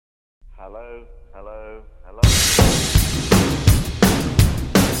Hello, hello, hello.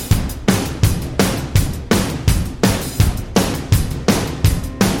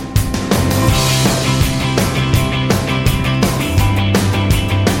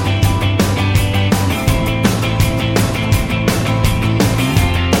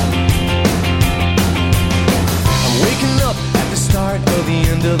 Of the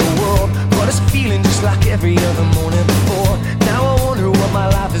end of the world, but it's feeling just like every other morning before. Now I wonder what my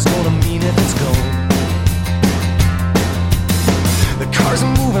life is gonna mean if it's gone. The cars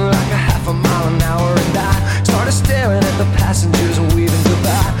are moving like a half a mile an hour, and I started staring at the passengers and waving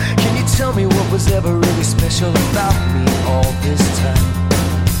goodbye. Can you tell me what was ever really special about me all this time?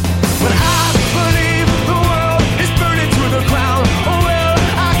 When I believe the world is burning to the ground, oh well,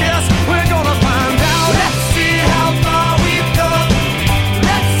 I guess we're gonna find out. Let's see how far we've come.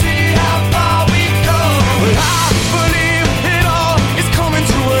 I believe it all is coming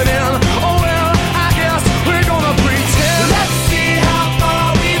to an end. Oh well, I guess we're gonna pretend. Let's see how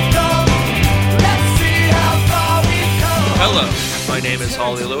far we've come. Let's see how far we've come. Hello, my name is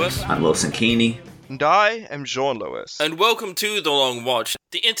Holly Lewis. I'm Wilson Keeney. And I am Jean Lewis. And welcome to The Long Watch,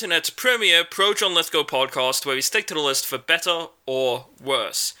 the internet's premier pro-John Lithgow podcast where we stick to the list for better or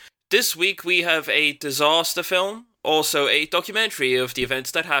worse. This week we have a disaster film, also a documentary of the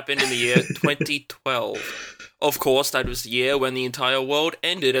events that happened in the year 2012. Of course, that was the year when the entire world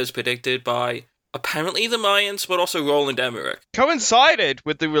ended as predicted by apparently the Mayans, but also Roland Emmerich. Coincided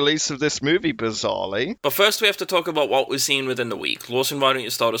with the release of this movie, bizarrely. But first we have to talk about what was seen within the week. Lawson, why don't you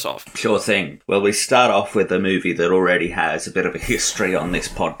start us off? Sure thing. Well, we start off with a movie that already has a bit of a history on this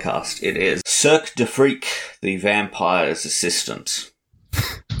podcast. It is Cirque du Freak, the Vampire's Assistant.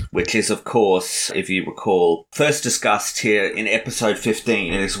 Which is, of course, if you recall, first discussed here in episode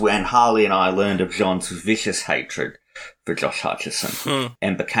 15. It is when Harley and I learned of Jean's vicious hatred for Josh Hutcherson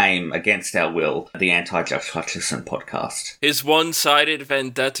and became, against our will, the anti-Josh Hutcherson podcast. His one-sided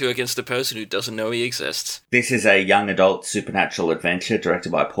vendetta against the person who doesn't know he exists. This is a young adult supernatural adventure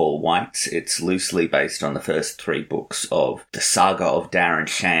directed by Paul Weitz. It's loosely based on the first three books of The Saga of Darren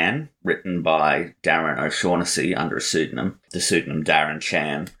Shan, written by Darren O'Shaughnessy under a pseudonym, the pseudonym Darren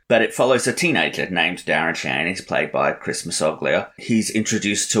Shan. But it follows a teenager named Darren Shan. He's played by Chris Massoglia. He's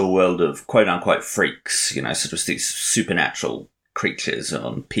introduced to a world of quote-unquote freaks, you know, sort of these supernatural creatures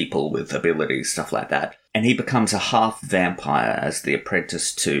and people with abilities, stuff like that. And he becomes a half-vampire as the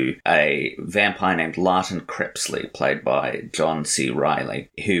apprentice to a vampire named Larton Crepsley, played by John C. Reilly,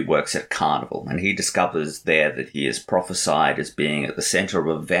 who works at Carnival. And he discovers there that he is prophesied as being at the centre of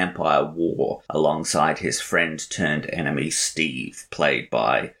a vampire war alongside his friend-turned-enemy Steve, played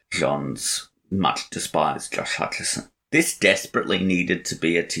by John's much-despised Josh Hutcherson. This desperately needed to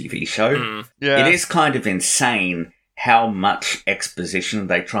be a TV show. Yeah. It is kind of insane how much exposition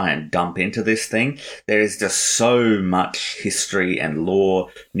they try and dump into this thing. There is just so much history and lore,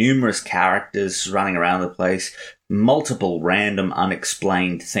 numerous characters running around the place, multiple random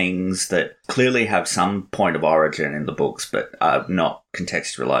unexplained things that clearly have some point of origin in the books but are not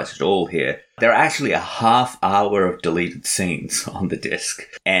contextualized at all here. There are actually a half hour of deleted scenes on the disc,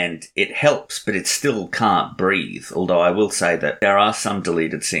 and it helps, but it still can't breathe. Although I will say that there are some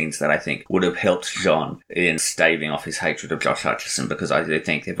deleted scenes that I think would have helped John in staving off his hatred of Josh Hutcherson, because I do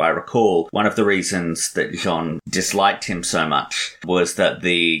think, if I recall, one of the reasons that John disliked him so much was that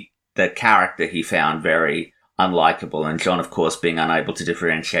the character he found very unlikable, and John, of course, being unable to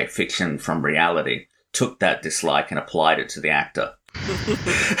differentiate fiction from reality, took that dislike and applied it to the actor.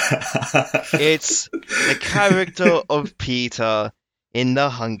 It's the character of Peter in the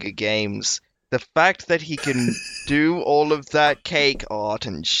Hunger Games. The fact that he can do all of that cake art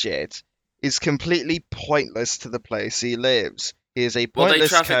and shit is completely pointless to the place he lives. He is a pointless Well, they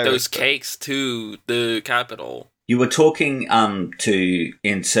traffic character. those cakes to the capital. You were talking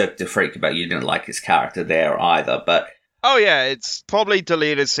in Cirque du Freak about you didn't like his character there either, but Oh yeah, it's probably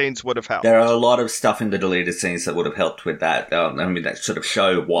deleted scenes would have helped. there are a lot of stuff in the deleted scenes that would have helped with that. That sort of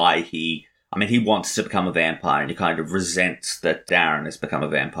show why he wants to become a vampire, and he kind of resents that Darren has become a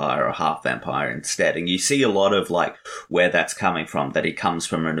vampire or half vampire instead. And you see a lot of like where that's coming from, that he comes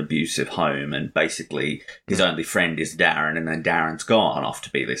from an abusive home and basically his only friend is Darren, and then Darren's gone off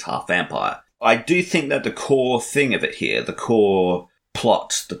to be this half vampire. I do think that the core thing of it here, the core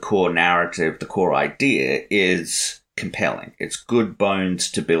plot, the core narrative, the core idea is compelling. It's good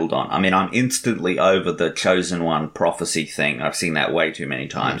bones to build on. I mean, I'm instantly over the Chosen One prophecy thing. I've seen that way too many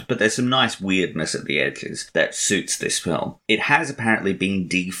times, but there's some nice weirdness at the edges that suits this film. It has apparently been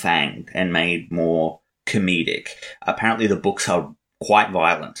defanged and made more comedic. Apparently the books are quite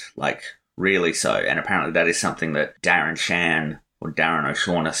violent, like really so, and apparently that is something that Darren Shan or Darren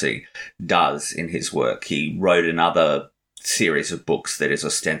O'Shaughnessy, does in his work. He wrote another series of books that is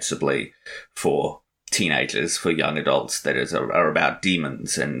ostensibly for teenagers, for young adults, that are about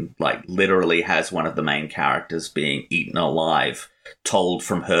demons, and like literally has one of the main characters being eaten alive, told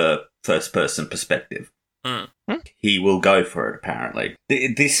from her first person perspective. He will go for it, apparently.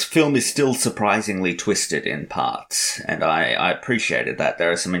 This film is still surprisingly twisted in parts, and I appreciated that.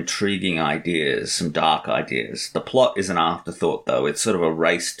 There are some intriguing ideas, some dark ideas. The plot is an afterthought, though. It's sort of a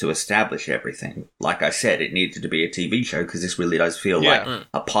race to establish everything. Like I said, it needed to be a TV show, because this really does feel like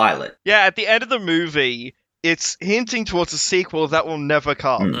a pilot. Yeah, at the end of the movie, it's hinting towards a sequel that will never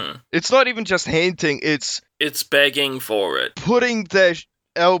come. It's not even just hinting, it's begging for it. putting their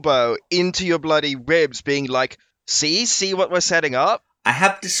elbow into your bloody ribs, being like, see what we're setting up? I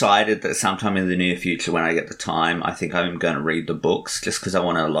have decided that sometime in the near future, when I get the time, I think I'm going to read the books, just because I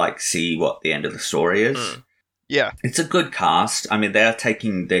want to see what the end of the story is. Yeah. It's a good cast. I mean, they're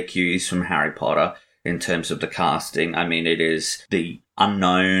taking their cues from Harry Potter in terms of the casting. I mean, it is the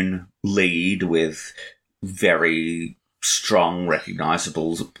unknown lead with very strong,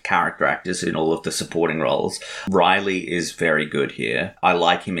 recognisable character actors in all of the supporting roles. Riley is very good here. I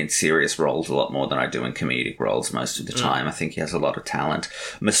like him in serious roles a lot more than I do in comedic roles most of the time. I think he has a lot of talent.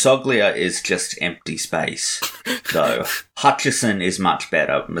 Masoglia is just empty space, though. Hutchison is much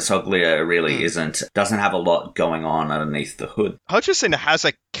better. Masoglia really doesn't have a lot going on underneath the hood. Hutchison has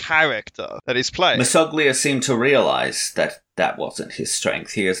a character that he's playing. Masoglia seemed to realise that that wasn't his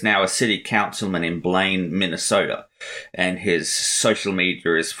strength. He is now a city councilman in Blaine, Minnesota, and his social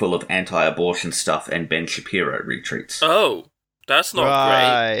media is full of anti-abortion stuff and Ben Shapiro retweets. Oh, that's not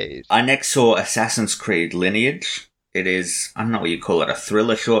great. I next saw Assassin's Creed Lineage. It is, I don't know what you call it, a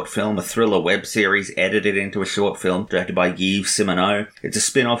thriller short film, a thriller web series edited into a short film, directed by Yves Simoneau. It's a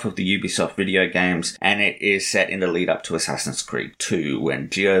spin-off of the Ubisoft video games, and it is set in the lead-up to Assassin's Creed 2, when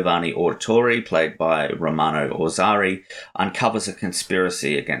Giovanni Auditore, played by Romano Orzari, uncovers a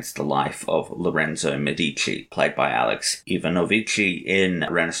conspiracy against the life of Lorenzo Medici, played by Alex Ivanovici, in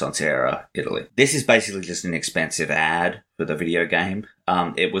Renaissance-era Italy. This is basically just an expensive ad for the video game.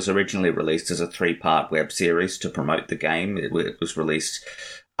 It was originally released as a 3-part web series to promote the game. It was released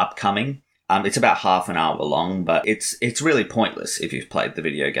upcoming. It's about half an hour long, but it's really pointless if you've played the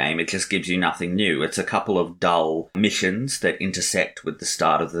video game. It just gives you nothing new. It's a couple of dull missions that intersect with the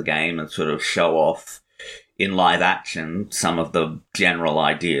start of the game and sort of show off in live action some of the general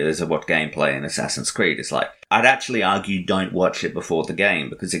ideas of what gameplay in Assassin's Creed is like. I'd actually argue don't watch it before the game,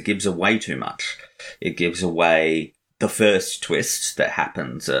 because it gives away too much. It gives away the first twist that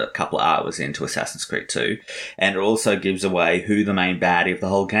happens a couple of hours into Assassin's Creed 2, and it also gives away who the main baddie of the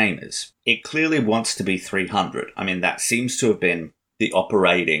whole game is. It clearly wants to be 300. I mean, that seems to have been the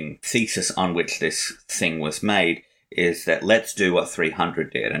operating thesis on which this thing was made, is that let's do what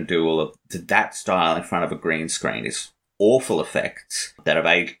 300 did and do all of that style in front of a green screen. Is awful effects that have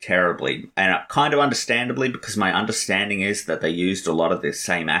aged terribly, and kind of understandably, because my understanding is that they used a lot of the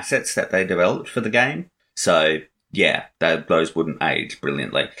same assets that they developed for the game. So yeah, those wouldn't age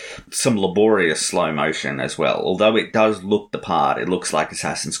brilliantly. Some laborious slow motion as well. Although it does look the part, it looks like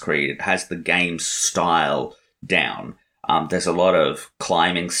Assassin's Creed. It has the game's style down. There's a lot of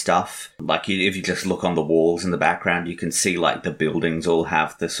climbing stuff. Like, if you just look on the walls in the background, you can see, like, the buildings all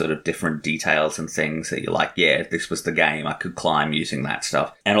have the sort of different details and things that you're like, yeah, if this was the game, I could climb using that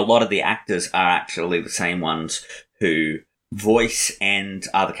stuff. And a lot of the actors are actually the same ones who voice and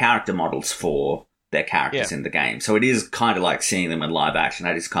are the character models for their characters in the game. So it is kind of like seeing them in live action.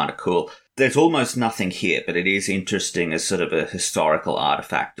 That is kind of cool. There's almost nothing here, but it is interesting as sort of a historical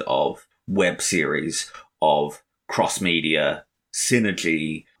artifact of web series, of cross-media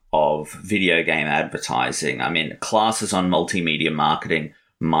synergy, of video game advertising. I mean, classes on multimedia marketing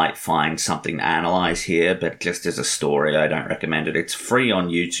might find something to analyze here, but just as a story, I don't recommend it. It's free on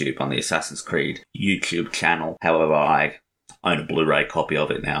YouTube, on the Assassin's Creed YouTube channel. However, I own a Blu-ray copy of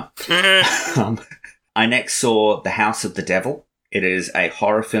it now. I next saw The House of the Devil. It is a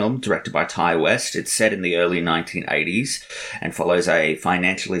horror film directed by Ty West. It's set in the early 1980s and follows a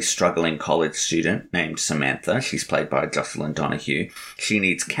financially struggling college student named Samantha. She's played by Jocelyn Donahue. She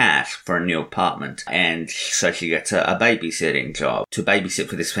needs cash for a new apartment, and so she gets a babysitting job to babysit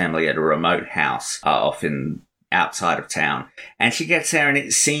for this family at a remote house off in outside of town. And she gets there and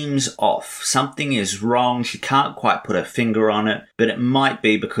it seems off. Something is wrong. She can't quite put her finger on it, but it might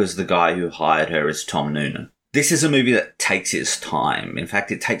be because the guy who hired her is Tom Noonan. This is a movie that takes its time. In fact,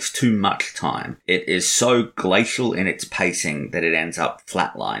 it takes too much time. It is so glacial in its pacing that it ends up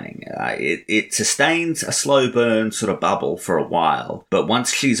flatlining. It sustains a slow burn sort of bubble for a while, but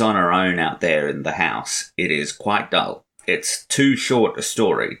once she's on her own out there in the house, it is quite dull. It's too short a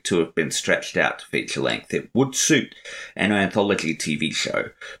story to have been stretched out to feature length. It would suit an anthology TV show,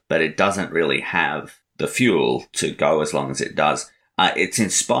 but it doesn't really have the fuel to go as long as it does. It's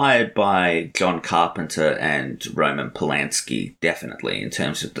inspired by John Carpenter and Roman Polanski, definitely, in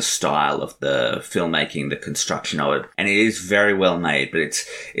terms of the style of the filmmaking, the construction of it. And it is very well made, but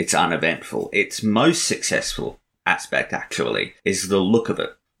it's uneventful. Its most successful aspect, actually, is the look of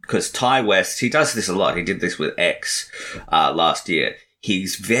it. Because Ty West, he does this a lot. He did this with X last year.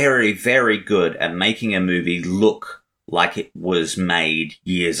 He's very, very good at making a movie look like it was made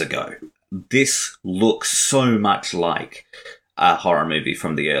years ago. This looks so much like a horror movie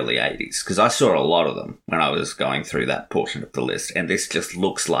from the early 80s, because I saw a lot of them when I was going through that portion of the list, and this just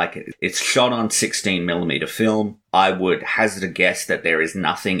looks like it. It's shot on 16mm film. I would hazard a guess that there is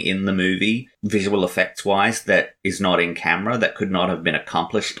nothing in the movie, visual effects wise, that is not in camera, that could not have been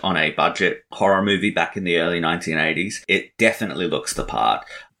accomplished on a budget horror movie back in the early 1980s. It definitely looks the part.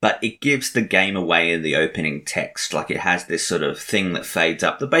 But it gives the game away in the opening text. Like, it has this sort of thing that fades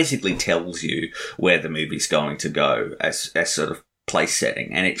up that basically tells you where the movie's going to go as sort of place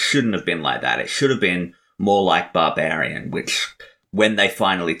setting. And it shouldn't have been like that. It should have been more like Barbarian, which, when they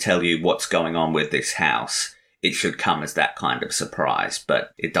finally tell you what's going on with this house, it should come as that kind of surprise,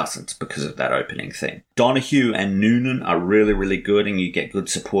 but it doesn't because of that opening thing. Donahue and Noonan are really, really good, and you get good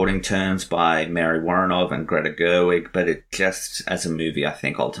supporting turns by Mary Woronov and Greta Gerwig, but it just, as a movie, I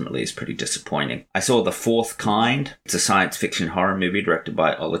think ultimately is pretty disappointing. I saw The Fourth Kind. It's a science fiction horror movie directed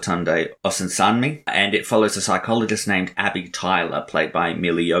by Olatunde Osunsanmi, and it follows a psychologist named Abby Tyler, played by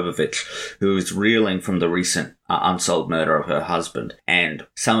Milla Jovovich, who is reeling from the recent unsolved murder of her husband, and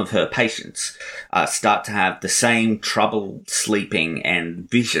some of her patients start to have the same trouble sleeping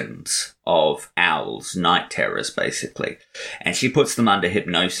and visions of owls, night terrors, basically. And she puts them under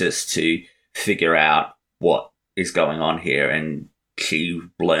hypnosis to figure out what is going on here, and she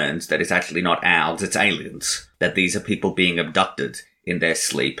learns that it's actually not owls, it's aliens, that these are people being abducted in their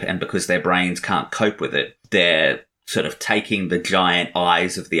sleep, and because their brains can't cope with it, they're sort of taking the giant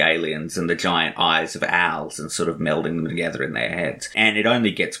eyes of the aliens and the giant eyes of owls and sort of melding them together in their heads. And it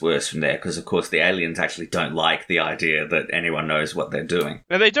only gets worse from there because, of course, the aliens actually don't like the idea that anyone knows what they're doing.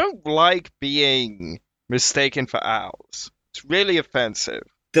 And they don't like being mistaken for owls. It's really offensive.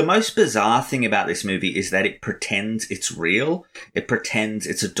 The most bizarre thing about this movie is that it pretends it's real. It pretends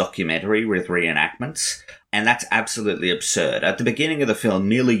it's a documentary with reenactments. And that's absolutely absurd. At the beginning of the film,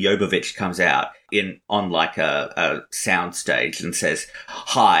 Milla Jovovich comes out on like a sound stage and says,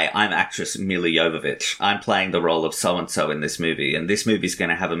 "Hi, I'm actress Milla Jovovich. I'm playing the role of so-and-so in this movie. And this movie's going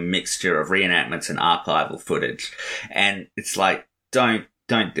to have a mixture of reenactments and archival footage." And it's like, don't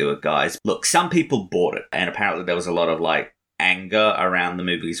do it, guys. Look, some people bought it. And apparently there was a lot of like anger around the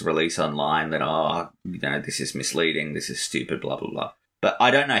movie's release online that, this is misleading, this is stupid, blah, blah, blah. But I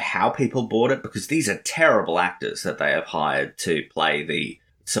don't know how people bought it, because these are terrible actors that they have hired to play the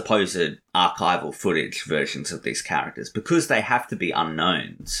supposed archival footage versions of these characters, because they have to be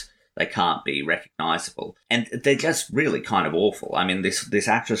unknowns. They can't be recognisable. And they're just really kind of awful. I mean, this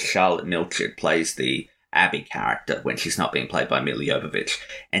actress, Charlotte Milchard, plays the Abby character when she's not being played by Milla Jovovich,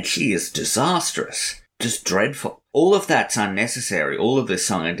 and she is disastrous. Just dreadful. All of that's unnecessary. All of this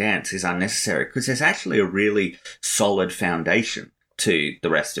song and dance is unnecessary, because there's actually a really solid foundation to the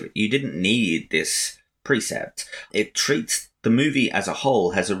rest of it. You didn't need this precept. It treats the movie as a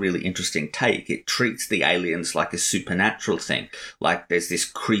whole has a really interesting take. It treats the aliens like a supernatural thing, like there's this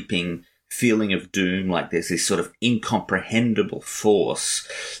creeping feeling of doom, like there's this sort of incomprehensible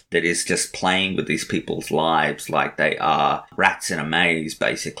force that is just playing with these people's lives like they are rats in a maze,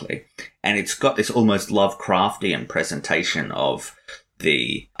 basically. And it's got this almost Lovecraftian presentation of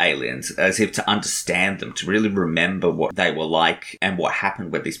the aliens, as if to understand them, to really remember what they were like and what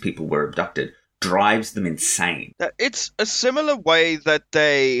happened when these people were abducted, drives them insane. It's a similar way that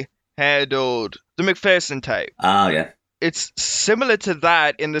they handled the McPherson tape. Oh, yeah. It's similar to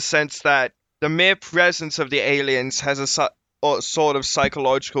that in the sense that the mere presence of the aliens has a sort of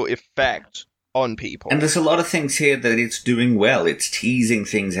psychological effect on people. And there's a lot of things here that it's doing well. It's teasing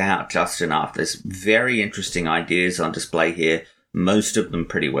things out just enough. There's very interesting ideas on display here. Most of them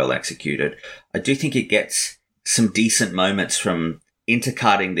pretty well executed. I do think it gets some decent moments from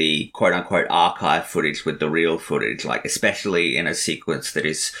intercutting the quote-unquote archive footage with the real footage, like especially in a sequence that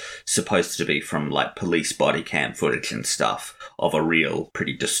is supposed to be from like police body cam footage and stuff of a real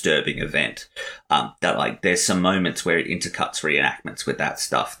pretty disturbing event. That like there's some moments where it intercuts reenactments with that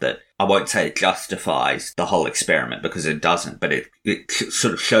stuff that I won't say it justifies the whole experiment, because it doesn't, but it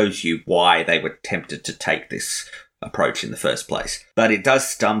sort of shows you why they were tempted to take this approach in the first place. But it does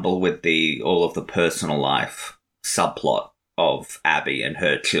stumble with all of the personal life subplot of Abby and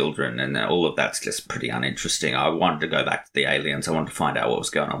her children, and all of that's just pretty uninteresting. I wanted to go back to the aliens. I wanted to find out what was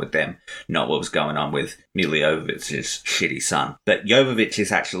going on with them, not what was going on with Milla Jovovich's shitty son. But Jovovich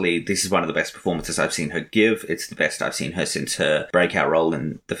is actually, this is one of the best performances I've seen her give. It's the best I've seen her since her breakout role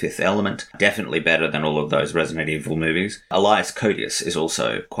in The Fifth Element. Definitely better than all of those Resident Evil movies. Elias Koteas is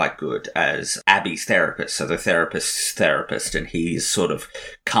also quite good as Abby's therapist, so the therapist's therapist, and he sort of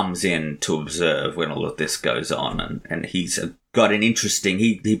comes in to observe when all of this goes on, and he's got an interesting,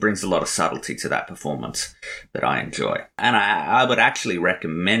 he brings a lot of subtlety to that performance that I enjoy. And I would actually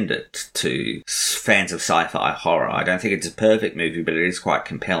recommend it to fans of sci-fi horror. I don't think it's a perfect movie, but it is quite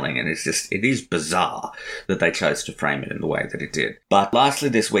compelling, and it is bizarre that they chose to frame it in the way that it did. But lastly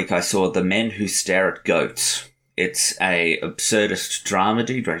this week I saw The Men Who Stare at Goats. It's a absurdist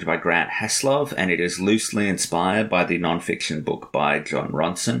dramedy directed by Grant Heslov, and it is loosely inspired by the non-fiction book by John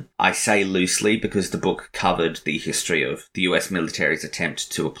Ronson. I say loosely because the book covered the history of the US military's attempt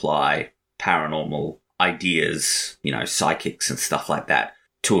to apply paranormal ideas, psychics and stuff like that,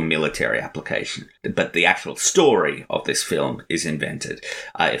 to a military application. But the actual story of this film is invented.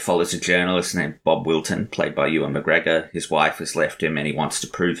 It follows a journalist named Bob Wilton, played by Ewan McGregor. His wife has left him and he wants to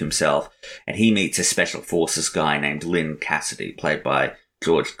prove himself. And he meets a special forces guy named Lynn Cassidy, played by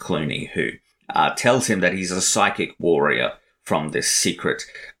George Clooney, who tells him that he's a psychic warrior from this secret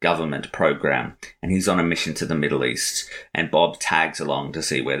government program. And he's on a mission to the Middle East. And Bob tags along to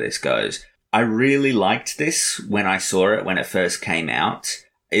see where this goes. I really liked this when I saw it when it first came out.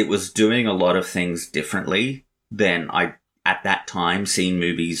 It was doing a lot of things differently than I, at that time, seen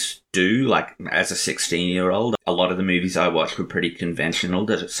movies do. Like, as a 16-year-old, a lot of the movies I watched were pretty conventional.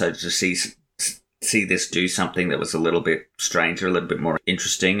 So to see this do something that was a little bit stranger, a little bit more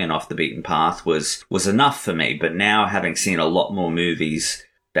interesting and off the beaten path was enough for me. But now, having seen a lot more movies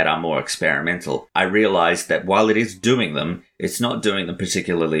that are more experimental, I realized that while it is doing them, it's not doing them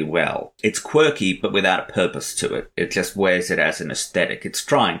particularly well. It's quirky, but without a purpose to it. It just wears it as an aesthetic. It's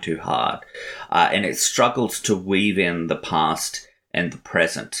trying too hard. And it struggles to weave in the past and the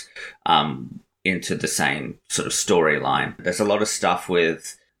present into the same sort of storyline. There's a lot of stuff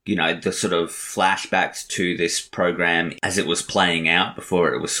with, the sort of flashbacks to this program as it was playing out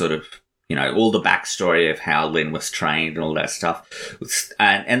before it was sort of, all the backstory of how Lynn was trained and all that stuff.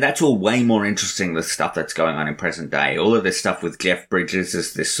 And that's all way more interesting than the stuff that's going on in present day. All of this stuff with Jeff Bridges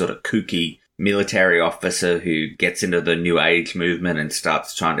as this sort of kooky military officer who gets into the New Age movement and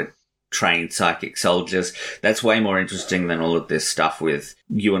starts trying to train psychic soldiers. That's way more interesting than all of this stuff with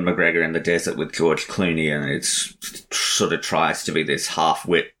Ewan McGregor in the desert with George Clooney, and it sort of tries to be this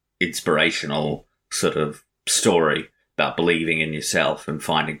half-wit, inspirational sort of story about believing in yourself and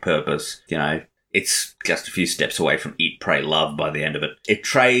finding purpose. It's just a few steps away from Eat, Pray, Love by the end of it. It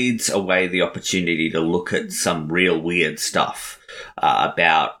trades away the opportunity to look at some real weird stuff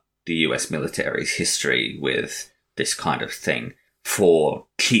about the US military's history with this kind of thing for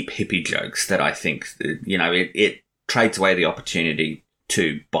cheap hippie jokes that I think, it trades away the opportunity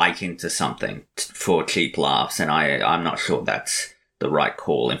to bite into something for cheap laughs, and I'm not sure that's the right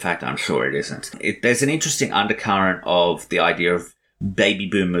call. In fact, I'm sure it isn't. There's an interesting undercurrent of the idea of baby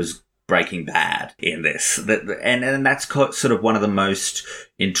boomers breaking bad in this. And that's sort of one of the most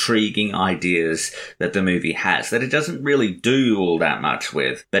intriguing ideas that the movie has, that it doesn't really do all that much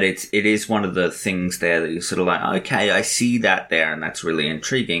with, but it is one of the things there that you're sort of like, okay, I see that there, and that's really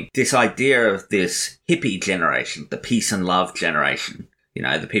intriguing. This idea of this hippie generation, the peace and love generation,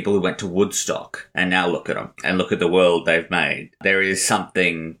 the people who went to Woodstock, and now look at them and look at the world they've made. There is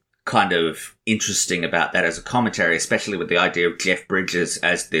something kind of interesting about that as a commentary, especially with the idea of Jeff Bridges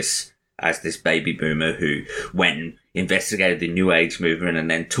as this baby boomer who went and investigated the New Age movement and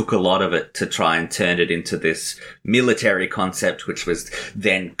then took a lot of it to try and turn it into this military concept, which was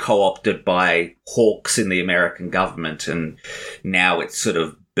then co-opted by hawks in the American government, and now it's sort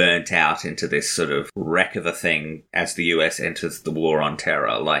of burnt out into this sort of wreck of a thing as the US enters the war on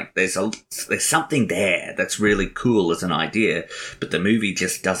terror. Like, there's something there that's really cool as an idea, but the movie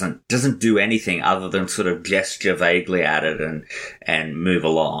just doesn't do anything other than sort of gesture vaguely at it and move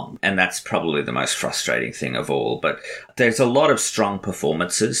along. And that's probably the most frustrating thing of all. But there's a lot of strong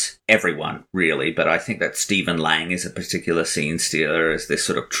performances, everyone really, but I think that Stephen Lang is a particular scene stealer as this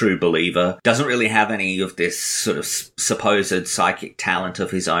sort of true believer. Doesn't really have any of this sort of supposed psychic talent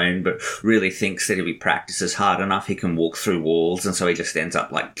of his own, but really thinks that if he practices hard enough, he can walk through walls, and so he just ends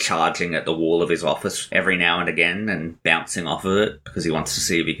up like charging at the wall of his office every now and again and bouncing off of it because he wants to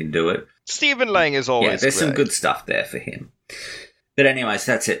see if he can do it. Stephen Lang is always there's great. some good stuff there for him. But anyways,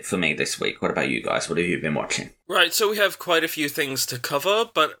 that's it for me this week. What about you guys? What have you been watching? Right, so we have quite a few things to cover,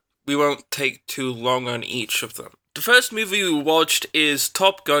 but we won't take too long on each of them. The first movie we watched is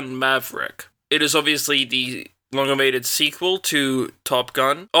Top Gun Maverick. It is obviously the long-awaited sequel to Top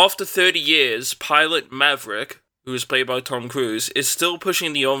Gun. After 30 years, pilot Maverick, who is played by Tom Cruise, is still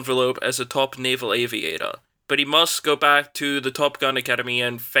pushing the envelope as a top naval aviator. But he must go back to the Top Gun Academy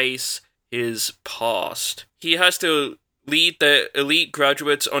and face his past. He has to lead the elite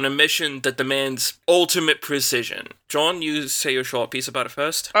graduates on a mission that demands ultimate precision. John, you say your short piece about it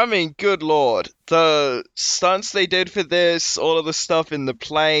first? I mean, good lord. The stunts they did for this, all of the stuff in the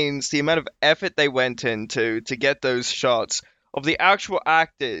planes, the amount of effort they went into to get those shots of the actual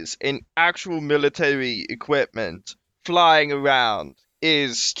actors in actual military equipment flying around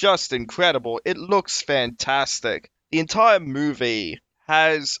is just incredible. It looks fantastic. The entire movie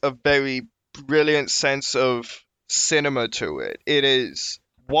has a very brilliant sense of cinema to it. It is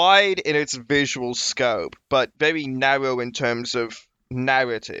wide in its visual scope, but very narrow in terms of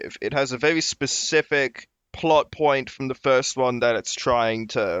narrative. It has a very specific plot point from the first one that it's trying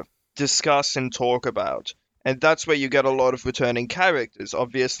to discuss and talk about. And that's where you get a lot of returning characters.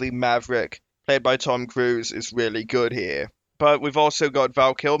 Obviously, Maverick, played by Tom Cruise, is really good here. But we've also got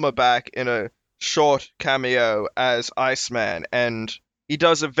Val Kilmer back in a short cameo as Iceman, and he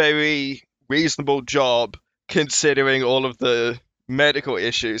does a very reasonable job considering all of the medical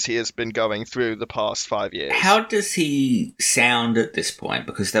issues he has been going through the past 5 years. How does he sound at this point?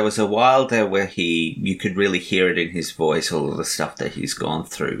 Because there was a while there where you could really hear it in his voice, all of the stuff that he's gone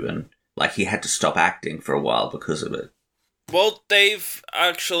through, and like he had to stop acting for a while because of it. Well, they've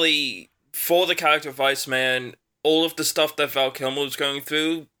actually, for the character of Iceman, all of the stuff that Val Kilmer was going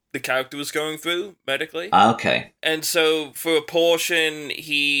through, the character was going through medically. Okay. And so for a portion,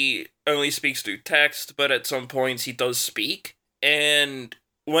 he only speaks through text, but at some points he does speak. And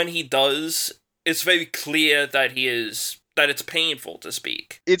when he does, it's very clear that it's painful to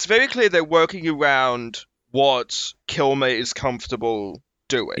speak. It's very clear they're working around what Kilmer is comfortable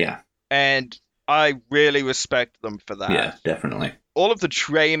doing. Yeah. And I really respect them for that. Yeah, definitely. All of the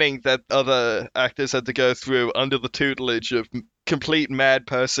training that other actors had to go through under the tutelage of complete mad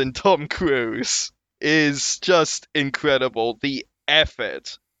person Tom Cruise is just incredible. The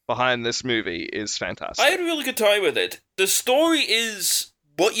effort behind this movie is fantastic. I had a really good time with it. The story is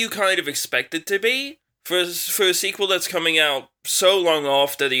what you kind of expect it to be for a sequel that's coming out so long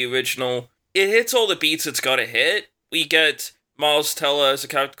after the original. It hits all the beats it's got to hit. We get Miles Teller as a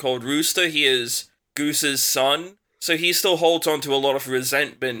character called Rooster. He is Goose's son, so he still holds on to a lot of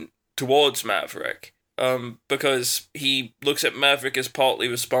resentment towards Maverick, because he looks at Maverick as partly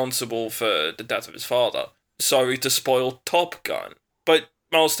responsible for the death of his father. Sorry to spoil Top Gun. But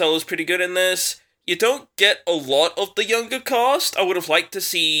Miles Teller's pretty good in this. You don't get a lot of the younger cast. I would have liked to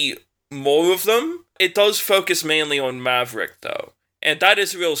see more of them. It does focus mainly on Maverick, though. And that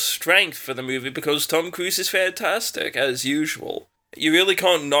is a real strength for the movie because Tom Cruise is fantastic, as usual. You really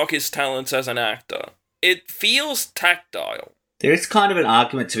can't knock his talents as an actor. It feels tactile. There is kind of an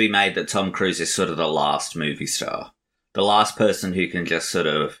argument to be made that Tom Cruise is sort of the last movie star. The last person who can just sort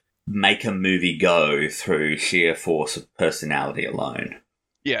of make a movie go through sheer force of personality alone.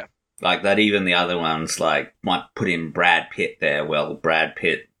 Yeah. Like that even the other ones, like, might put in Brad Pitt there. Well, Brad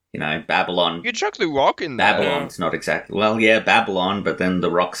Pitt, you know, Babylon. You chuck The Rock in there. Babylon's not exactly... Well, yeah, Babylon, but then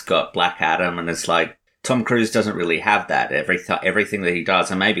The Rock's got Black Adam, and it's like, Tom Cruise doesn't really have that. Everything that he does,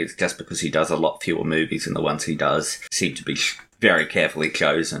 and maybe it's just because he does a lot fewer movies, and the ones he does seem to be very carefully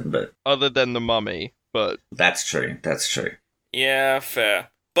chosen, but... Other than The Mummy, but... That's true. Yeah, fair.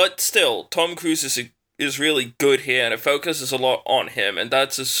 But still, Tom Cruise is really good here, and it focuses a lot on him, and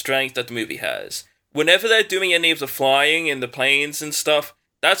that's a strength that the movie has. Whenever they're doing any of the flying in the planes and stuff,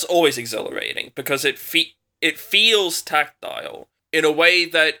 that's always exhilarating, because it feels tactile, in a way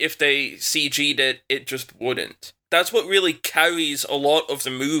that if they CG'd it, it just wouldn't. That's what really carries a lot of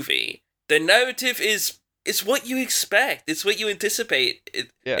the movie. The narrative is what you expect, it's what you anticipate.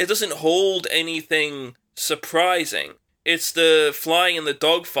 It doesn't hold anything surprising. It's the flying and the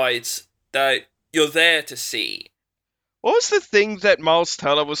dogfights that you're there to see. What was the thing that Miles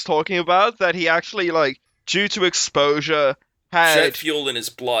Teller was talking about? That he actually, like, due to exposure, had... jet fuel in his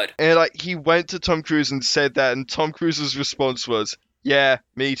blood. And, like, he went to Tom Cruise and said that, and Tom Cruise's response was, yeah,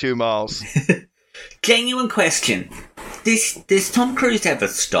 me too, Miles. Genuine question. Does Tom Cruise ever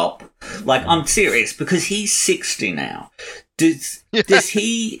stop? Like, I'm serious, because he's 60 now. Does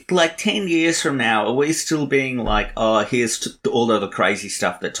he, like, 10 years from now, are we still being like, oh, here's all of the crazy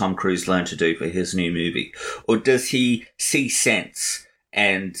stuff that Tom Cruise learned to do for his new movie? Or does he see sense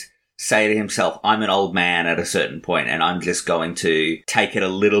and say to himself, I'm an old man at a certain point and I'm just going to take it a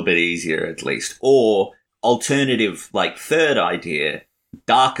little bit easier at least? Or, alternative, like, third idea,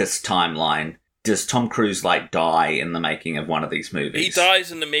 darkest timeline, does Tom Cruise like die in the making of one of these movies? He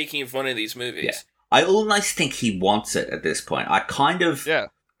dies in the making of one of these movies. Yeah. I almost think he wants it at this point. I kind of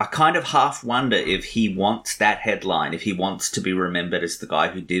half wonder if he wants that headline, if he wants to be remembered as the guy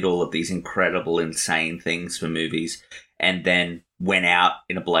who did all of these incredible, insane things for movies and then went out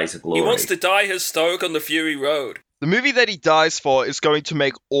in a blaze of glory. He wants to die historic on the Fury Road. The movie that he dies for is going to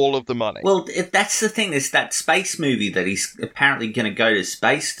make all of the money. Well, if that's the thing, is that space movie that he's apparently going to go to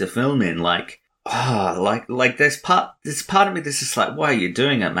space to film in, there's part of me that's just like, why are you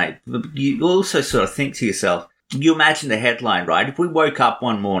doing it, mate? But you also sort of think to yourself, you imagine the headline, right? If we woke up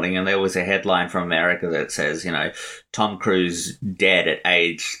one morning and there was a headline from America that says, Tom Cruise dead at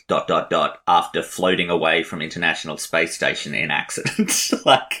age ... after floating away from International Space Station in accident.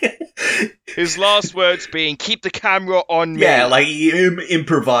 His last words being, keep the camera on me. Yeah, he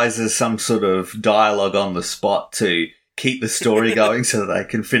improvises some sort of dialogue on the spot to keep the story going so that they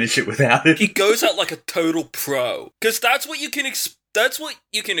can finish it without it. He goes out like a total pro. Because that's what you can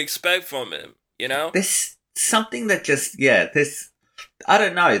expect from him, There's something that just, I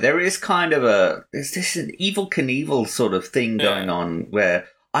don't know, there is kind of there's this an Evel Knievel sort of thing going on where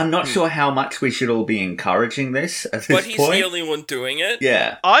I'm not sure how much we should all be encouraging this at this point. But he's the only one doing it?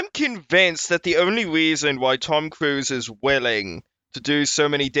 Yeah. I'm convinced that the only reason why Tom Cruise is willing to do so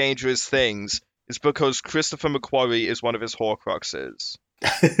many dangerous things is because Christopher McQuarrie is one of his Horcruxes.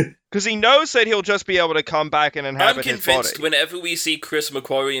 Because he knows that he'll just be able to come back and inhabit his body. I'm convinced whenever we see Chris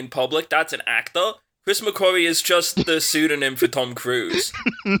McQuarrie in public, that's an actor. Chris McQuarrie is just the pseudonym for Tom Cruise.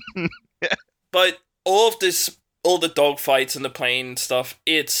 But all the dogfights and the plane stuff,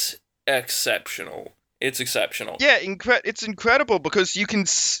 it's exceptional. It's exceptional. Yeah, it's incredible because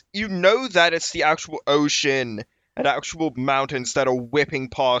you know that it's the actual ocean and actual mountains that are whipping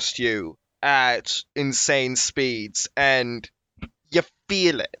past you at insane speeds, and you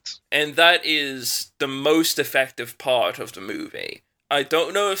feel it. And that is the most effective part of the movie. I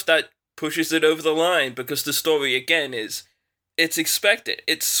don't know if that pushes it over the line, because the story, again, it's expected.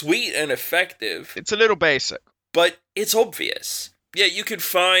 It's sweet and effective. It's a little basic. But it's obvious. Yeah, you could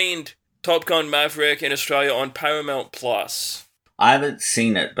find Top Gun Maverick in Australia on Paramount Plus. I haven't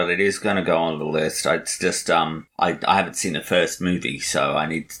seen it, but it is going to go on the list. It's just, I haven't seen the first movie, so I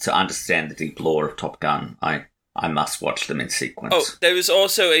need to understand the deep lore of Top Gun. I must watch them in sequence. Oh, there is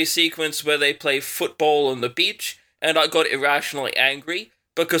also a sequence where they play football on the beach, and I got irrationally angry,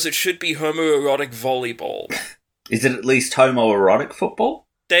 because it should be homoerotic volleyball. Is it at least homoerotic football?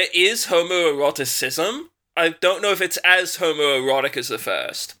 There is homoeroticism. I don't know if it's as homoerotic as the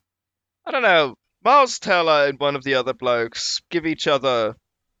first. I don't know. Miles Teller and one of the other blokes give each other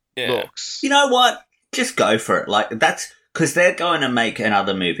looks. You know what? Just go for it. That's because they're going to make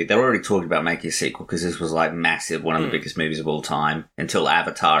another movie. They're already talking about making a sequel because this was massive, one of the biggest movies of all time. Until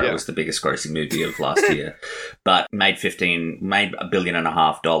Avatar, it was the biggest grossing movie of last year, but made $1.5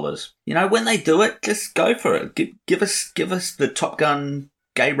 billion. When they do it, just go for it. Give us the Top Gun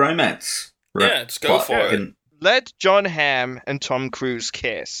gay romance. Yeah, let's go for it. Let John Hamm and Tom Cruise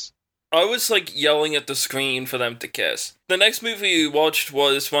kiss. I was yelling at the screen for them to kiss. The next movie we watched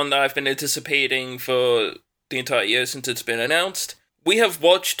was one that I've been anticipating for the entire year since it's been announced. We have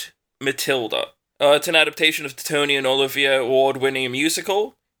watched Matilda. It's an adaptation of the Tony and Olivia award-winning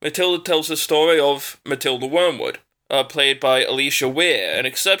musical. Matilda tells the story of Matilda Wormwood, played by Alicia Weir, an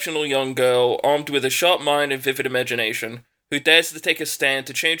exceptional young girl armed with a sharp mind and vivid imagination, who dares to take a stand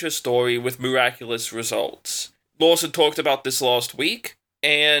to change her story with miraculous results. Lawson talked about this last week,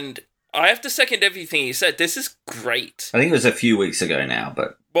 and I have to second everything he said. This is great. I think it was a few weeks ago now,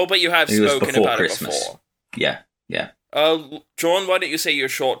 but... Well, but you have spoken about Christmas. it before. Yeah. John, why don't you say your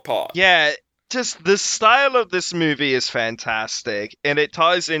short part? Yeah, just the style of this movie is fantastic, and it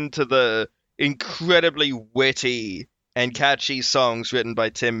ties into the incredibly witty and catchy songs written by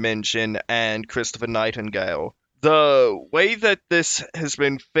Tim Minchin and Christopher Nightingale. The way that this has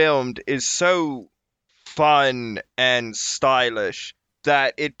been filmed is so fun and stylish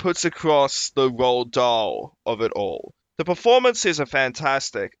that it puts across the Roald Dahl of it all. The performances are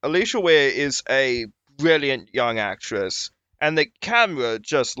fantastic. Alicia Weir is a brilliant young actress, and the camera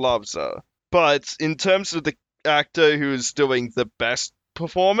just loves her. But in terms of the actor who's doing the best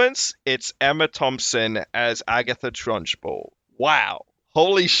performance, it's Emma Thompson as Agatha Trunchbull. Wow.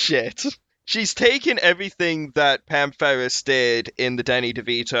 Holy shit. She's taken everything that Pam Ferris did in the Danny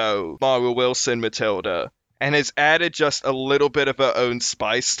DeVito, Mara Wilson Matilda, and has added just a little bit of her own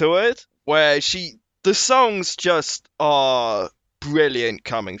spice to it, where the songs just are brilliant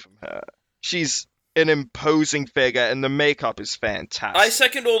coming from her. She's an imposing figure, and the makeup is fantastic. I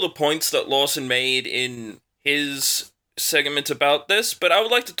second all the points that Lawson made in his segment about this, but I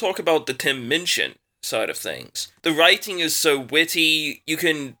would like to talk about the Tim Minchin side of things. The writing is so witty, you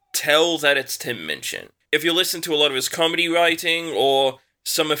can tell that it's Tim Minchin. If you listen to a lot of his comedy writing or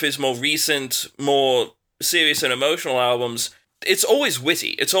some of his more recent, more serious and emotional albums, it's always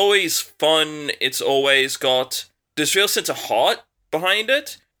witty. It's always fun. It's always got this real sense of heart behind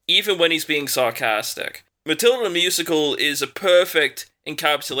it, even when he's being sarcastic. Matilda the Musical is a perfect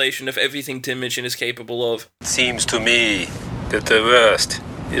encapsulation of everything Tim Minchin is capable of. It seems to me that the worst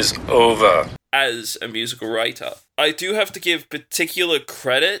is over. As a musical writer, I do have to give particular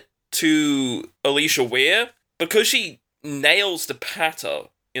credit to Alicia Weir because she nails the patter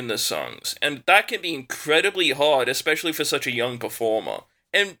in the songs, and that can be incredibly hard, especially for such a young performer.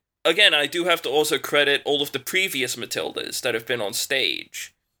 And again, I do have to also credit all of the previous Matildas that have been on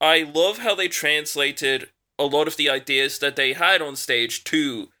stage. I love how they translated a lot of the ideas that they had on stage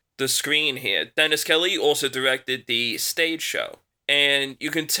to the screen here. Dennis Kelly also directed the stage show, and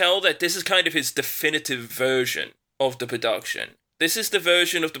you can tell that this is kind of his definitive version of the production. This is the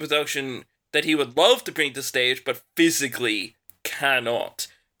version of the production that he would love to bring to stage, but physically cannot,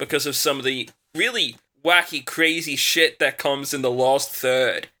 because of some of the really wacky, crazy shit that comes in the last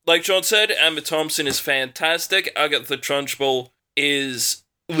third. Like John said, Emma Thompson is fantastic. Agatha Trunchbull is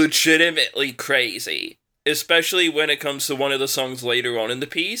legitimately crazy, especially when it comes to one of the songs later on in the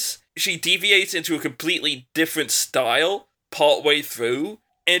piece. She deviates into a completely different style partway through,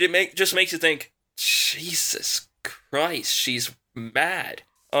 and it just makes you think, Jesus Christ, she's mad.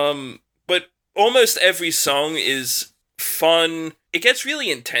 But almost every song is fun. It gets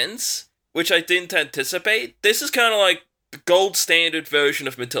really intense, which I didn't anticipate. This is kind of like the gold standard version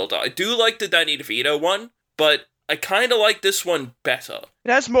of Matilda. I do like the Danny DeVito one, but I kind of like this one better.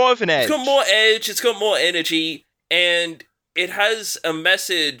 It has more of an edge. It's got more edge, it's got more energy, and it has a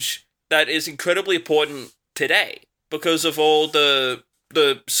message that is incredibly important today because of all the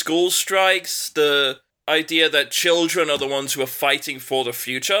school strikes, the idea that children are the ones who are fighting for the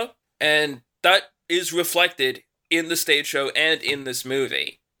future, and that is reflected in the stage show and in this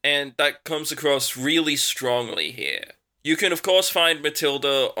movie, and that comes across really strongly here. You can of course find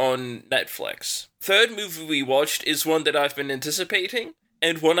Matilda on Netflix. Third movie we watched is one that I've been anticipating,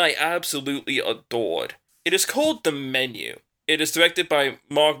 and one I absolutely adored. It is called The Menu. It is directed by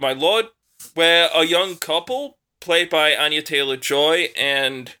Mark Mylod, where a young couple, played by Anya Taylor-Joy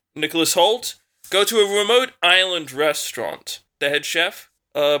and Nicholas Hoult, go to a remote island restaurant. The head chef,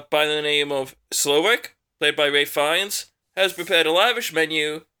 by the name of Slowick, played by Ray Fiennes, has prepared a lavish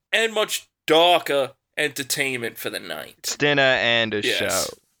menu and much darker entertainment for the night. It's dinner and a Yes.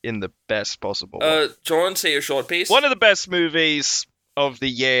 show in the best possible way. John, say a short piece. One of the best movies of the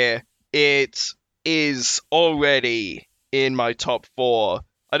year. It is already in my top 4.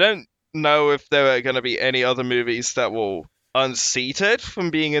 I don't know if there are going to be any other movies that will unseat it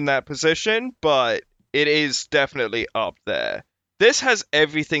from being in that position, but it is definitely up there. This has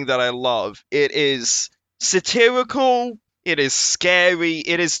everything that I love. It is satirical, it is scary,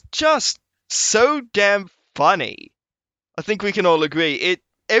 it is just so damn funny. I think we can all agree.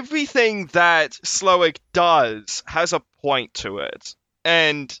 Everything that Slowick does has a point to it.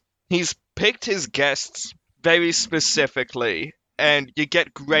 And he's picked his guests very specifically, and you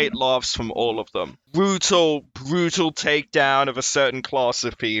get great laughs from all of them. Brutal takedown of a certain class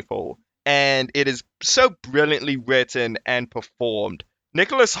of people. And it is so brilliantly written and performed.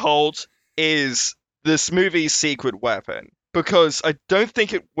 Nicholas Hoult is this movie's secret weapon, because I don't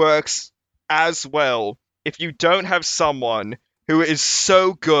think it works as well if you don't have someone who is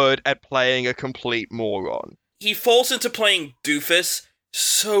so good at playing a complete moron. He falls into playing doofus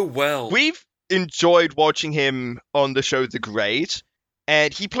so well. We've enjoyed watching him on the show The Great,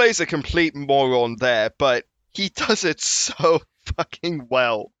 and he plays a complete moron there, but he does it so fucking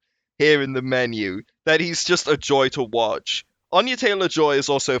well here in The Menu that he's just a joy to watch. Anya Taylor-Joy is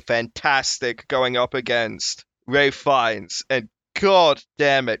also fantastic going up against Ray Fiennes, and god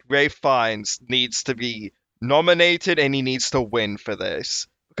damn it, Ray Fiennes needs to be nominated and he needs to win for this.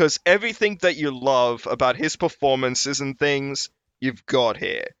 Because everything that you love about his performances and things, you've got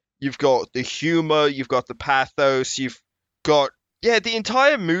here. You've got the humor, you've got the pathos, you've got, the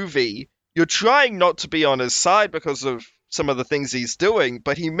entire movie. You're trying not to be on his side because of some of the things he's doing,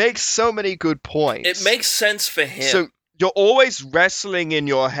 but he makes so many good points. It makes sense for him. So you're always wrestling in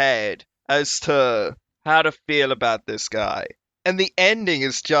your head as to how to feel about this guy. And the ending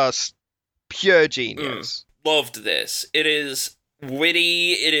is just pure genius. Loved this. It is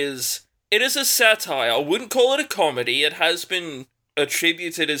witty. It is a satire. I wouldn't call it a comedy. It has been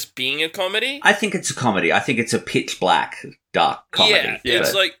attributed as being a comedy. I think it's a comedy. I think it's a pitch black, dark comedy. Yeah,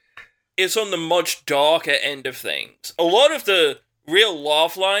 it's like is on the much darker end of things. A lot of the real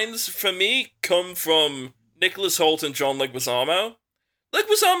laugh lines, for me, come from Nicholas Hoult and John Leguizamo.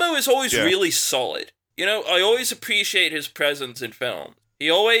 Leguizamo is always really solid. You know, I always appreciate his presence in film. He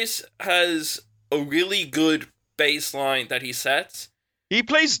always has a really good baseline that he sets. He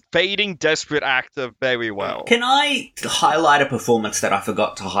plays fading, desperate actor very well. Can I highlight a performance that I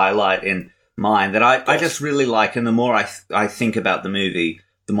forgot to highlight in mine that I just really like, and the more I think about the movie,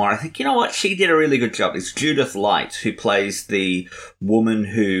 the more I think, you know what, she did a really good job. It's Judith Light, who plays the woman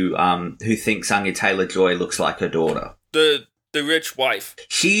who thinks Anya Taylor-Joy looks like her daughter. The rich wife.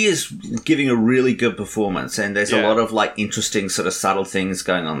 She is giving a really good performance, and there's a lot of like interesting sort of subtle things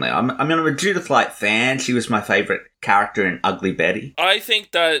going on there. I'm a Judith Light fan. She was my favourite character in Ugly Betty. I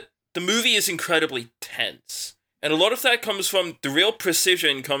think that the movie is incredibly tense, and a lot of that comes from the real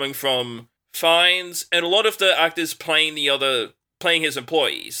precision coming from Fiennes, and a lot of the actors playing his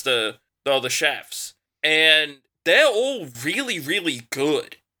employees, the other chefs, and they're all really, really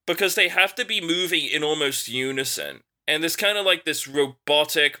good because they have to be moving in almost unison. And there's kind of like this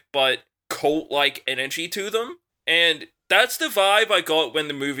robotic but cult-like energy to them. And that's the vibe I got when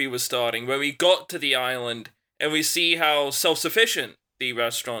the movie was starting, when we got to the island and we see how self-sufficient the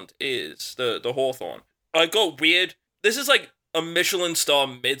restaurant is, the Hawthorne. I got weird. This is like a Michelin star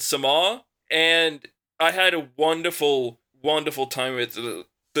Midsommar, and I had a wonderful, wonderful time with it.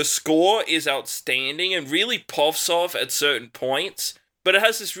 The score is outstanding and really puffs off at certain points, but it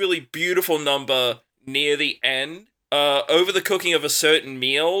has this really beautiful number near the end. Over the cooking of a certain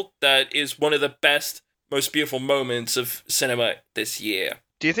meal that is one of the best, most beautiful moments of cinema this year.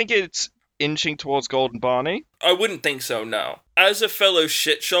 Do you think it's inching towards Golden Barney? I wouldn't think so, no. As a fellow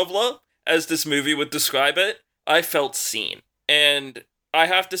shit shoveler, as this movie would describe it, I felt seen. And I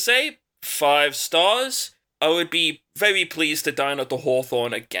have to say, 5 stars. I would be very pleased to dine at the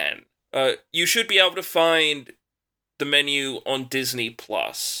Hawthorne again. You should be able to find the menu on Disney+.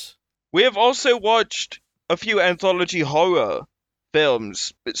 We have also watched a few anthology horror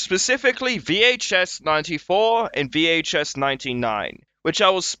films, specifically VHS 94 and VHS 99, which I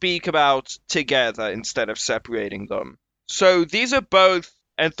will speak about together instead of separating them. So these are both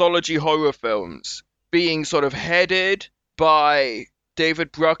anthology horror films being sort of headed by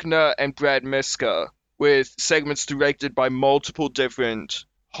David Bruckner and Brad Miska, with segments directed by multiple different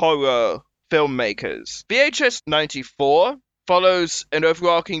horror filmmakers. VHS 94 follows an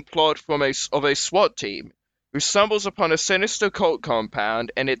overarching plot of a SWAT team who stumbles upon a sinister cult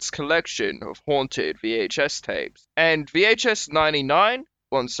compound and its collection of haunted VHS tapes. And VHS 99,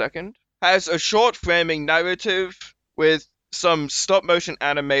 has a short framing narrative with some stop-motion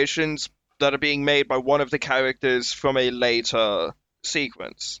animations that are being made by one of the characters from a later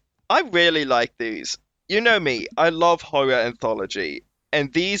sequence. I really like these. You know me, I love horror anthology,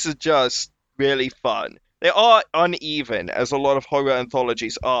 and these are just really fun. They are uneven, as a lot of horror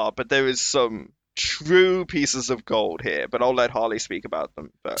anthologies are, but there is some true pieces of gold here, but I'll let Harley speak about them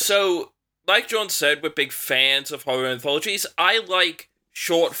first. So, like John said, we're big fans of horror anthologies. I like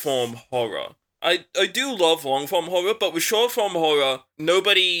short-form horror. I do love long-form horror, but with short-form horror,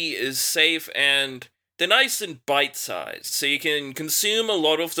 nobody is safe, and they're nice and bite-sized, so you can consume a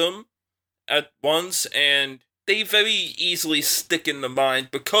lot of them at once, and they very easily stick in the mind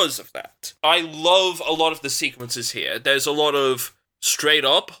because of that. I love a lot of the sequences here. There's a lot of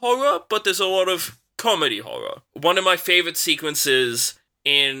straight-up horror, but there's a lot of comedy horror. One of my favorite sequences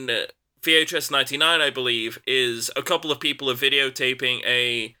in VHS 99, I believe, is a couple of people are videotaping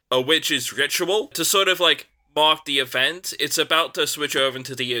a witch's ritual to sort of like mark the event. It's about to switch over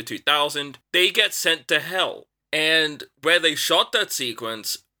into the year 2000. They get sent to hell, and where they shot that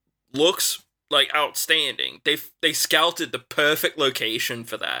sequence looks like outstanding. They scouted the perfect location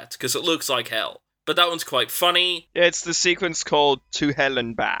for that because it looks like hell. But that one's quite funny. It's the sequence called To Hell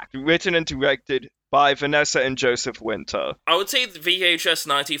and Back, written and directed by Vanessa and Joseph Winter. I would say the VHS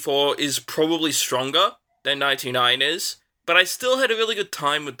 94 is probably stronger than 99 is, but I still had a really good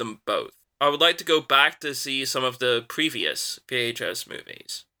time with them both. I would like to go back to see some of the previous VHS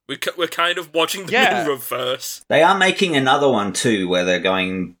movies. We're kind of watching them in reverse. They are making another one too, where they're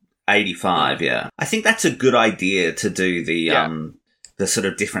going 85, yeah. I think that's a good idea to do the sort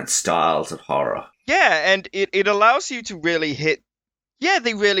of different styles of horror. Yeah, and it allows you to really hit. Yeah,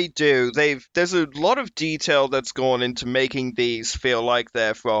 they really do. There's a lot of detail that's gone into making these feel like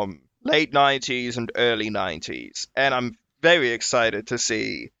they're from late 90s and early 90s. And I'm very excited to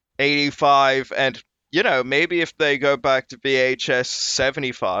see 85 and, you know, maybe if they go back to VHS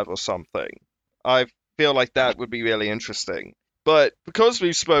 75 or something. I feel like that would be really interesting. But because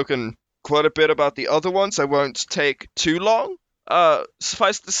we've spoken quite a bit about the other ones, I won't take too long.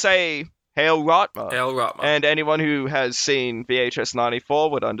 suffice to say, Hail Rotma. Hail Rotma. And anyone who has seen VHS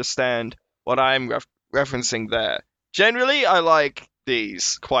 94 would understand what I'm referencing there. Generally, I like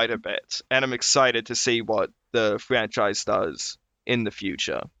these quite a bit, and I'm excited to see what the franchise does in the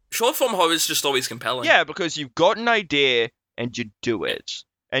future. Short form horror is just always compelling. Yeah, because you've got an idea and you do it.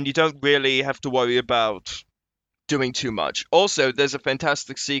 And you don't really have to worry about doing too much. Also, there's a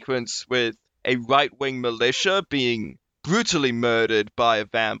fantastic sequence with a right-wing militia being brutally murdered by a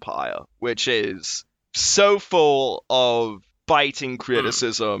vampire, which is so full of biting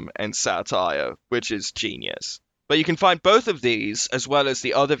criticism and satire, which is genius. But you can find both of these, as well as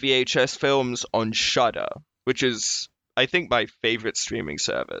the other VHS films, on Shudder, which is, I think, my favorite streaming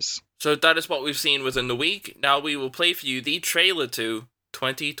service. So that is what we've seen within the week. Now we will play for you the trailer to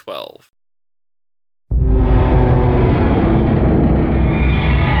 2012.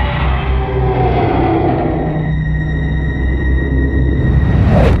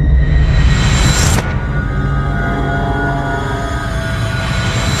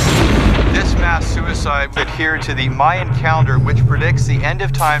 Adhere to the Mayan calendar, which predicts the end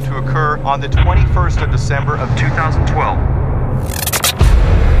of time to occur on the 21st of December of 2012.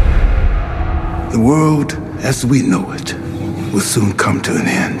 The world as we know it will soon come to an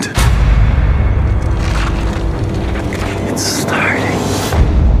end. It's starting.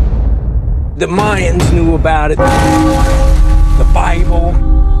 The Mayans knew about it. The Bible.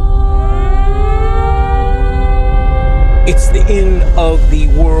 It's the end of the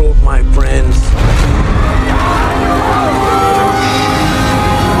world, my friends.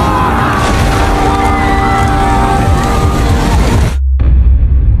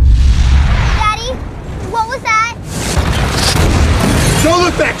 Daddy, what was that? Don't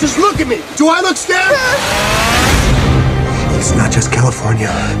look back, just look at me. Do I look scared? It's not just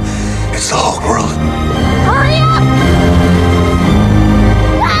California, it's the whole world. Hurry up!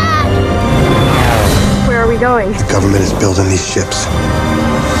 Ah! Where are we going? The government is building these ships.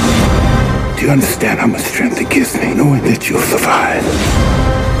 Do you understand how much strength it gives me, knowing that you'll survive?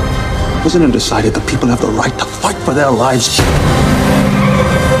 Wasn't it decided that people have the right to fight for their lives?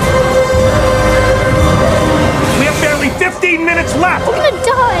 We have barely 15 minutes left! We're gonna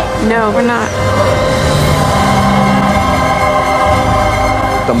die! No, we're not.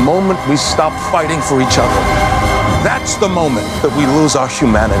 The moment we stop fighting for each other, that's the moment that we lose our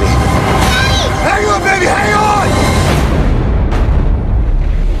humanity. Hang on, baby, hang on!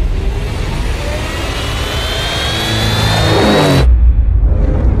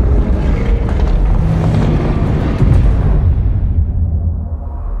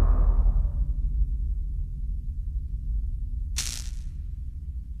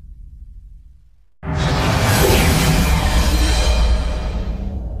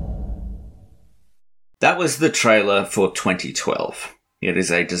 That was the trailer for 2012. It is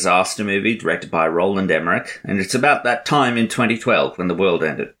a disaster movie directed by Roland Emmerich, and it's about that time in 2012 when the world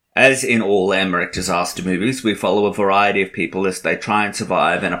ended. As in all Emmerich disaster movies, we follow a variety of people as they try and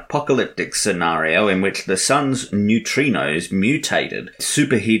survive an apocalyptic scenario in which the sun's neutrinos mutated,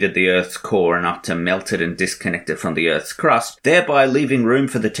 superheated the Earth's core enough to melt it and disconnect it from the Earth's crust, thereby leaving room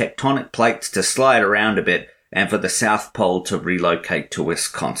for the tectonic plates to slide around a bit and for the South Pole to relocate to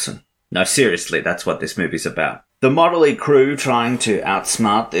Wisconsin. No, seriously, that's what this movie's about. The motley crew trying to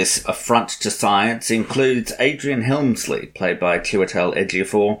outsmart this affront to science includes Adrian Helmsley, played by Chiwetel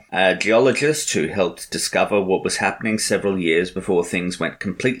Ejiofor, a geologist who helped discover what was happening several years before things went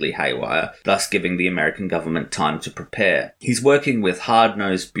completely haywire, thus giving the American government time to prepare. He's working with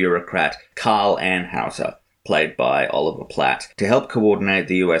hard-nosed bureaucrat Carl Anhauser, played by Oliver Platt, to help coordinate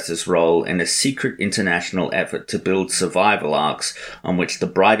the US's role in a secret international effort to build survival arcs on which the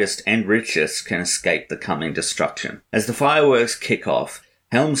brightest and richest can escape the coming destruction. As the fireworks kick off,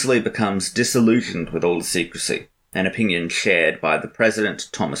 Helmsley becomes disillusioned with all the secrecy, an opinion shared by the president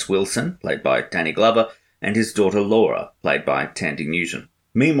Thomas Wilson, played by Danny Glover, and his daughter Laura, played by Thandie Newton.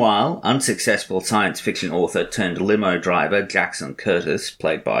 Meanwhile, unsuccessful science fiction author turned limo driver Jackson Curtis,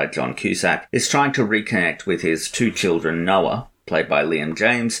 played by John Cusack, is trying to reconnect with his two children Noah, played by Liam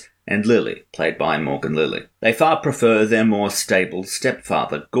James, and Lily, played by Morgan Lilly. They far prefer their more stable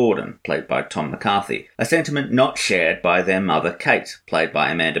stepfather Gordon, played by Tom McCarthy, a sentiment not shared by their mother Kate, played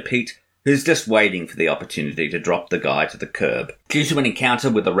by Amanda Peet, who's just waiting for the opportunity to drop the guy to the curb. Due to an encounter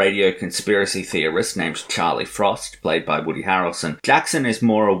with a radio conspiracy theorist named Charlie Frost, played by Woody Harrelson, Jackson is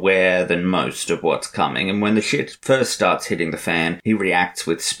more aware than most of what's coming, and when the shit first starts hitting the fan, he reacts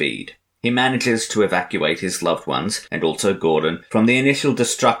with speed. He manages to evacuate his loved ones, and also Gordon, from the initial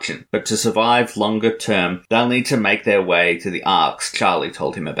destruction, but to survive longer term, they'll need to make their way to the Arks Charlie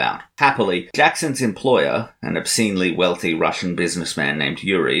told him about. Happily, Jackson's employer, an obscenely wealthy Russian businessman named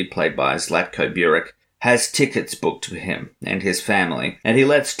Yuri, played by Zlatko Burek, has tickets booked for him and his family, and he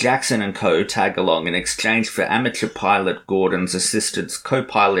lets Jackson and co. tag along in exchange for amateur pilot Gordon's assistance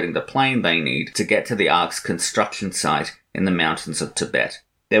co-piloting the plane they need to get to the Ark's construction site in the mountains of Tibet.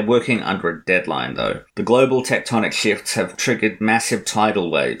 They're working under a deadline, though. The global tectonic shifts have triggered massive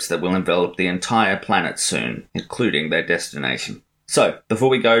tidal waves that will envelop the entire planet soon, including their destination. So, before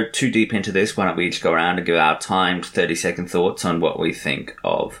we go too deep into this, why don't we each go around and give our timed 30-second thoughts on what we think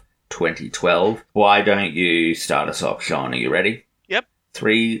of 2012. Why don't you start us off, Sean? Are you ready? Yep.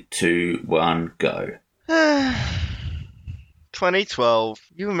 3, 2, 1, go. 2012.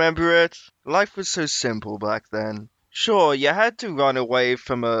 You remember it? Life was so simple back then. Sure, you had to run away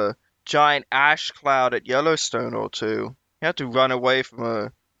from a giant ash cloud at Yellowstone or two. You had to run away from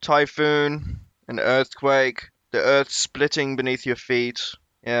a typhoon, an earthquake, the earth splitting beneath your feet.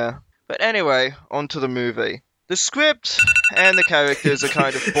 Yeah. But anyway, on to the movie. The script and the characters are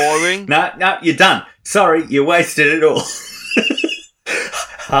kind of boring. No, you're done. Sorry, you wasted it all.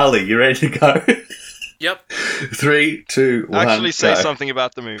 Harley, you ready to go? Yep. 3, 2, 1, Actually say go. something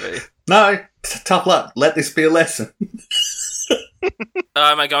about the movie. No, tough luck. Let this be a lesson.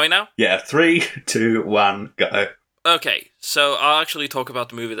 Am I going now? Yeah, 3, 2, 1, go. Okay, so I'll actually talk about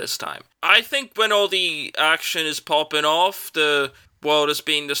the movie this time. I think when all the action is popping off, the world is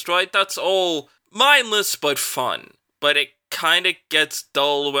being destroyed, that's all mindless but fun. But it kind of gets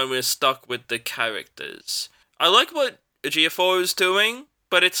dull when we're stuck with the characters. I like what Ejiofor is doing,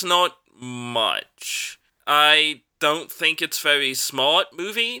 but it's not much. I don't think it's a very smart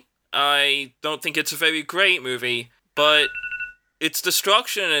movie. I don't think it's a very great movie, but it's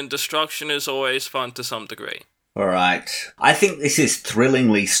destruction, and destruction is always fun to some degree. Alright. I think this is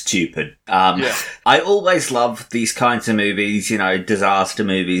thrillingly stupid. Yeah. I always love these kinds of movies, disaster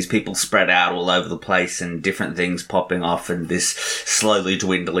movies, people spread out all over the place and different things popping off and this slowly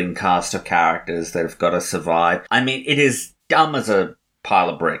dwindling cast of characters that have got to survive. I mean, it is dumb as a pile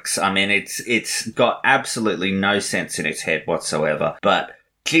of bricks. I mean, it's got absolutely no sense in its head whatsoever, but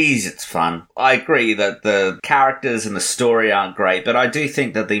geez, it's fun. I agree that the characters and the story aren't great, but I do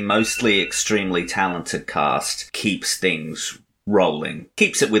think that the mostly extremely talented cast keeps things rolling,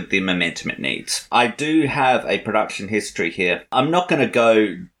 keeps it with the momentum it needs. I do have a production history here. I'm not going to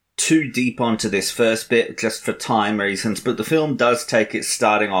go too deep onto this first bit just for time reasons, but the film does take its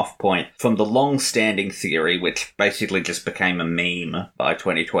starting off point from the long-standing theory, which basically just became a meme by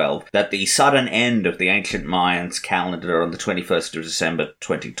 2012, that the sudden end of the ancient Mayans calendar on the 21st of December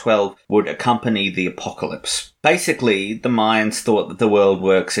 2012 would accompany the apocalypse. Basically, the Mayans thought that the world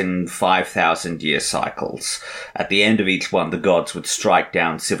works in 5,000-year cycles. At the end of each one, the gods would strike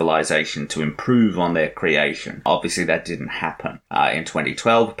down civilization to improve on their creation. Obviously, that didn't happen. In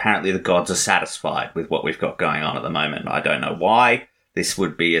 2012, apparently the gods are satisfied with what we've got going on at the moment. I don't know why. This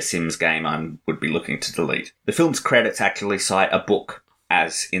would be a Sims game I would be looking to delete. The film's credits actually cite a book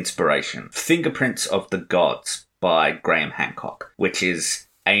as inspiration. Fingerprints of the Gods by Graham Hancock, which is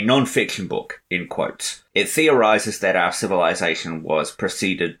a non-fiction book, in quotes. It theorizes that our civilization was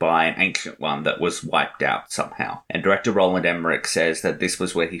preceded by an ancient one that was wiped out somehow. And director Roland Emmerich says that this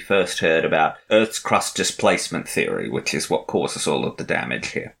was where he first heard about Earth's crust displacement theory, which is what causes all of the damage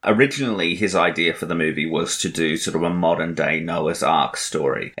here. Originally, his idea for the movie was to do sort of a modern-day Noah's Ark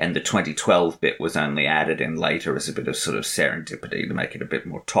story, and the 2012 bit was only added in later as a bit of sort of serendipity to make it a bit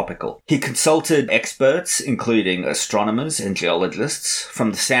more topical. He consulted experts, including astronomers and geologists.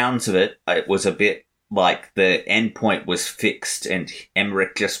 From the sounds of it, it was a bit like the endpoint was fixed and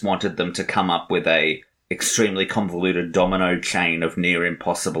Emmerich just wanted them to come up with a extremely convoluted domino chain of near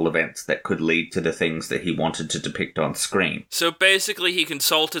impossible events that could lead to the things that he wanted to depict on screen. So basically he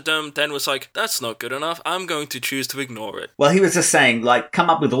consulted them, then was like, that's not good enough, I'm going to choose to ignore it. Well, he was just saying, come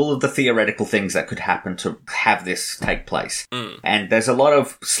up with all of the theoretical things that could happen to have this take place. And there's a lot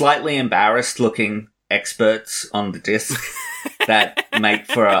of slightly embarrassed looking experts on the disc that make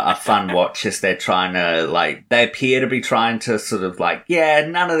for a fun watch as they're trying to, they appear to be trying to sort of yeah,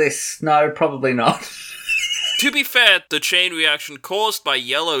 none of this, no, probably not. To be fair, the chain reaction caused by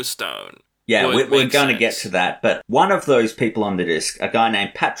Yellowstone. Yeah, we're going to get to that, but one of those people on the disc, a guy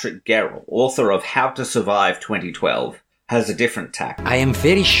named Patrick Gerrell, author of How to Survive 2012, has a different tack. I am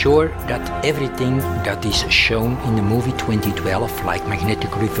very sure that everything that is shown in the movie 2012, like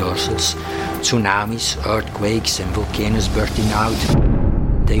magnetic reversals, tsunamis, earthquakes and volcanoes bursting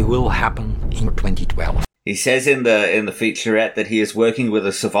out, they will happen in 2012. He says in the featurette that he is working with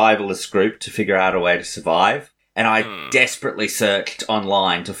a survivalist group to figure out a way to survive. And I desperately searched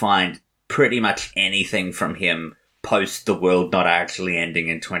online to find pretty much anything from him post the world not actually ending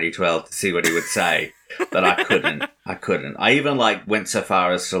in 2012 to see what he would say. But I couldn't. I even went so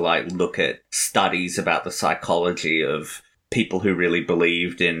far as to look at studies about the psychology of people who really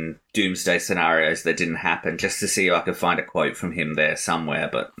believed in doomsday scenarios that didn't happen, just to see if I could find a quote from him there somewhere,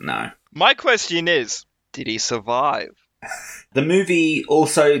 but no. My question is, did he survive? The movie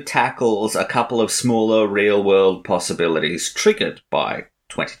also tackles a couple of smaller real-world possibilities triggered by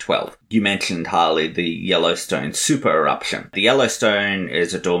 2012. You mentioned, Harley, the Yellowstone super eruption. The Yellowstone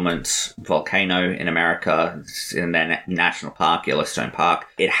is a dormant volcano in America. It's in their national park, Yellowstone Park.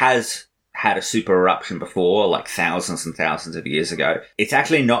 It has had a super eruption before, thousands and thousands of years ago. It's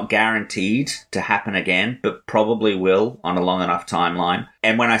actually not guaranteed to happen again, but probably will on a long enough timeline.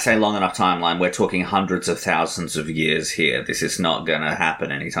 And when I say long enough timeline, we're talking hundreds of thousands of years here. This is not going to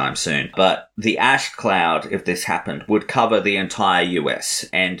happen anytime soon. But the ash cloud, if this happened, would cover the entire US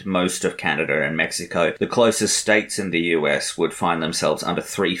and most of Canada and Mexico. The closest states in the US would find themselves under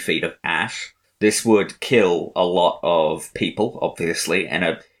 3 feet of ash. This would kill a lot of people, obviously,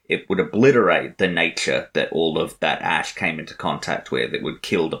 and it would obliterate the nature that all of that ash came into contact with. It would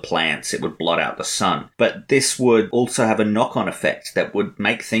kill the plants. It would blot out the sun. But this would also have a knock-on effect that would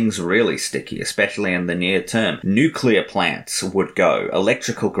make things really sticky, especially in the near term. Nuclear plants would go.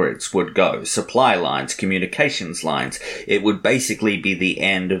 Electrical grids would go. Supply lines, communications lines. It would basically be the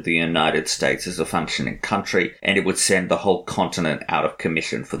end of the United States as a functioning country, and it would send the whole continent out of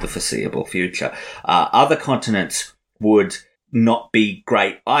commission for the foreseeable future. Other continents would not be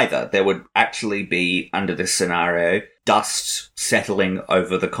great either. There would actually be, under this scenario, dust settling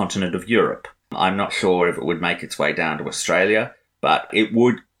over the continent of Europe. I'm not sure if it would make its way down to Australia, but it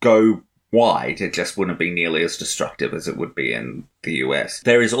would go wide. It just wouldn't be nearly as destructive as it would be in the US.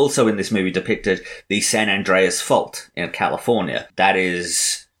 There is also in this movie depicted the San Andreas Fault in California. That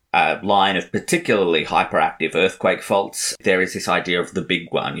is a line of particularly hyperactive earthquake faults. There is this idea of the big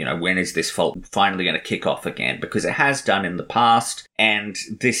one, when is this fault finally going to kick off again? Because it has done in the past, and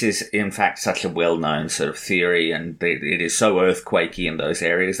this is in fact such a well-known sort of theory, and it is so earthquakey in those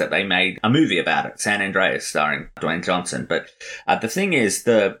areas that they made a movie about it, San Andreas, starring Dwayne Johnson. But the thing is,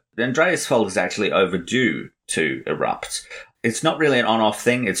 the Andreas Fault is actually overdue to erupt. It's not really an on-off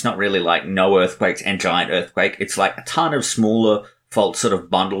thing. It's not really like no earthquakes and giant earthquake. It's like a ton of smaller faults sort of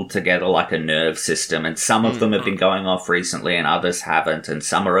bundled together like a nerve system, and some of them have been going off recently and others haven't, and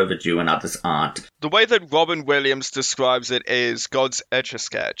some are overdue and others aren't. The way that Robin Williams describes it is God's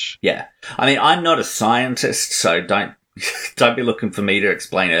Etch-a-Sketch. Yeah. I mean, I'm not a scientist, so don't be looking for me to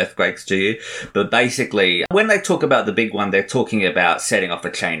explain earthquakes to you. But basically, when they talk about the big one, they're talking about setting off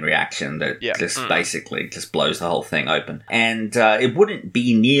a chain reaction that basically just blows the whole thing open. And it wouldn't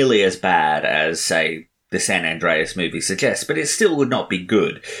be nearly as bad as, say, the San Andreas movie suggests, but it still would not be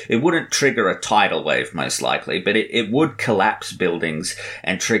good. It wouldn't trigger a tidal wave, most likely, but it would collapse buildings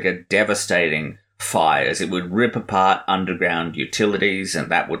and trigger devastating fires. It would rip apart underground utilities,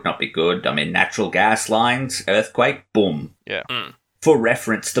 and that would not be good. I mean, natural gas lines, earthquake, boom. Yeah. For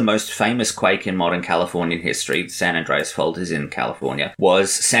reference, the most famous quake in modern Californian history, the San Andreas Fault is in California,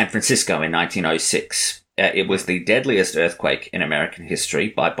 was San Francisco in 1906. It was the deadliest earthquake in American history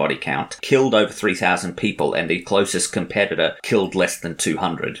by body count, killed over 3,000 people, and the closest competitor killed less than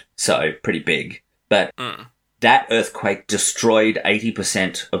 200. So, pretty big. But that earthquake destroyed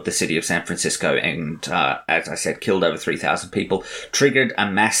 80% of the city of San Francisco and, as I said, killed over 3,000 people, triggered a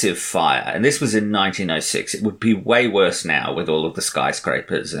massive fire. And this was in 1906. It would be way worse now with all of the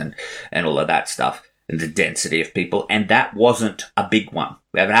skyscrapers and all of that stuff and the density of people. And that wasn't a big one.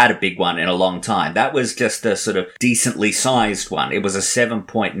 We haven't had a big one in a long time. That was just a sort of decently sized one. It was a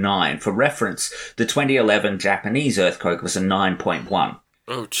 7.9. For reference, the 2011 Japanese earthquake was a 9.1.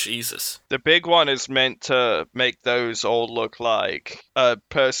 Oh, Jesus. The big one is meant to make those all look like a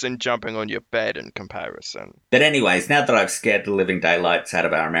person jumping on your bed in comparison. But anyways, now that I've scared the living daylights out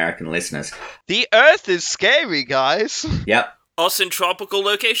of our American listeners... The Earth is scary, guys! Yep. Us in tropical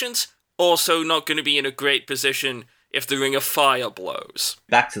locations, also not going to be in a great position if the Ring of Fire blows.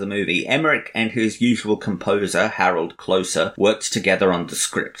 Back to the movie. Emmerich and his usual composer, Harold Closer, worked together on the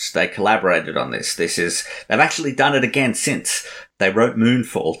script. They collaborated on this. They've actually done it again since. They wrote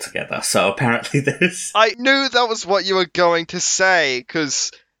Moonfall together, so apparently there's... I knew that was what you were going to say,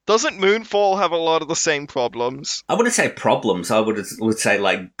 because doesn't Moonfall have a lot of the same problems? I wouldn't say problems. I would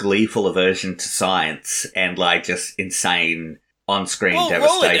say, gleeful aversion to science and, just insane... on-screen devastation.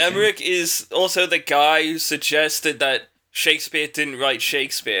 Roland Emmerich is also the guy who suggested that Shakespeare didn't write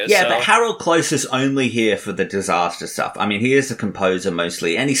Shakespeare. Yeah, so. but Harold Close is only here for the disaster stuff. I mean, he is a composer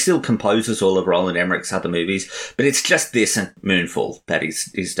mostly, and he still composes all of Roland Emmerich's other movies, but it's just this and Moonfall that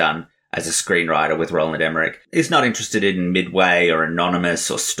he's done as a screenwriter with Roland Emmerich. He's not interested in Midway or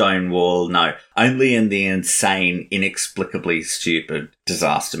Anonymous or Stonewall, no, only in the insane, inexplicably stupid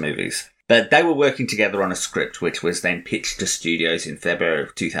disaster movies. But they were working together on a script which was then pitched to studios in February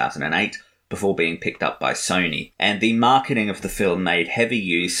of 2008, before being picked up by Sony. And the marketing of the film made heavy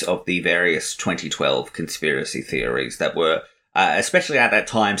use of the various 2012 conspiracy theories that were, especially at that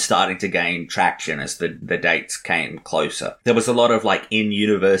time, starting to gain traction as the dates came closer. There was a lot of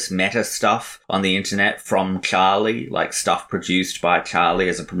in-universe meta stuff on the internet from Charlie, stuff produced by Charlie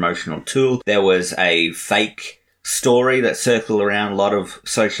as a promotional tool. There was a fake story that circled around a lot of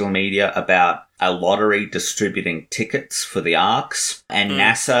social media about a lottery distributing tickets for the ARCs, and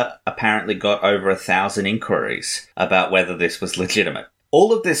NASA apparently got over 1,000 inquiries about whether this was legitimate.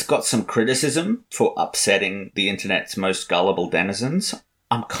 All of this got some criticism for upsetting the internet's most gullible denizens.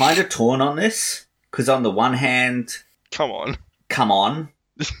 I'm kind of torn on this, because on the one hand... Come on.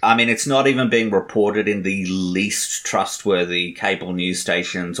 I mean, it's not even being reported in the least trustworthy cable news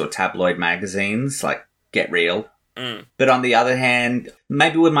stations or tabloid magazines, get real. But on the other hand,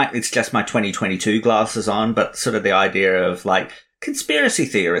 maybe it's just my 2022 glasses on, but sort of the idea of conspiracy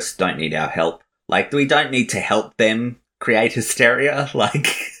theorists don't need our help. We don't need to help them create hysteria.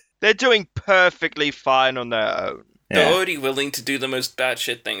 They're doing perfectly fine on their own. They're already willing to do the most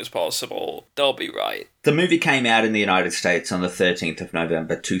batshit things possible. They'll be right. The movie came out in the United States on the 13th of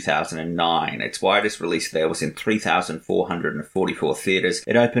November 2009. Its widest release there was in 3,444 theatres.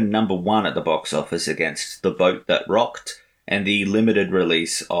 It opened number 1 at the box office against The Boat That Rocked and the limited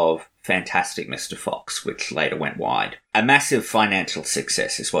release of Fantastic Mr. Fox, which later went wide. A massive financial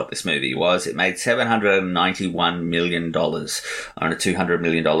success is what this movie was. It made $791 million on a $200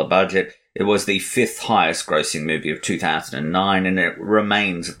 million budget. It was the 5th highest grossing movie of 2009, and it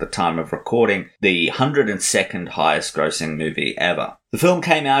remains, at the time of recording, the 102nd highest grossing movie ever. The film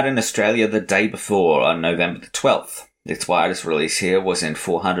came out in Australia the day before, on November the 12th. Its widest release here was in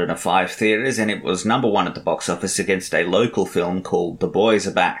 405 theatres, and it was number 1 at the box office against a local film called The Boys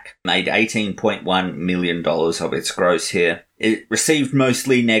Are Back. Made $18.1 million of its gross here. It received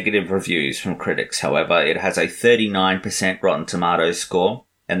mostly negative reviews from critics, however. It has a 39% Rotten Tomatoes score.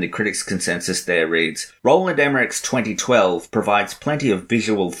 And the critics' consensus there reads, Roland Emmerich's 2012 provides plenty of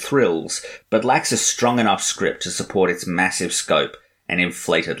visual thrills, but lacks a strong enough script to support its massive scope and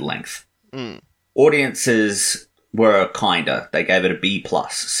inflated length. Audiences were kinder. They gave it a B+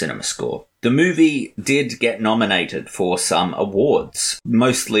 cinema score. The movie did get nominated for some awards,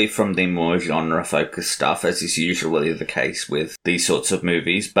 mostly from the more genre-focused stuff, as is usually the case with these sorts of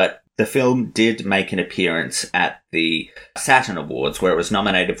movies, but the film did make an appearance at the Saturn Awards, where it was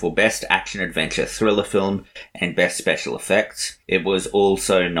nominated for Best Action-Adventure Thriller Film and Best Special Effects. It was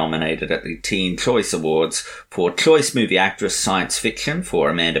also nominated at the Teen Choice Awards for Choice Movie Actress Science Fiction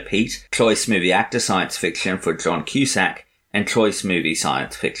for Amanda Peet, Choice Movie Actor Science Fiction for John Cusack, and Choice Movie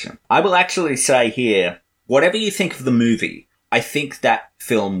Science Fiction. I will actually say here, whatever you think of the movie, I think that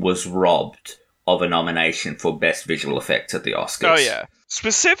film was robbed of a nomination for Best Visual Effects at the Oscars. Oh, yeah.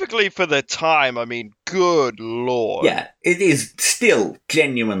 Specifically for the time, I mean, good lord. Yeah, it is still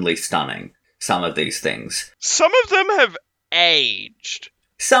genuinely stunning, some of these things. Some of them have aged.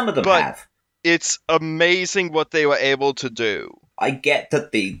 Some of them have. It's amazing what they were able to do. I get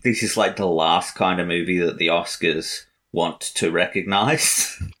that this is the last kind of movie that the Oscars want to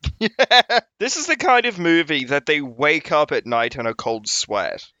recognize. Yeah, this is the kind of movie that they wake up at night in a cold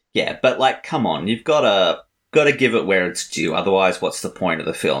sweat. Yeah, but come on, you've got to give it where it's due. Otherwise, what's the point of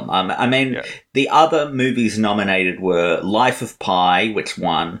the film? The other movies nominated were Life of Pi, which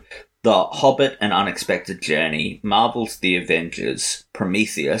won, The Hobbit: An Unexpected Journey, Marvel's The Avengers,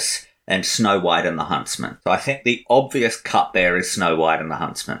 Prometheus, and Snow White and the Huntsman. So I think the obvious cut there is Snow White and the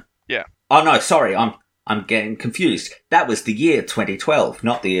Huntsman. Yeah. Oh no, sorry, I'm getting confused. That was the year 2012,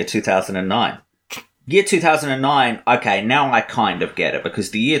 not the year 2009. Year 2009, okay, now I kind of get it,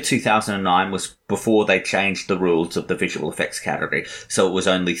 because the year 2009 was before they changed the rules of the visual effects category, so it was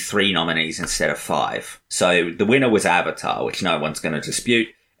only 3 nominees instead of 5. So the winner was Avatar, which no one's going to dispute,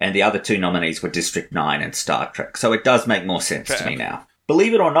 and the other 2 nominees were District 9 and Star Trek, so it does make more sense to me now.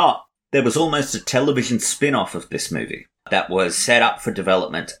 Believe it or not, there was almost a television spin-off of this movie that was set up for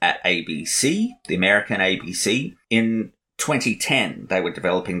development at ABC, the American ABC, in 2010, they were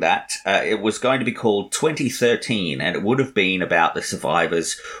developing that. It was going to be called 2013, and it would have been about the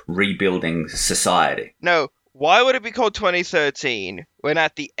survivors rebuilding society. No, Why would it be called 2013 when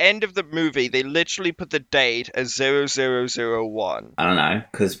at the end of the movie they literally put the date as 0001? I don't know,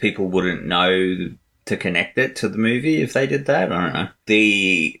 because people wouldn't know to connect it to the movie if they did that. I don't know.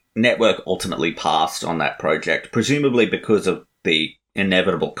 The network ultimately passed on that project, presumably because of the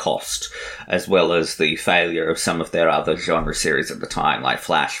inevitable cost, as well as the failure of some of their other genre series at the time, like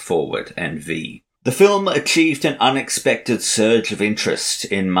Flash Forward and V. The film achieved an unexpected surge of interest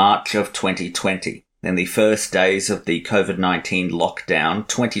in March of 2020. In the first days of the COVID-19 lockdown,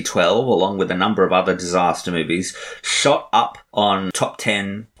 2012, along with a number of other disaster movies, shot up on top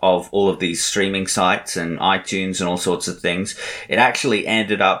 10 of all of these streaming sites and iTunes and all sorts of things. It actually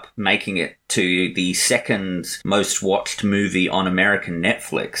ended up making it to the second most watched movie on American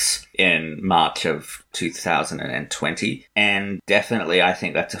Netflix in March of 2020. And definitely, I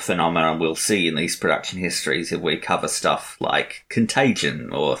think that's a phenomenon we'll see in these production histories if we cover stuff like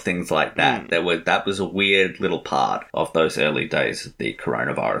Contagion or things like that. That was a weird little part of those early days of the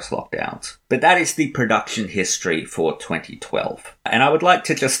coronavirus lockdowns. But that is the production history for 2012. And I would like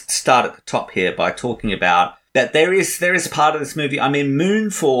to just start at the top here by talking about that there is a part of this movie. I mean,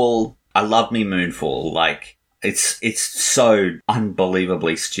 Moonfall, I love me Moonfall. Like, it's so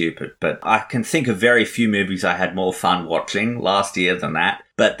unbelievably stupid, but I can think of very few movies I had more fun watching last year than that.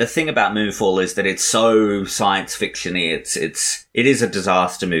 But the thing about Moonfall is that it's so science fiction-y. It is a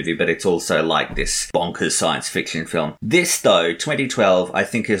disaster movie, but it's also like this bonkers science fiction film. This, though, 2012, I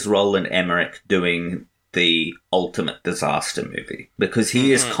think is Roland Emmerich doing the ultimate disaster movie, because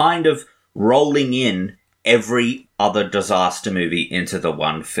he is kind of rolling in every other disaster movie into the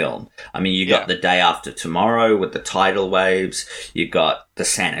one film. I mean, you got The Day After Tomorrow with the tidal waves, you got the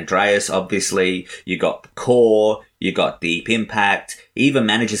San Andreas, obviously, you got The Core, you got Deep Impact, he even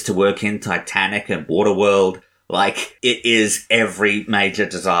manages to work in Titanic and Waterworld. Like, it is every major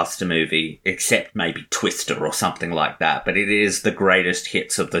disaster movie, except maybe Twister or something like that. But it is the greatest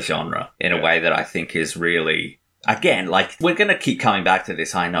hits of the genre in a way that I think is really... Again, like, we're going to keep coming back to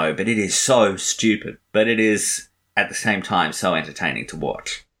this, I know, but it is so stupid. But it is, at the same time, so entertaining to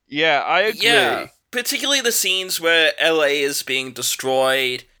watch. Yeah, I agree. Yeah, particularly the scenes where LA is being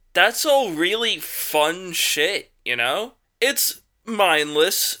destroyed. That's all really fun shit, you know? It's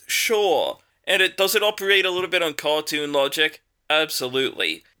mindless, sure. And does it operate a little bit on cartoon logic?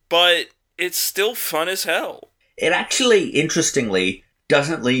 Absolutely. But it's still fun as hell. It actually, interestingly,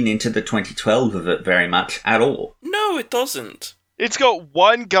 doesn't lean into the 2012 of it very much at all. No, it doesn't. It's got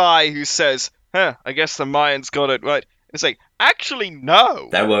one guy who says, I guess the Mayans got it right. It's like, actually, no.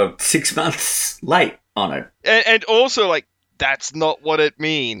 They were 6 months late on it. And also, like, that's not what it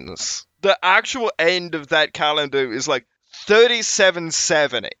means. The actual end of that calendar is like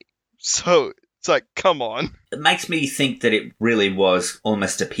 3770. So, it's like, come on. It makes me think that it really was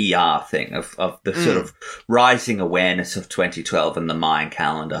almost a PR thing of the sort of rising awareness of 2012 and the Mayan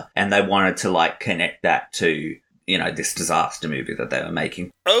calendar. And they wanted to, like, connect that to, you know, this disaster movie that they were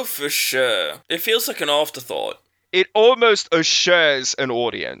making. Oh, for sure. It feels like an afterthought. It almost assures an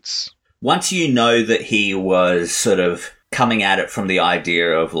audience. Once you know that he was sort of coming at it from the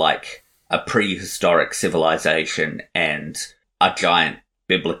idea of, like, a prehistoric civilization and a giant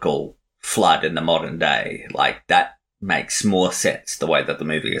biblical flood in the modern day, like, that makes more sense the way that the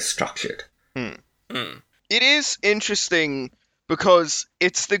movie is structured. It is interesting because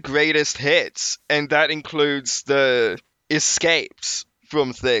it's the greatest hits, and that includes the escapes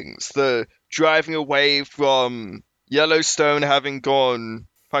from things, the driving away from Yellowstone having gone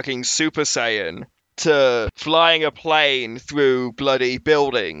fucking Super Saiyan, to flying a plane through bloody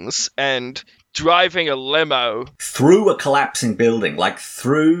buildings, and driving a limo. Through a collapsing building, like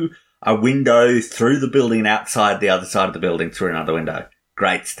through a window, through the building and outside the other side of the building, through another window.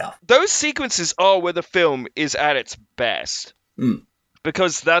 Great stuff. Those sequences are where the film is at its best.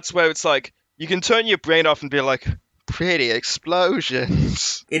 Because that's where it's like, you can turn your brain off and be like, pretty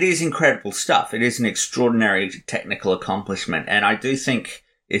explosions. It is incredible stuff. It is an extraordinary technical accomplishment. And I do think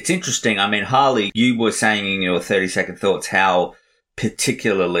it's interesting. I mean, Harley, you were saying in your 30-second thoughts how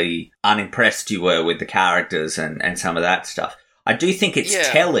particularly unimpressed you were with the characters and some of that stuff. I do think it's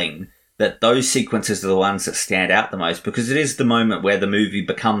telling that those sequences are the ones that stand out the most, because it is the moment where the movie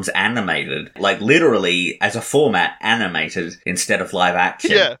becomes animated, like literally as a format animated instead of live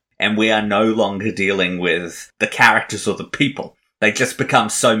action. Yeah. And we are no longer dealing with the characters or the people. They just become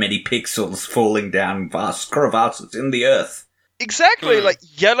so many pixels falling down vast crevasses in the earth. Exactly. Like,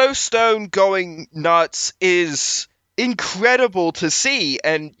 Yellowstone going nuts is incredible to see.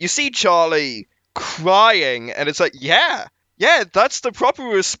 And you see Charlie crying, and it's like, yeah, that's the proper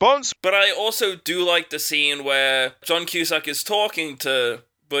response. But I also do like the scene where John Cusack is talking to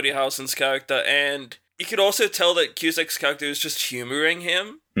Woody Harrelson's character, and you could also tell that Cusack's character is just humoring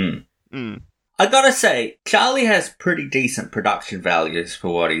him. I gotta say, Charlie has pretty decent production values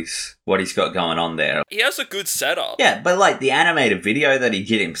for what he's got going on there. He has a good setup. Yeah, but like the animated video that he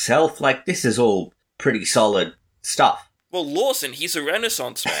did himself, like this is all pretty solid stuff. Well, Lawson, he's a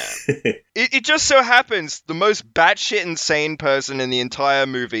Renaissance man. It just so happens the most batshit insane person in the entire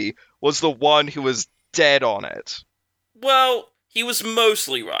movie was the one who was dead on it. Well, he was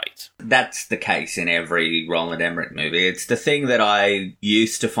mostly right. That's the case in every Roland Emmerich movie. It's the thing that I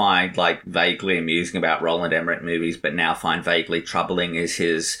used to find like vaguely amusing about Roland Emmerich movies, but now find vaguely troubling is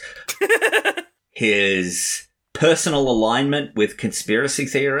his personal alignment with conspiracy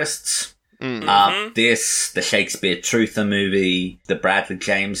theorists. The Shakespeare Truther movie, the Bradley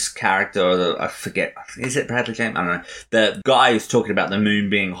James character, I forget, is it Bradley James? I don't know. The guy who's talking about the moon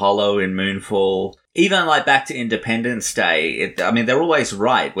being hollow in Moonfall. Even like back to Independence Day, they're always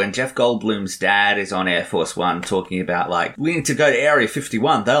right. When Jeff Goldblum's dad is on Air Force One talking about like, we need to go to Area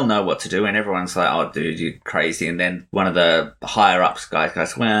 51, they'll know what to do. And everyone's like, oh dude, you're crazy. And then one of the higher ups guys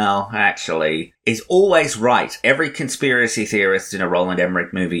goes, well, actually, is always right. Every conspiracy theorist in a Roland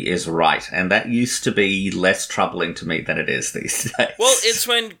Emmerich movie is right. And that used to be less troubling to me than it is these days. Well, it's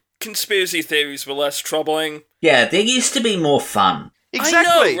when conspiracy theories were less troubling. Yeah, they used to be more fun.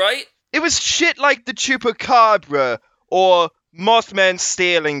 Exactly. I know, right? It was shit like the Chupacabra, or Mothman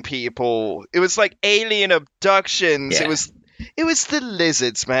stealing people. It was like alien abductions. Yeah. It was the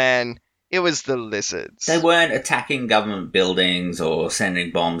lizards, man. It was the lizards. They weren't attacking government buildings or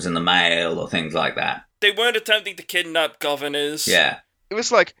sending bombs in the mail or things like that. They weren't attempting to kidnap governors. Yeah. It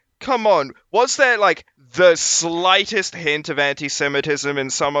was like, come on, was there like the slightest hint of anti-Semitism in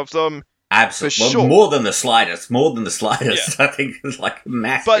some of them? Absolutely. For sure. Well, more than the slightest. Yeah. I think it's like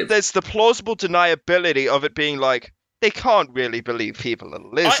massive. But there's the plausible deniability of it being like, they can't really believe people are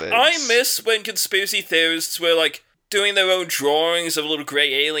lizards. I miss when conspiracy theorists were like doing their own drawings of little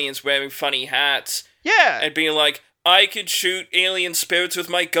grey aliens wearing funny hats. Yeah. And being like, I could shoot alien spirits with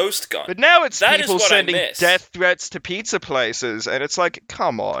my ghost gun. But now it's that people is what I sending miss. death threats to pizza places, and it's like,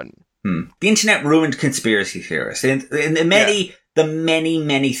 come on. The internet ruined conspiracy theorists. And the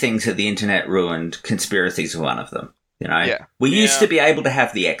many things that the internet ruined, conspiracies are one of them. You know, we used to be able to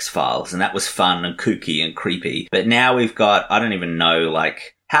have the X-Files, and that was fun and kooky and creepy. But now we've got, I don't even know,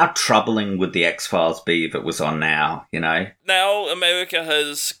 like, how troubling would the X-Files be if it was on now, you know? Now America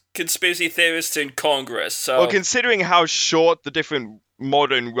has conspiracy theorists in Congress, so... Well, considering how short the different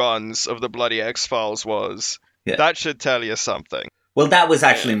modern runs of the bloody X-Files was, that should tell you something. Well, that was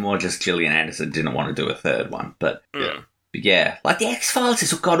actually more just Gillian Anderson didn't want to do a third one, but... But yeah, like the X-Files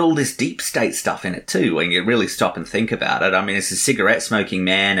has got all this deep state stuff in it too, when you really stop and think about it. I mean, it's a cigarette-smoking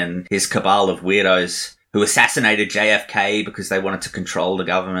man and his cabal of weirdos who assassinated JFK because they wanted to control the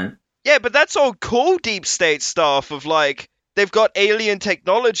government. Yeah, but that's all cool deep state stuff of, like, they've got alien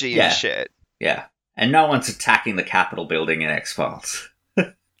technology and shit. Yeah, and no one's attacking the Capitol building in X-Files.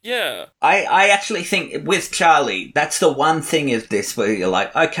 Yeah. I actually think with Charlie, that's the one thing of this where you're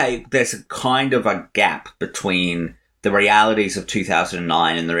like, okay, there's a kind of a gap between the realities of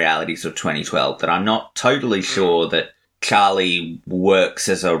 2009 and the realities of 2012 that I'm not totally sure that Charlie works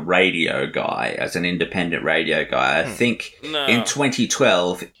as a radio guy, as an independent radio guy. I think in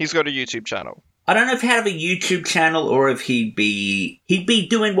 2012... He's got a YouTube channel. I don't know if he'd have a YouTube channel or if he'd be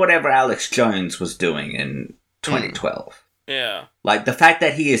doing whatever Alex Jones was doing in 2012. Yeah. Like, the fact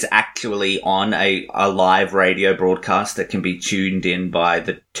that he is actually on a live radio broadcast that can be tuned in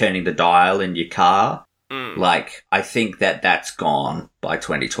by turning the dial in your car... Like, I think that's gone by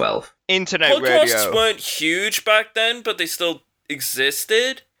 2012. Internet Podcasts radio. weren't huge back then, but they still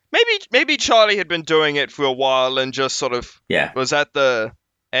existed. Maybe Charlie had been doing it for a while and just sort of was at the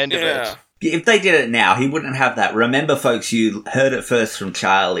end of it. If they did it now, he wouldn't have that. Remember, folks, you heard it first from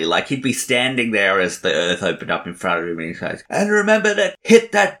Charlie. Like, he'd be standing there as the earth opened up in front of him and he goes, and remember to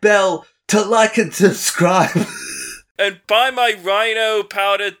hit that bell to like and subscribe. And buy my rhino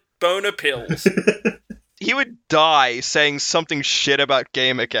powdered boner pills. He would die saying something shit about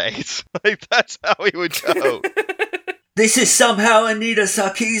Gamergate. Like, that's how he would go. This is somehow Anita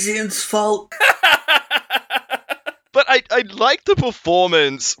Sarkeesian's fault. But I like the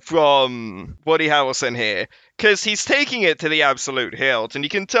performance from Woody Harrelson here, because he's taking it to the absolute hilt, and you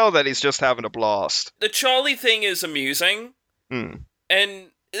can tell that he's just having a blast. The Charlie thing is amusing,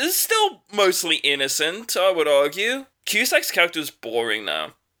 and it's still mostly innocent, I would argue. Cusack's character is boring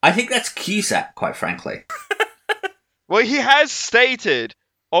now. I think that's Cusack, quite frankly. Well, he has stated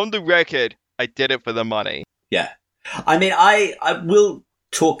on the record, I did it for the money. Yeah. I mean, I will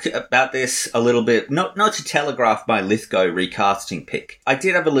talk about this a little bit, not to telegraph my Lithgow recasting pick. I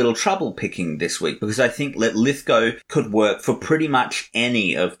did have a little trouble picking this week because I think that Lithgow could work for pretty much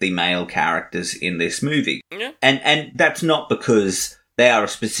any of the male characters in this movie. Yeah. And that's not because they are a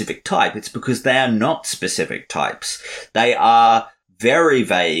specific type, it's because they are not specific types. They are very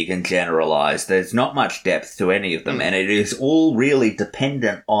vague and generalized. There's not much depth to any of them, and it is all really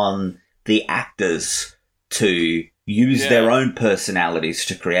dependent on the actors to use their own personalities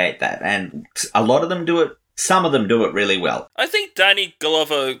to create that. And a lot of them do it, some of them do it really well. I think Danny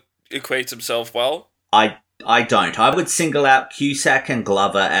Glover equates himself well. I don't. I would single out Cusack and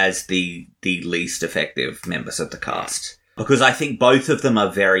Glover as the least effective members of the cast. Because I think both of them are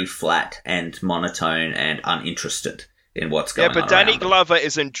very flat and monotone and uninterested in what's going on. Yeah, but Danny Glover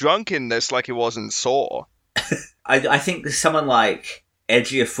isn't drunk in this like he was in Saw. I think there's someone like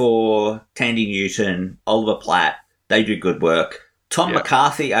Ejiofor, Tandy Newton, Oliver Platt, they do good work. Tom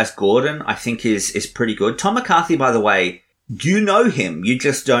McCarthy as Gordon, I think is pretty good. Tom McCarthy, by the way, you know him, you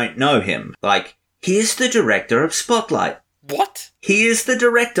just don't know him. Like, he is the director of Spotlight. What? He is the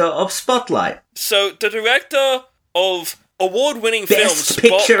director of Spotlight. So, the director of award-winning film Best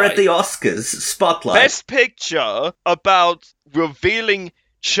Picture Spotlight. at the Oscars, Spotlight. Best Picture about revealing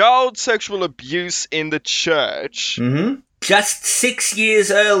child sexual abuse in the church. Mm-hmm. Just 6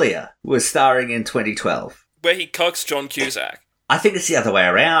 years earlier was starring in 2012. Where he cucks John Cusack. I think it's the other way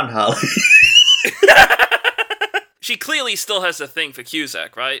around, Harley. She clearly still has a thing for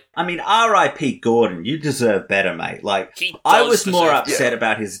Cusack, right? I mean, R.I.P. Gordon, you deserve better, mate. Like, He I does was more deserve upset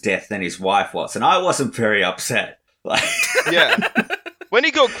about his death than his wife was, and I wasn't very upset. Like, Yeah. When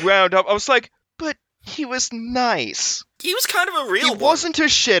he got ground up, I was like, but he was nice. He was kind of a real He one. wasn't a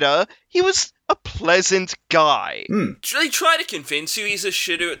shitter. He was a pleasant guy. They try to convince you he's a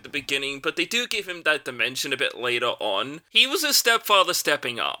shitter at the beginning, but they do give him that dimension a bit later on. He was a stepfather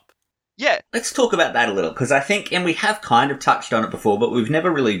stepping up. Yeah. let's talk about that a little, because I think, and we have kind of touched on it before, but we've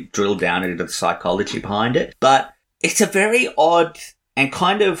never really drilled down into the psychology behind it. But it's a very odd and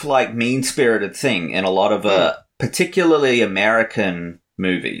kind of like mean-spirited thing in a lot of particularly American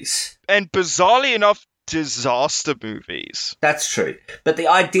movies. And bizarrely enough, disaster movies. That's true. But the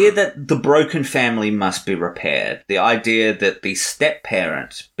idea that the broken family must be repaired, the idea that the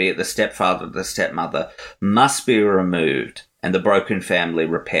step-parent, be it the stepfather or the stepmother, must be removed and the broken family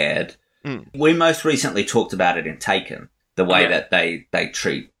repaired. We most recently talked about it in Taken, the way that they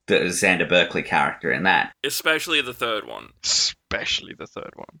treat the Xander Berkeley character in that. Especially the third one. Especially the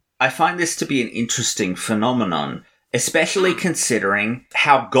third one. I find this to be an interesting phenomenon, especially considering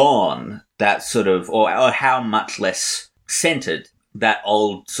how gone that sort of, or how much less centered that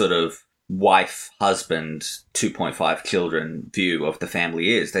old sort of wife, husband, 2.5 children view of the family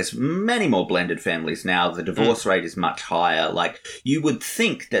is. There's many more blended families now. The divorce rate is much higher. Like, you would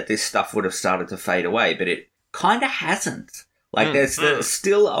think that this stuff would have started to fade away, but it kind of hasn't. Like, there's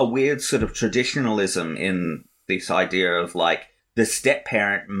still a weird sort of traditionalism in this idea of, like, the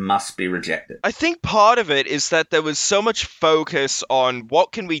step-parent must be rejected. I think part of it is that there was so much focus on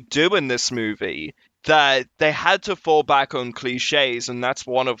what can we do in this movie that they had to fall back on cliches, and that's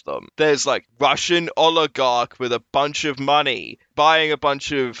one of them. There's like Russian oligarch with a bunch of money buying a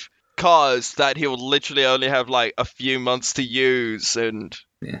bunch of cars that he'll literally only have like a few months to use, and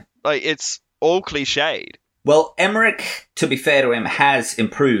like it's all cliched. Well, Emmerich, to be fair to him, has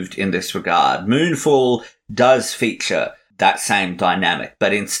improved in this regard. Moonfall does feature that same dynamic,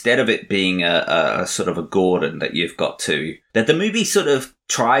 but instead of it being a sort of a Gordon that you've got to, that the movie sort of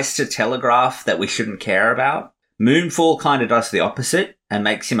tries to telegraph that we shouldn't care about, Moonfall kind of does the opposite and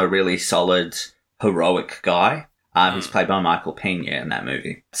makes him a really solid, heroic guy. He's played by Michael Pena in that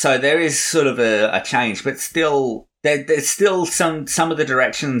movie. So there is sort of a change, but still, there's still some of the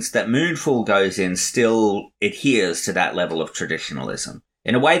directions that Moonfall goes in still adheres to that level of traditionalism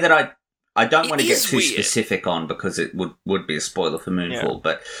in a way that I don't want to get too specific on, because it would be a spoiler for Moonfall,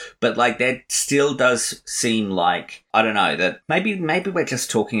 but like that still does seem like, I don't know, that maybe we're just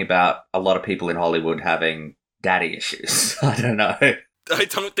talking about a lot of people in Hollywood having daddy issues. I don't know. I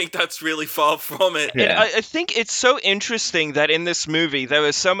don't think that's really far from it. And I think it's so interesting that in this movie there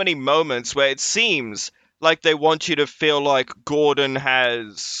are so many moments where it seems like they want you to feel like Gordon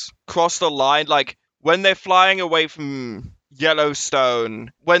has crossed the line, like when they're flying away from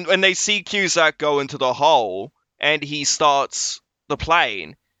Yellowstone, when they see Cusack go into the hole and he starts the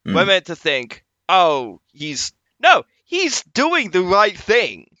plane, we're meant to think, oh, he's doing the right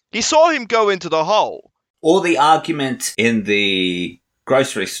thing. He saw him go into the hole. Or the argument in the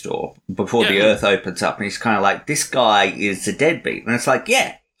grocery store before the earth opens up, and he's kind of like, this guy is a deadbeat. And it's like,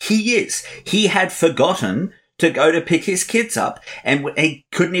 yeah, he is. He had forgotten to go to pick his kids up, and he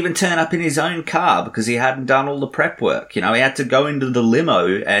couldn't even turn up in his own car because he hadn't done all the prep work. You know, he had to go into the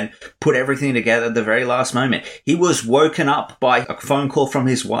limo and put everything together at the very last moment. He was woken up by a phone call from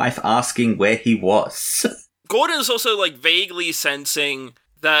his wife asking where he was. Gordon's also, like, vaguely sensing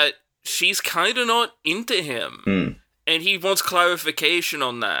that she's kind of not into him. And he wants clarification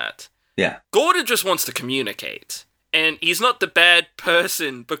on that. Yeah. Gordon just wants to communicate. And he's not the bad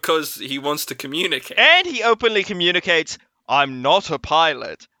person because he wants to communicate. And he openly communicates, I'm not a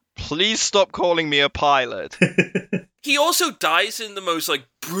pilot. Please stop calling me a pilot. He also dies in the most, like,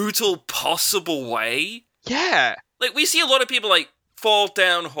 brutal possible way. Yeah. Like, we see a lot of people, like, fall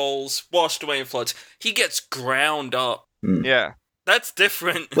down holes, washed away in floods. He gets ground up. Yeah. That's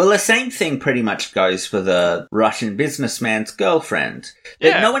different. Well, the same thing pretty much goes for the Russian businessman's girlfriend.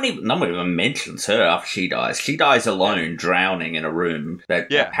 Yeah. No one even mentions her after she dies. She dies alone, drowning in a room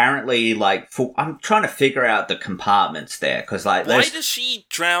that apparently, like, I'm trying to figure out the compartments there, because, like, why does she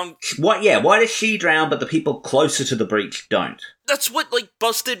drown? Why does she drown, but the people closer to the breach don't? That's what, like,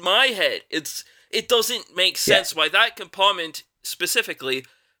 busted my head. It doesn't make sense why that compartment, specifically,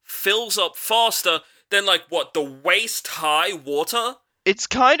 fills up faster than, like, what, the waist-high water? It's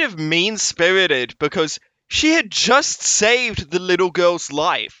kind of mean-spirited because she had just saved the little girl's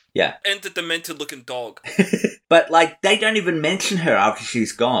life. Yeah. And the demented-looking dog. But, like, they don't even mention her after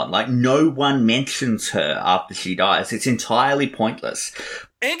she's gone. Like, no one mentions her after she dies. It's entirely pointless.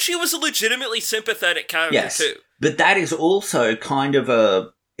 And she was a legitimately sympathetic character, too. But that is also kind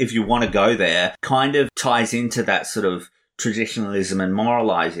of if you want to go there, kind of ties into that sort of traditionalism and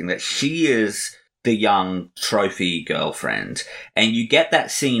moralizing that she is the young trophy girlfriend. And you get that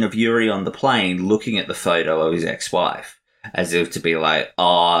scene of Yuri on the plane looking at the photo of his ex-wife as if to be like,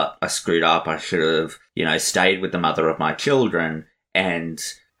 oh, I screwed up. I should have, stayed with the mother of my children. And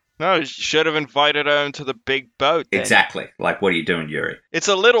no, you should have invited her into the big boat then. Exactly. Like, what are you doing, Yuri? It's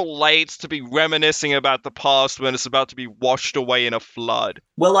a little late to be reminiscing about the past when it's about to be washed away in a flood.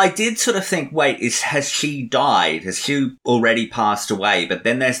 Well, I did sort of think, wait, has she died? Has she already passed away? But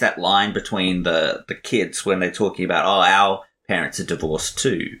then there's that line between the kids when they're talking about, oh, our parents are divorced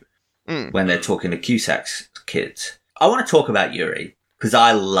too. When they're talking to Cusack's kids. I want to talk about Yuri, because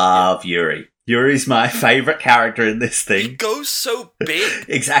I love Yuri. Yuri's my favourite character in this thing. He goes so big.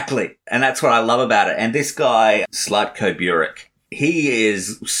 Exactly. And that's what I love about it. And this guy, Slatko Burek, he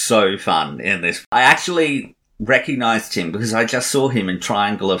is so fun in this. I actually recognised him because I just saw him in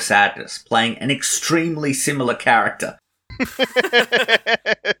Triangle of Sadness, playing an extremely similar character.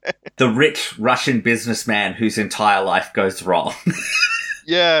 The rich Russian businessman whose entire life goes wrong.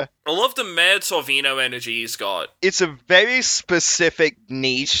 Yeah. I love the Mad Sorvino energy he's got. It's a very specific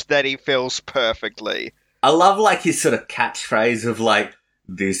niche that he fills perfectly. I love, like, his sort of catchphrase of, like,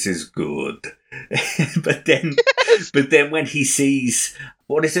 this is good. but then when he sees,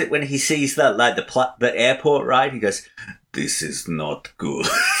 what is it? When he sees that, like, the airport, right? He goes, this is not good.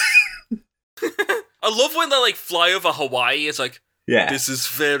 I love when they, like, fly over Hawaii. It's like, this is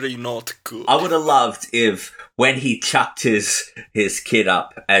very not good. I would have loved if, when he chucked his kid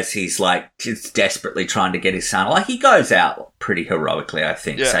up as he's, like, just desperately trying to get his son, like, he goes out pretty heroically, I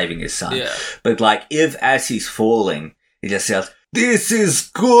think, saving his son. Yeah. But, like, if as he's falling, he just yells, this is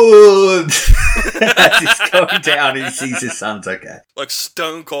good! As he's going down, he sees his son's okay. Like,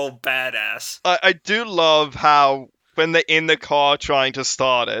 stone cold badass. I do love how, when they're in the car trying to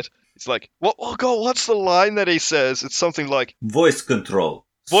start it, it's like, oh God, what's the line that he says? It's something like, voice control.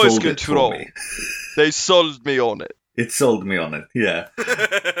 Voice control. They sold me on it. It sold me on it, yeah.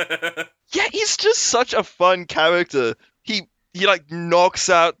 Yeah, he's just such a fun character. He like knocks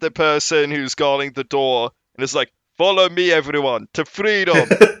out the person who's guarding the door and is like, follow me everyone, to freedom.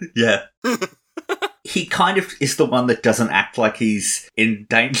 Yeah. He kind of is the one that doesn't act like he's in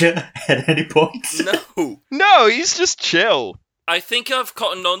danger at any point. No, he's just chill. I think I've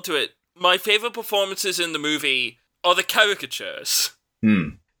cottoned on to it. My favourite performances in the movie are the caricatures.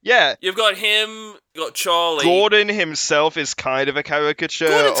 Yeah. You've got him, you've got Charlie. Gordon himself is kind of a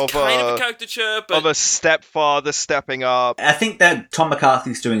caricature of a stepfather stepping up. I think that Tom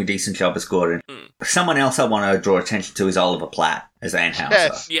McCarthy's doing a decent job as Gordon. Someone else I want to draw attention to is Oliver Platt as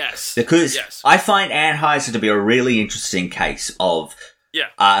Anheuser. Yes. Because I find Anheuser to be a really interesting case of,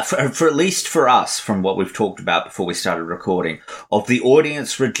 for at least for us, from what we've talked about before we started recording, of the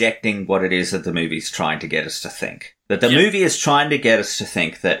audience rejecting what it is that the movie's trying to get us to think. That the movie is trying to get us to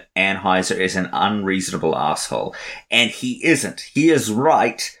think that Anheuser is an unreasonable asshole. And he isn't. He is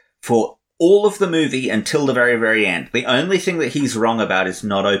right for all of the movie until the very, very end. The only thing that he's wrong about is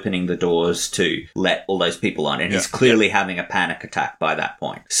not opening the doors to let all those people on. And he's clearly having a panic attack by that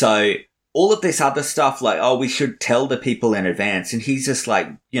point. So all of this other stuff, like, oh, we should tell the people in advance. And he's just like,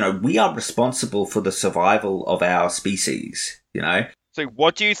 we are responsible for the survival of our species, So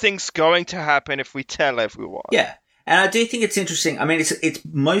what do you think's going to happen if we tell everyone? Yeah. And I do think it's interesting. I mean, it's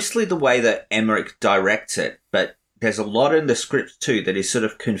mostly the way that Emmerich directs it, but there's a lot in the script too that is sort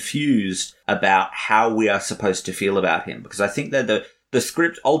of confused about how we are supposed to feel about him. Because I think that the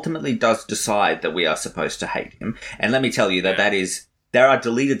script ultimately does decide that we are supposed to hate him. And let me tell you that there are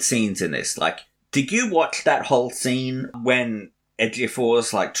deleted scenes in this. Like, did you watch that whole scene when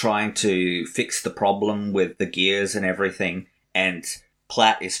Ejiofor's like trying to fix the problem with the gears and everything, and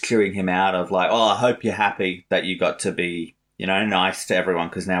Platt is chewing him out of like, oh, I hope you're happy that you got to be, nice to everyone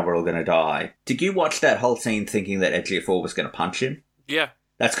because now we're all going to die. Did you watch that whole scene thinking that Ejiofor was going to punch him? Yeah.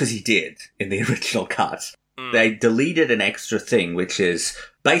 That's because he did in the original cut. They deleted an extra thing, which is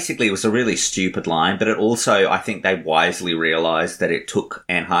basically it was a really stupid line, but it also, I think they wisely realized that it took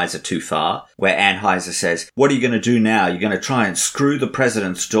Anheuser too far, where Anheuser says, what are you going to do now? You're going to try and screw the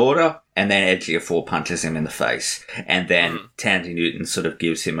president's daughter? And then Ejiofor punches him in the face. And then Tandy Newton sort of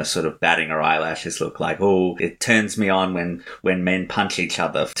gives him a sort of batting her eyelashes look like, oh, it turns me on when men punch each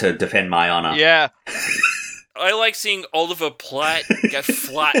other to defend my honor. Yeah. I like seeing Oliver Platt get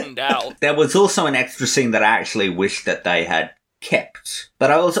flattened out. There was also an extra scene that I actually wish that they had kept. But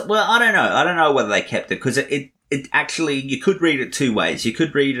I don't know. I don't know whether they kept it, because it actually, you could read it two ways. You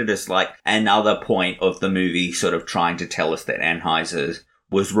could read it as like another point of the movie sort of trying to tell us that Anheuser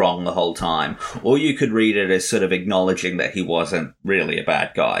was wrong the whole time. Or you could read it as sort of acknowledging that he wasn't really a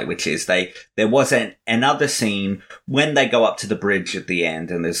bad guy, which is there was another scene when they go up to the bridge at the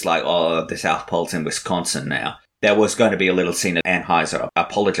end and there's like, oh, the South Pole's in Wisconsin now. There was going to be a little scene of Anheuser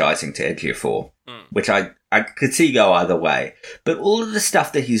apologizing to Ejiofor, which I could see go either way. But all of the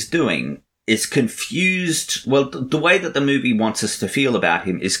stuff that he's doing is confused. Well, the way that the movie wants us to feel about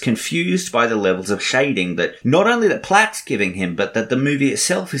him is confused by the levels of shading that not only that Platt's giving him, but that the movie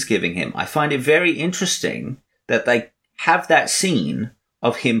itself is giving him. I find it very interesting that they have that scene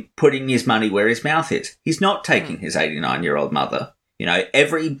of him putting his money where his mouth is. He's not taking his 89-year-old mother.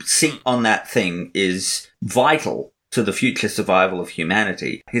 Every seat on that thing is vital to the future survival of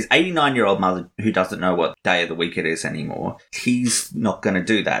humanity. His 89-year-old mother, who doesn't know what day of the week it is anymore, he's not going to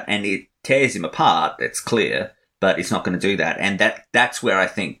do that. And it tears him apart, it's clear, but it's not going to do that. And that's where I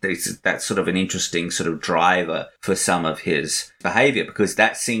think that's sort of an interesting sort of driver for some of his behaviour, because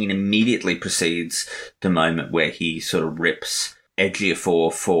that scene immediately precedes the moment where he sort of rips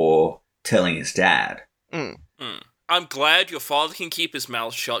Ejiofor for telling his dad. I'm glad your father can keep his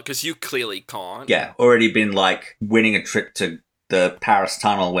mouth shut, because you clearly can't. Yeah, already been like winning a trip to the Paris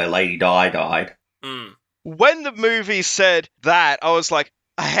tunnel where Lady Di died. When the movie said that, I was like,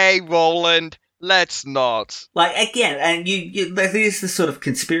 hey, Roland, let's not. Like, again, and there's the sort of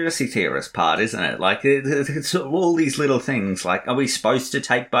conspiracy theorist part, isn't it? Like, it's sort of all these little things. Like, are we supposed to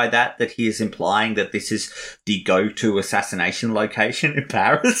take by that he is implying that this is the go-to assassination location in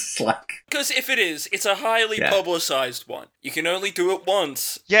Paris? Like, because if it is, it's a highly publicized one. You can only do it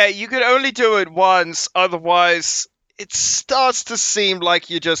once. Yeah, you can only do it once, otherwise it starts to seem like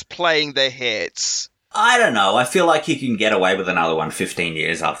you're just playing the hits. I don't know. I feel like you can get away with another one 15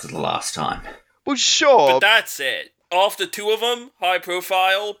 years after the last time. Well, sure. But that's it. After two of them, high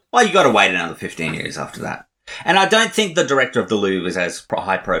profile. Well, you got to wait another 15 years after that. And I don't think the director of the Louvre is as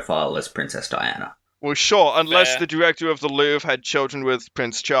high profile as Princess Diana. Well, sure, unless the director of the Louvre had children with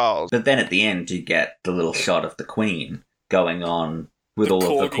Prince Charles. But then at the end, you get the little shot of the Queen going on with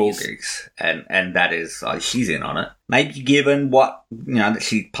all of the corgis. And that is, she's in on it. Maybe given what, that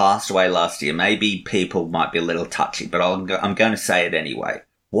she passed away last year, maybe people might be a little touchy, but I'm going to say it anyway.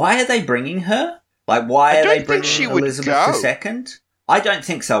 Why are they bringing her? Like, why are they bringing Elizabeth II? I don't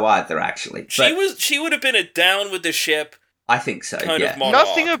think so either, actually. She would have been a down with the ship. I think so, kind of monarch.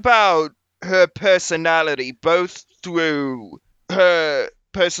 Nothing about her personality, both through her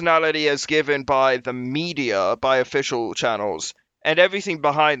personality as given by the media, by official channels, and everything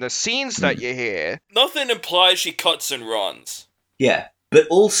behind the scenes that you hear. Nothing implies she cuts and runs. Yeah, but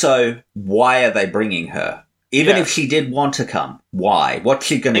also, why are they bringing her? Even if she did want to come, why? What's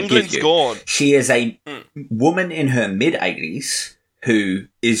she going to give you? England's gone. She is a woman in her mid-80s who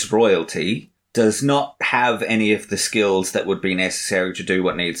is royalty, does not have any of the skills that would be necessary to do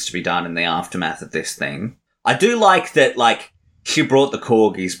what needs to be done in the aftermath of this thing. I do like that, like, she brought the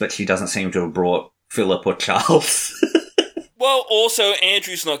corgis, but she doesn't seem to have brought Philip or Charles. Well, also,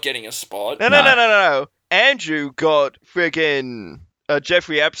 Andrew's not getting a spot. No. Andrew got friggin'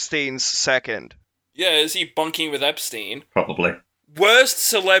 Jeffrey Epstein's second. Yeah, is he bunking with Epstein? Probably. Worst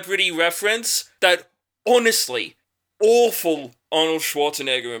celebrity reference? That, honestly, awful Arnold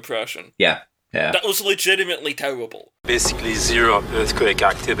Schwarzenegger impression. Yeah. That was legitimately terrible. Basically zero earthquake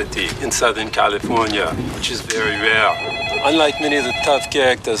activity in Southern California, which is very rare. Unlike many of the tough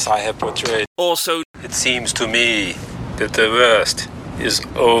characters I have portrayed. Also, it seems to me that the worst is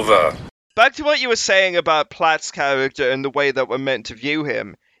over. Back to what you were saying about Platt's character and the way that we're meant to view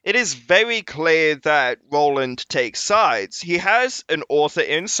him. It is very clear that Roland takes sides. He has an author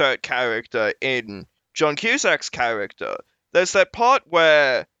insert character in John Cusack's character. There's that part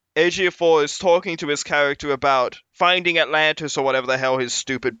where Ejiofor is talking to his character about finding Atlantis or whatever the hell his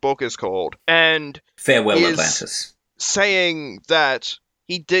stupid book is called. And Farewell Atlantis. Saying that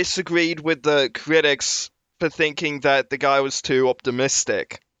he disagreed with the critics for thinking that the guy was too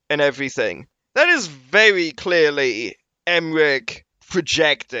optimistic and everything. That is very clearly Emmerich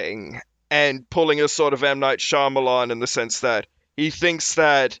projecting and pulling a sort of M. Night Shyamalan in the sense that he thinks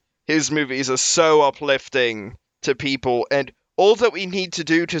that his movies are so uplifting to people, and all that we need to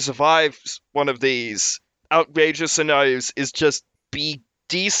do to survive one of these outrageous scenarios is just be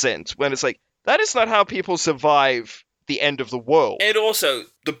decent, when it's like, that is not how people survive the end of the world. And also,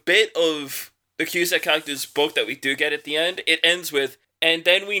 the bit of the Cusack character's book that we do get at the end, it ends with, and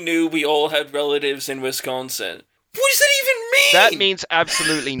then we knew we all had relatives in Wisconsin. What does that even mean? That means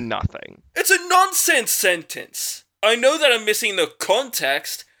absolutely nothing. It's a nonsense sentence. I know that I'm missing the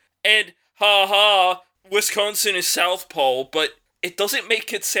context, and Wisconsin is South Pole, but it doesn't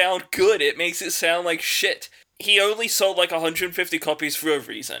make it sound good. It makes it sound like shit. He only sold like 150 copies for a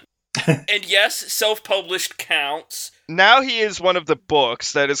reason. And yes, self-published counts. Now he is one of the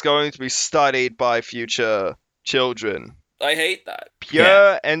books that is going to be studied by future children. I hate that.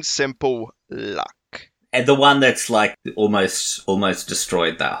 Pure and simple luck. And the one that's like almost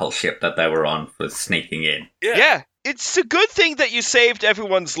destroyed that whole ship that they were on for sneaking in. Yeah. It's a good thing that you saved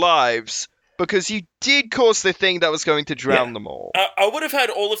everyone's lives, because you did cause the thing that was going to drown them all. I would have had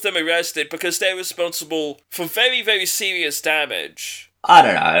all of them arrested because they're responsible for very, very serious damage. I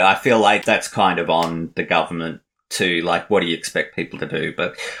don't know. I feel like that's kind of on the government too. Like, what do you expect people to do?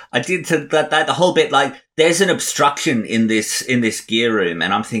 But I did that the whole bit, like, there's an obstruction in this gear room,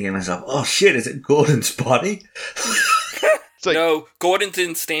 and I'm thinking to myself, oh shit, is it Gordon's body? Like, no, Gordon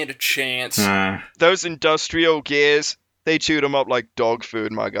didn't stand a chance. Those industrial gears, they chewed him up like dog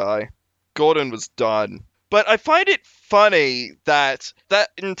food, my guy. Gordon was done. But I find it funny that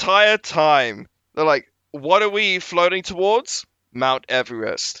entire time, they're like, what are we floating towards? Mount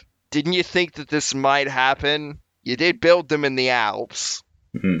Everest. Didn't you think that this might happen? You did build them in the Alps.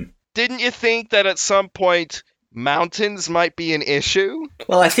 Mm-hmm. Didn't you think that at some point mountains might be an issue?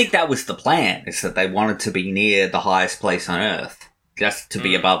 Well, I think that was the plan, is that they wanted to be near the highest place on Earth, just to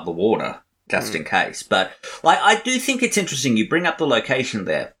be above the water, just in case. But like, I do think it's interesting. You bring up the location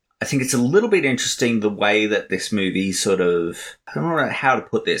there. I think it's a little bit interesting the way that this movie sort of, I don't know how to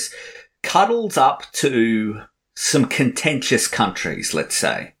put this, cuddles up to some contentious countries, let's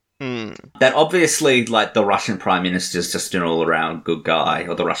say. That obviously, like, the Russian Prime Minister is just an all-around good guy,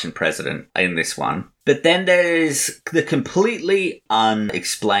 or the Russian President in this one. But then there's the completely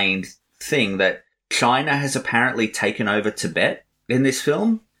unexplained thing that China has apparently taken over Tibet in this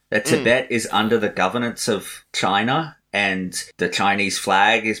film. That Tibet is under the governance of China, and the Chinese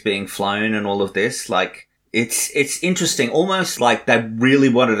flag is being flown and all of this. Like, it's interesting, almost like they really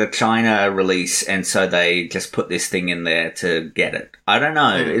wanted a China release, and so they just put this thing in there to get it. I don't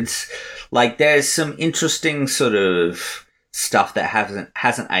know. It's like there's some interesting sort of stuff that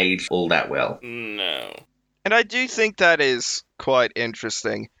hasn't aged all that well. No. And I do think that is quite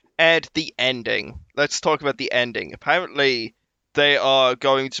interesting. And the ending. Let's talk about the ending. Apparently, they are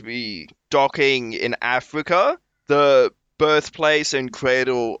going to be docking in Africa, the birthplace and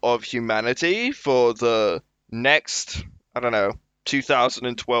cradle of humanity, for the next,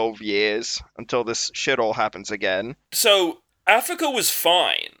 2012 years, until this shit all happens again. So, Africa was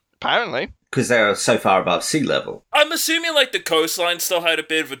fine. Apparently. Because they're so far above sea level. I'm assuming, like, the coastline still had a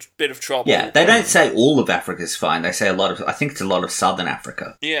bit of trouble. Yeah, they don't say all of Africa's fine. They say I think it's a lot of southern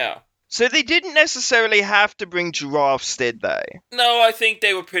Africa. Yeah. So they didn't necessarily have to bring giraffes, did they? No, I think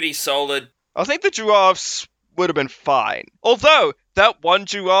they were pretty solid. I think the giraffes would have been fine. Although, that one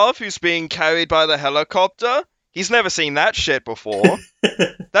giraffe who's being carried by the helicopter, he's never seen that shit before.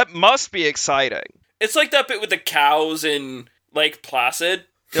 That must be exciting. It's like that bit with the cows in Lake Placid.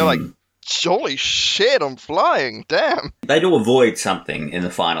 You're like, holy shit, I'm flying, damn. They do avoid something in the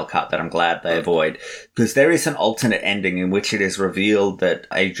final cut that I'm glad they avoid, because there is an alternate ending in which it is revealed that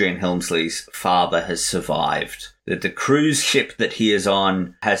Adrian Helmsley's father has survived. That the cruise ship that he is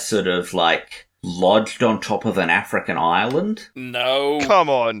on has sort of like lodged on top of an African island? No. Come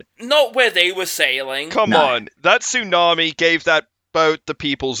on. Not where they were sailing. Come on. That tsunami gave that boat the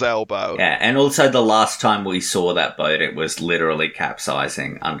people's elbow. Yeah, and also the last time we saw that boat, it was literally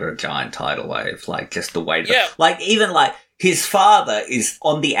capsizing under a giant tidal wave. Like, just the way... his father is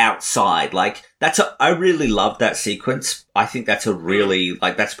on the outside. Like, I really love that sequence. I think that's a really...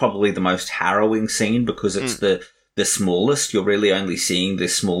 Like, that's probably the most harrowing scene because it's the smallest. You're really only seeing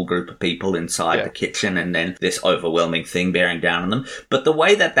this small group of people inside the kitchen and then this overwhelming thing bearing down on them. But the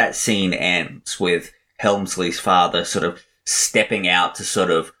way that scene ends with Helmsley's father sort of stepping out to sort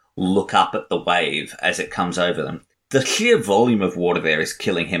of look up at the wave as it comes over them. The sheer volume of water there is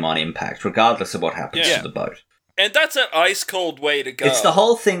killing him on impact, regardless of what happens to the boat. And that's an ice-cold way to go. It's the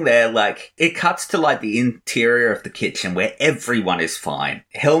whole thing there, like, it cuts to, like, the interior of the kitchen where everyone is fine.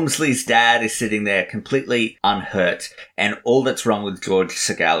 Helmsley's dad is sitting there completely unhurt, and all that's wrong with George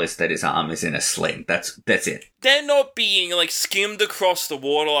Segal is that his arm is in a sling. That's it. They're not being, like, skimmed across the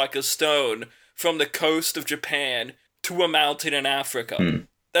water like a stone from the coast of Japan to a mountain in Africa.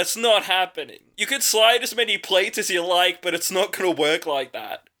 That's not happening. You could slide as many plates as you like, but it's not going to work like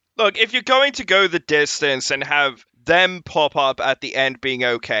that. Look, if you're going to go the distance and have them pop up at the end being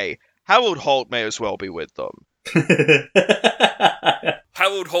okay, Harold Holt may as well be with them.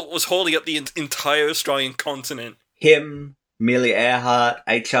 Harold Holt was holding up the entire Australian continent. Him, Amelia Earhart,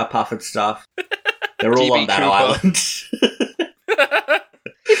 H.R. Pufnstuf, they're all on that island.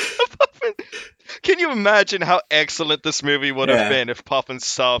 Can you imagine how excellent this movie would have been if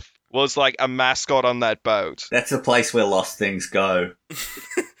Pufnstuf was like a mascot on that boat? That's the place where lost things go.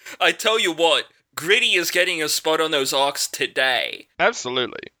 I tell you what, Gritty is getting a spot on those arcs today.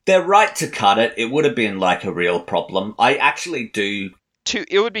 Absolutely. They're right to cut it. It would have been like a real problem. I actually do...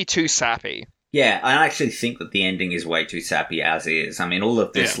 It would be too sappy. Yeah, I actually think that the ending is way too sappy as is. I mean, all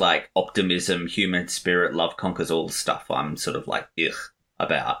of this, like, optimism, human spirit, love conquers all stuff, I'm sort of like, ugh,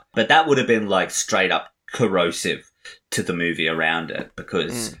 about. But that would have been, like, straight up corrosive to the movie around it,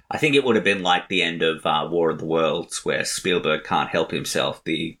 because I think it would have been like the end of War of the Worlds, where Spielberg can't help himself.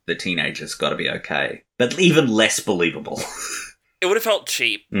 The teenager's got to be okay. But even less believable. It would have felt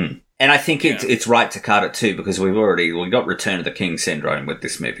cheap. And I think it's right to cut it too, because we got Return of the King syndrome with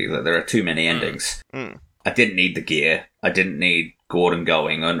this movie. There are too many endings. I didn't need the gear. I didn't need Gordon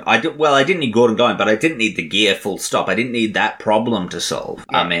going. And I didn't need Gordon going, but I didn't need the gear full stop. I didn't need that problem to solve.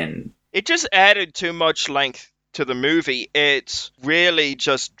 I mean... It just added too much length to the movie. It really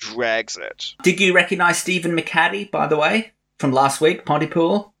just drags it. Did you recognise Stephen McHattie, by the way, from last week,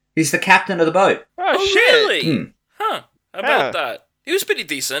 Pontypool? He's the captain of the boat. Oh shit! Really? Huh. How about that? He was pretty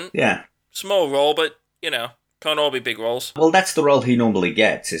decent. Yeah. Small role, but, can't all be big roles. Well, that's the role he normally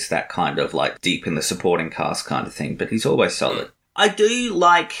gets, is that kind of, like, deep in the supporting cast kind of thing, but he's always solid. I do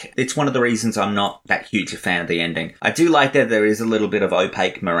like, it's one of the reasons I'm not that huge a fan of the ending. I do like that there is a little bit of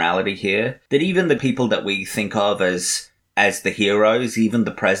opaque morality here. That even the people that we think of as the heroes, even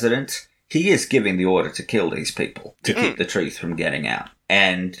the president, he is giving the order to kill these people, to keep the truth from getting out.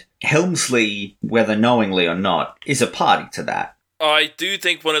 And Helmsley, whether knowingly or not, is a party to that. I do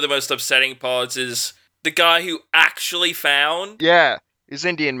think one of the most upsetting parts is the guy who actually found... Yeah, his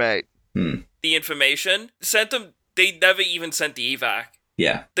Indian mate. The information, sent them... They never even sent the evac.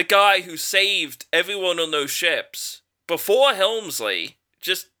 Yeah. The guy who saved everyone on those ships before Helmsley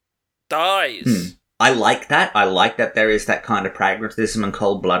just dies. I like that. I like that there is that kind of pragmatism and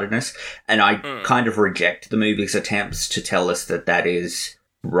cold-bloodedness, and I kind of reject the movie's attempts to tell us that is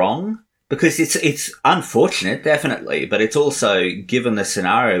wrong, because it's unfortunate, definitely, but it's also, given the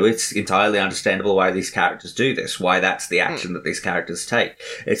scenario, it's entirely understandable why these characters do this, why that's the action that these characters take.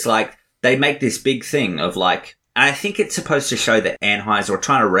 It's like, they make this big thing of, like... And I think it's supposed to show that Anheuser, or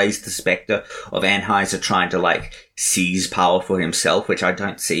trying to raise the spectre of Anheuser trying to, like, seize power for himself, which I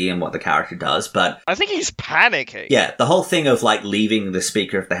don't see in what the character does, but... I think he's panicking. Yeah, the whole thing of, like, leaving the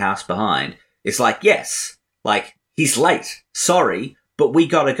Speaker of the House behind is like, yes, like, he's late, sorry, but we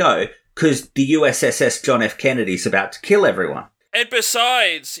gotta go, because the USS John F. Kennedy's about to kill everyone. And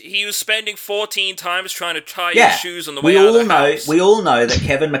besides, he was spending 14 times trying to tie his shoes on the way out of the house. We all know that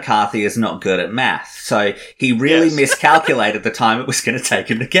Kevin McCarthy is not good at math, so he really miscalculated the time it was going to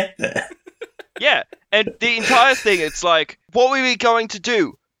take him to get there. Yeah, and the entire thing, it's like, what were we going to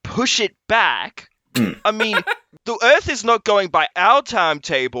do? Push it back? I mean, the Earth is not going by our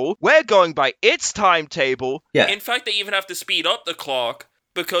timetable, we're going by its timetable. Yeah. In fact, they even have to speed up the clock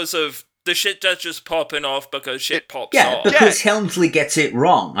because of... The shit that's just popping off because shit pops off. Because Helmsley gets it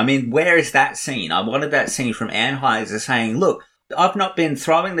wrong. I mean, where is that scene? I wanted that scene from Anheuser saying, look, I've not been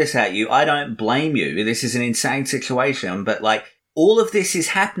throwing this at you. I don't blame you. This is an insane situation. But, like, all of this is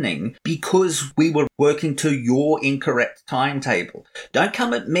happening because we were working to your incorrect timetable. Don't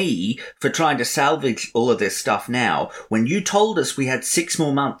come at me for trying to salvage all of this stuff now when you told us we had 6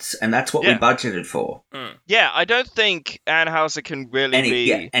 more months and that's what we budgeted for. Yeah, I don't think Anheuser can really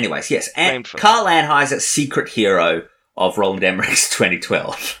be... Anyways, yes. Carl Anheuser, secret hero of Roland Emmerich's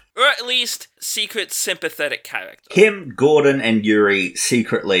 2012. Or at least secret sympathetic character. Him, Gordon, and Yuri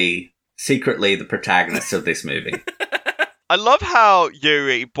secretly the protagonists of this movie. I love how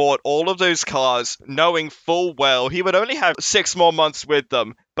Yuri bought all of those cars knowing full well he would only have 6 more months with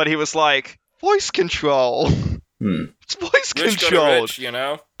them, but he was like, voice control. It's voice control. Rich, you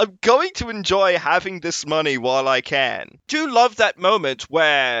know? I'm going to enjoy having this money while I can. Do love that moment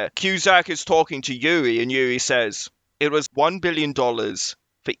where Cusack is talking to Yuri and Yuri says, it was $1 billion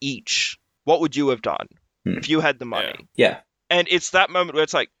for each. What would you have done if you had the money? Yeah. And it's that moment where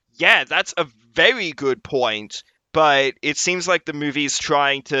it's like, yeah, that's a very good point. But it seems like the movie's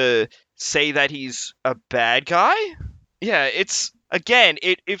trying to say that he's a bad guy. Yeah, it's, again,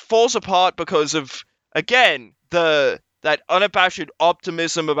 it falls apart because of, again, that unabashed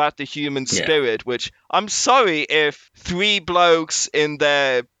optimism about the human spirit, which I'm sorry if 3 blokes in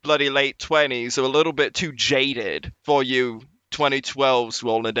their bloody late 20s are a little bit too jaded for you 2012's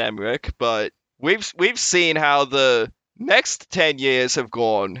Roland Emmerich, but we've seen how the next 10 years have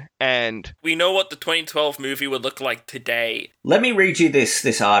gone, and we know what the 2012 movie would look like today. Let me read you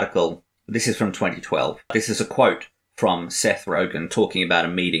this article. This is from 2012. This is a quote from Seth Rogen talking about a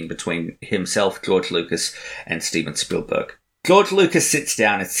meeting between himself, George Lucas, and Steven Spielberg. George Lucas sits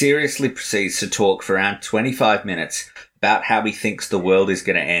down and seriously proceeds to talk for around 25 minutes about how he thinks the world is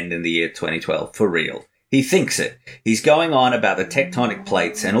going to end in the year 2012, for real. He thinks it. He's going on about the tectonic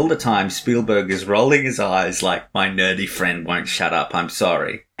plates, and all the time Spielberg is rolling his eyes like, my nerdy friend won't shut up, I'm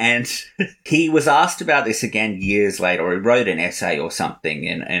sorry. And he was asked about this again years later, or he wrote an essay or something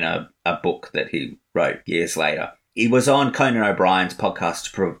in a book that he wrote years later. He was on Conan O'Brien's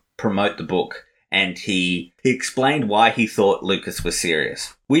podcast to promote the book, and he explained why he thought Lucas was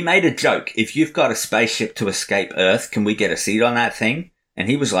serious. We made a joke. If you've got a spaceship to escape Earth, can we get a seat on that thing? And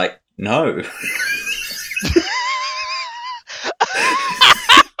he was like, no.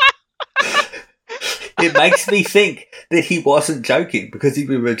 It makes me think that he wasn't joking, because if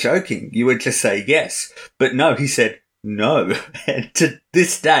we were joking, you would just say yes. But no, he said no. And to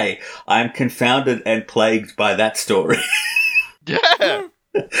this day, I am confounded and plagued by that story. Yeah.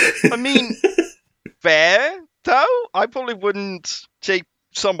 I mean, fair, though? I probably wouldn't take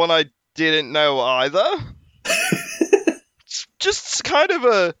someone I didn't know either. It's just kind of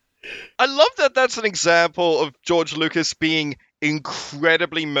a... I love that that's an example of George Lucas being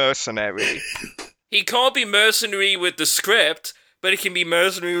incredibly mercenary. He can't be mercenary with the script, but he can be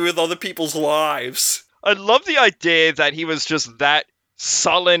mercenary with other people's lives. I love the idea that he was just that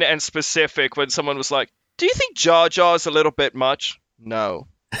sullen and specific when someone was like, do you think Jar Jar's a little bit much? No.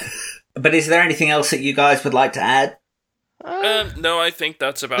 But is there anything else that you guys would like to add? No, I think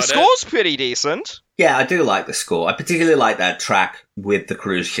that's about it. The score's pretty decent. Yeah, I do like the score. I particularly like that track with the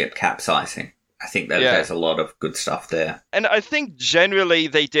cruise ship capsizing. I think that there's a lot of good stuff there. And I think generally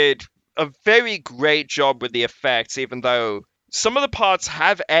they did a very great job with the effects, even though some of the parts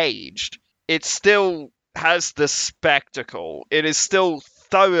have aged. It still has the spectacle. It is still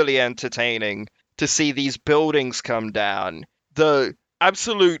thoroughly entertaining to see these buildings come down. The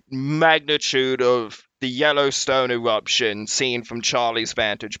absolute magnitude of the Yellowstone eruption seen from Charlie's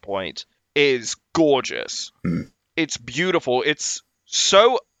vantage point is gorgeous. It's beautiful. It's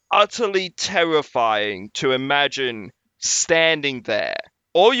so utterly terrifying to imagine standing there.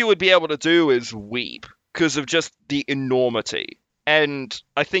 All you would be able to do is weep because of just the enormity. And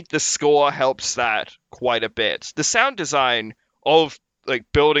I think the score helps that quite a bit. The sound design of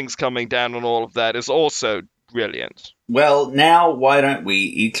buildings coming down and all of that is also brilliant. Well, now why don't we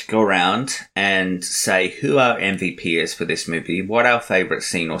each go around and say who our MVP is for this movie, what our favourite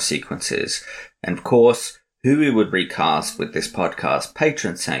scene or sequence is, and of course, who we would recast with this podcast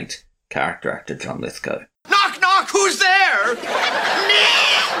patron saint, character actor John Lithgow. Knock, knock, who's there?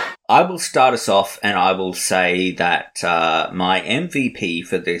 I will start us off, and I will say that my MVP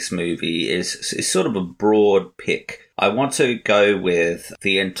for this movie is sort of a broad pick. I want to go with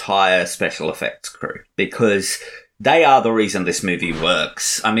the entire special effects crew, because they are the reason this movie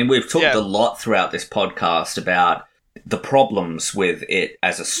works. I mean, we've talked a lot throughout this podcast about the problems with it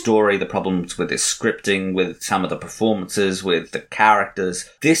as a story, the problems with its scripting, with some of the performances, with the characters.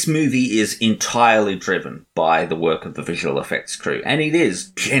 This movie is entirely driven by the work of the visual effects crew, and it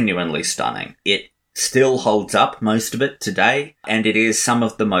is genuinely stunning. It still holds up, most of it, today, and it is some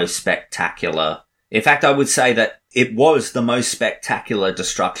of the most spectacular. In fact, I would say that it was the most spectacular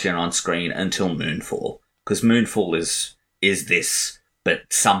destruction on screen until Moonfall. Because Moonfall is this, but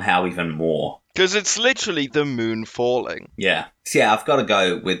somehow even more. Because it's literally the moon falling. Yeah. So yeah, I've got to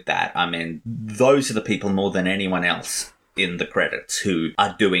go with that. I mean, those are the people more than anyone else in the credits who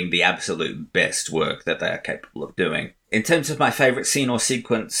are doing the absolute best work that they are capable of doing. In terms of my favourite scene or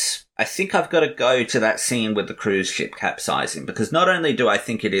sequence, I think I've got to go to that scene with the cruise ship capsizing, because not only do I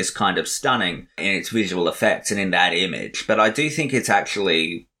think it is kind of stunning in its visual effects and in that image, but I do think it's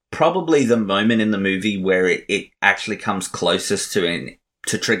actually probably the moment in the movie where it actually comes closest to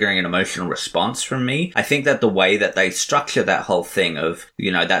triggering an emotional response from me. I think that the way that they structure that whole thing of,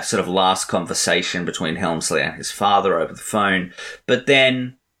 that sort of last conversation between Helmsley and his father over the phone, but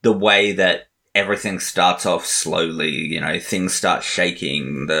then the way that everything starts off slowly, things start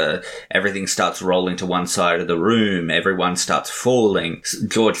shaking, everything starts rolling to one side of the room, everyone starts falling,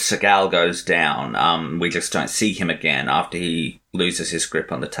 George Segal goes down, we just don't see him again after he loses his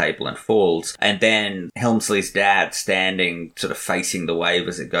grip on the table and falls, and then Helmsley's dad standing sort of facing the wave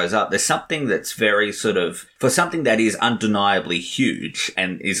as it goes up. There's something that's very sort of, for something that is undeniably huge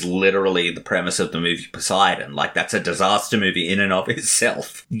and is literally the premise of the movie Poseidon, like that's a disaster movie in and of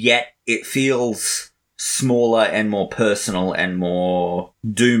itself, yet it feels smaller and more personal and more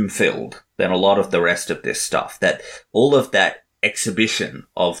doom-filled than a lot of the rest of this stuff. That all of that exhibition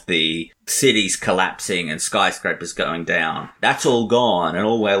of the cities collapsing and skyscrapers going down, that's all gone, and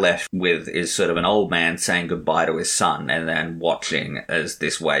all we're left with is sort of an old man saying goodbye to his son and then watching as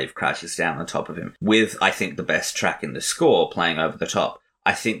this wave crashes down on top of him, with, I think, the best track in the score playing over the top.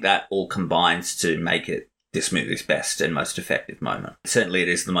 I think that all combines to make it this movie's best and most effective moment. Certainly it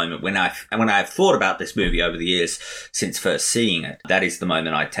is the moment when I've thought about this movie over the years since first seeing it, that is the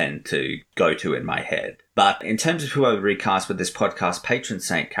moment I tend to go to in my head. But in terms of who I would recast with this podcast patron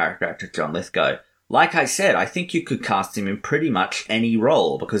saint character actor John Lithgow, like I said, I think you could cast him in pretty much any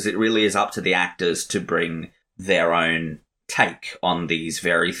role, because it really is up to the actors to bring their own take on these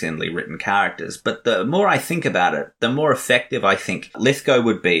very thinly written characters. But the more I think about it, the more effective I think Lithgow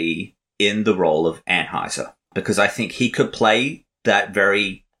would be in the role of Anheuser, because I think he could play that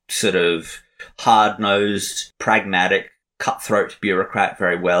very sort of hard-nosed, pragmatic, cutthroat bureaucrat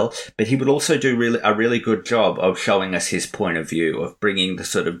very well, but he would also do a really good job of showing us his point of view, of bringing the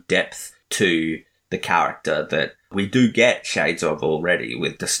sort of depth to the character that we do get shades of already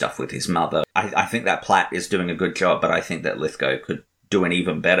with the stuff with his mother. I think that Platt is doing a good job, but I think that Lithgow could do an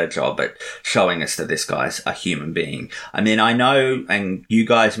even better job at showing us that this guy's a human being. I mean, I know, and you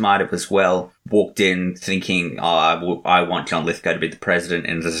guys might have as well, walked in thinking, I want John Lithgow to be the president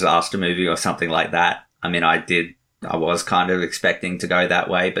in a disaster movie or something like that. I mean, I was kind of expecting to go that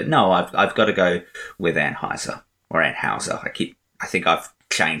way, but no, I've got to go with Anheuser, or Anheuser. I think I've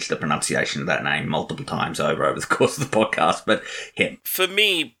changed the pronunciation of that name multiple times over the course of the podcast, but him. For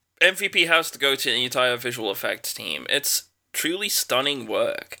me, MVP has to go to the entire visual effects team. It's truly stunning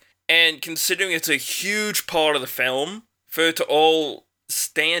work. And considering it's a huge part of the film, for it to all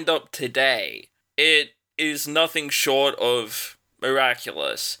stand up today, it is nothing short of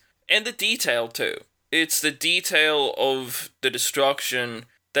miraculous. And the detail, too. It's the detail of the destruction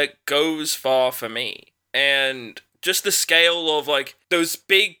that goes far for me. And just the scale of, like, those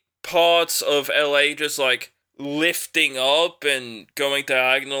big parts of LA just, like, lifting up and going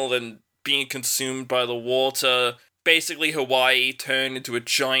diagonal and being consumed by the water. Basically, Hawaii turned into a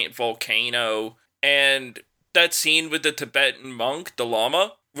giant volcano. And that scene with the Tibetan monk, the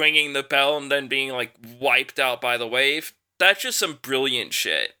Lama, ringing the bell and then being, like, wiped out by the wave. That's just some brilliant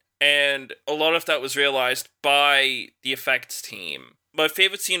shit. And a lot of that was realized by the effects team. My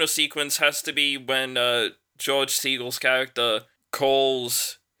favorite scene or sequence has to be when George Segal's character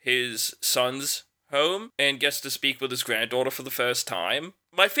calls his son's home and gets to speak with his granddaughter for the first time.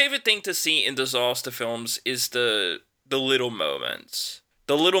 My favorite thing to see in disaster films is the little moments.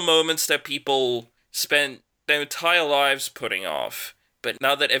 The little moments that people spent their entire lives putting off. But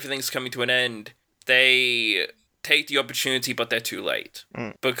now that everything's coming to an end, they take the opportunity, but they're too late.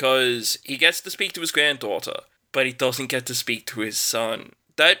 Because he gets to speak to his granddaughter, but he doesn't get to speak to his son.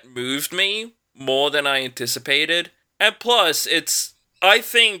 That moved me more than I anticipated. And plus, I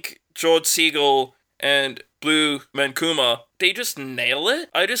think George Segal and Blue Mankuma, they just nail it.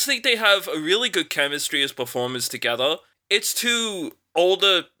 I just think they have a really good chemistry as performers together. It's two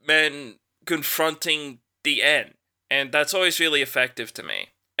older men confronting the end, and that's always really effective to me.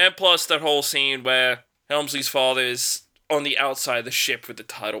 And plus, that whole scene where Helmsley's father is on the outside of the ship with the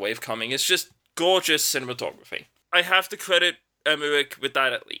tidal wave coming. It's just gorgeous cinematography. I have to credit Emmerich with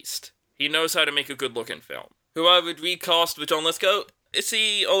that at least. He knows how to make a good-looking film. Who I would recast with John Lithgow? It's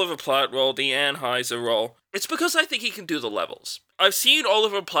the Oliver Platt role, the Anheuser role. It's because I think he can do the levels. I've seen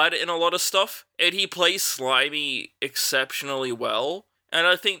Oliver Platt in a lot of stuff, and he plays Slimy exceptionally well, and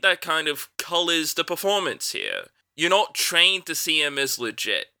I think that kind of colors the performance here. You're not trained to see him as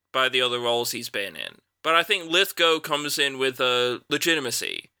legit by the other roles he's been in, but I think Lithgow comes in with a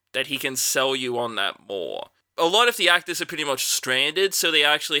legitimacy that he can sell you on that more. A lot of the actors are pretty much stranded, so they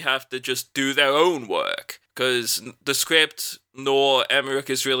actually have to just do their own work, because the script nor Emmerich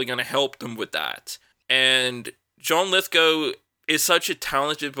is really going to help them with that. And John Lithgow is such a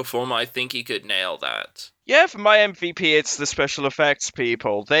talented performer, I think he could nail that. Yeah, for my MVP, it's the special effects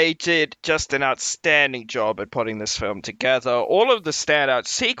people. They did just an outstanding job at putting this film together. All of the standout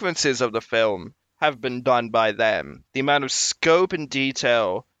sequences of the film have been done by them. The amount of scope and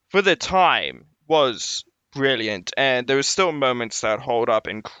detail for the time was brilliant, and there are still moments that hold up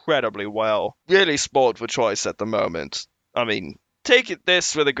incredibly well. Really spoiled for choice at the moment. I mean, take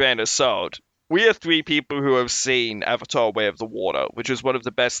this with a grain of salt. We are three people who have seen Avatar: Way of the Water, which is one of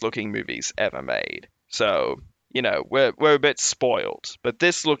the best looking movies ever made. So, you know, we're a bit spoiled. But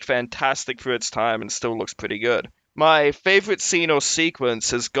this looked fantastic for its time and still looks pretty good. My favorite scene or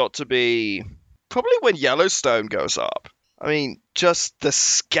sequence has got to be probably when Yellowstone goes up. I mean, just the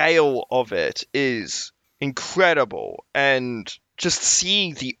scale of it is incredible, and just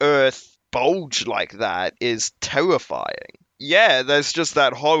seeing the earth bulge like that is terrifying. Yeah, there's just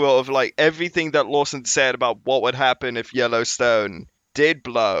that horror of like everything that Lawson said about what would happen if Yellowstone did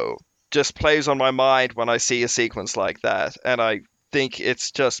blow just plays on my mind when I see a sequence like that, and I think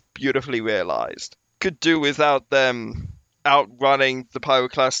it's just beautifully realized. Could do without them outrunning the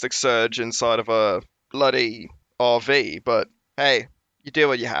pyroclastic surge inside of a bloody RV, but hey, you do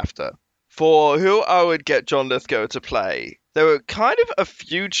what you have to. For who I would get John Lithgow to play, there were kind of a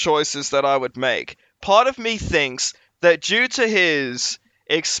few choices that I would make. Part of me thinks that due to his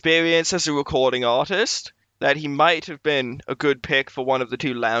experience as a recording artist, that he might have been a good pick for one of the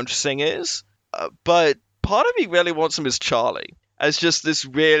two lounge singers, but part of me really wants him as Charlie, as just this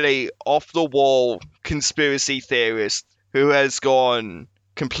really off-the-wall conspiracy theorist who has gone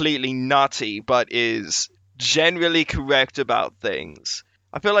completely nutty but is generally correct about things.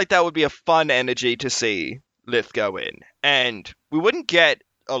 I feel like that would be a fun energy to see Lithgow in, and we wouldn't get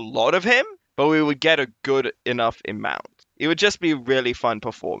a lot of him, but we would get a good enough amount. It would just be a really fun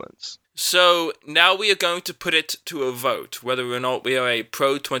performance. So now we are going to put it to a vote, whether or not we are a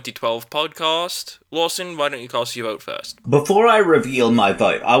pro 2012 podcast. Lawson, why don't you cast your vote first? Before I reveal my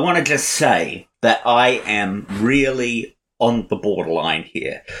vote, I want to just say that I am really on the borderline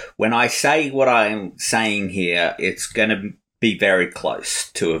here. When I say what I'm saying here, it's going to be very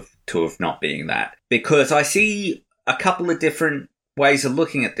close to have not being that. Because I see a couple of different ways of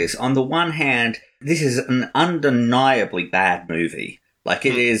looking at this. On the one hand, this is an undeniably bad movie. Like,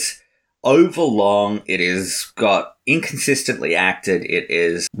 it is overlong, it is got inconsistently acted, it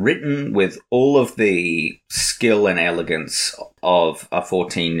is written with all of the skill and elegance of a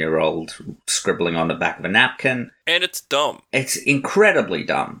 14-year-old scribbling on the back of a napkin. And it's dumb. It's incredibly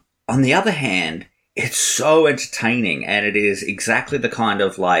dumb. On the other hand, it's so entertaining, and it is exactly the kind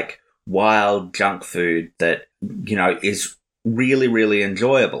of, like, wild junk food that, you know, is really, really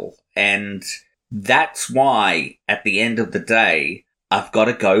enjoyable. And that's why, at the end of the day, I've got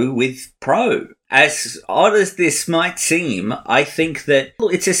to go with pro. As odd as this might seem, I think that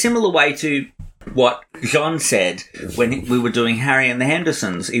it's a similar way to what Jean said when we were doing Harry and the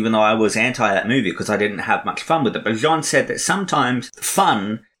Hendersons, even though I was anti that movie because I didn't have much fun with it. But Jean said that sometimes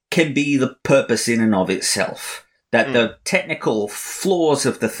fun can be the purpose in and of itself. That the technical flaws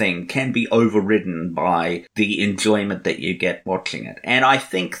of the thing can be overridden by the enjoyment that you get watching it. And I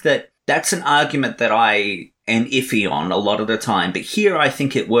think that that's an argument that I am iffy on a lot of the time. But here I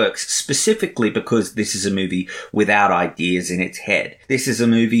think it works specifically because this is a movie without ideas in its head. This is a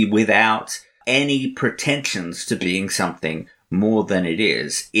movie without any pretensions to being something more than it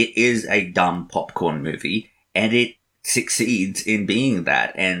is. It is a dumb popcorn movie, and it succeeds in being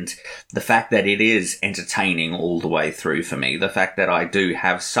that. And the fact that it is entertaining all the way through for me, the fact that I do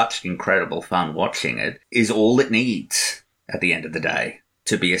have such incredible fun watching it, is all it needs at the end of the day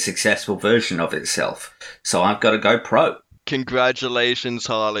to be a successful version of itself. So I've got to go pro. Congratulations,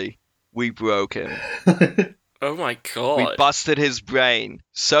 Harley. We broke him. Oh my god. We busted his brain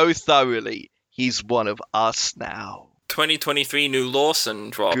so thoroughly, he's one of us now. 2023 new Lawson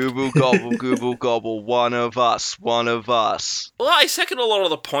drop. Google gobble, google gobble, one of us, one of us. Well, I second a lot of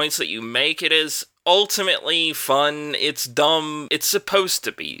the points that you make. It is ultimately fun. It's dumb. It's supposed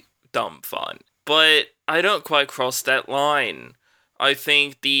to be dumb fun. But I don't quite cross that line. I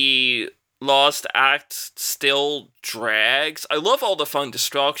think the last act still drags. I love all the fun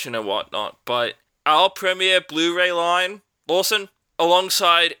destruction and whatnot, but our premiere Blu-ray line, Lawson,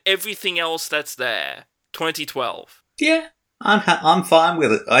 alongside everything else that's there, 2012. Yeah, I'm fine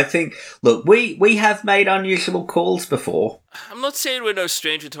with it. I think, look, we have made unusual calls before. I'm not saying we're no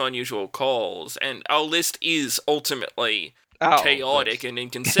stranger to unusual calls, and our list is ultimately chaotic and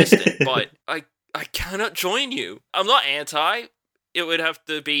inconsistent, but I cannot join you. I'm not anti. It would have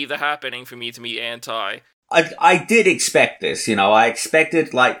to be The Happening for me to be anti. I did expect this, I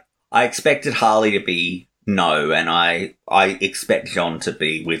expected Harley to be no, and I expect John to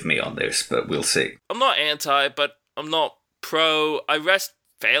be with me on this, but we'll see. I'm not anti, but I'm not pro. I rest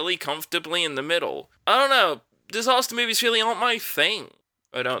fairly comfortably in the middle. I don't know. Disaster movies really aren't my thing,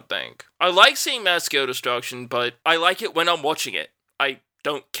 I don't think. I like seeing mass scale destruction, but I like it when I'm watching it. I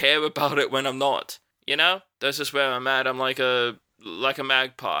don't care about it when I'm not. That's just where I'm at. I'm like a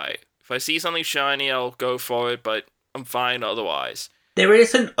magpie. If I see something shiny, I'll go for it, but I'm fine otherwise. There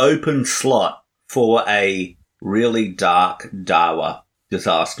is an open slot for a really dark Dawa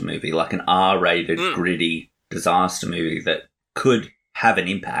disaster movie, like an R-rated, gritty disaster movie that could have an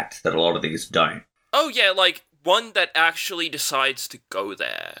impact that a lot of these don't. Oh yeah, like one that actually decides to go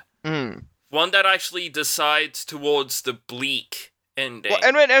there. One that actually decides towards the bleak ending. Well,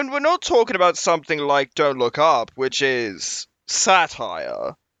 and we're not talking about something like Don't Look Up, which is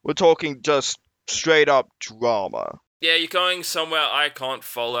satire. We're talking just straight up drama. Yeah, you're going somewhere I can't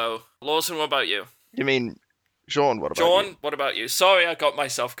follow. Lawson, what about you? You mean, Sean, what about you? Sean, what about you? Sorry, I got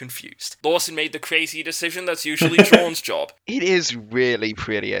myself confused. Lawson made the crazy decision that's usually Sean's job. It is really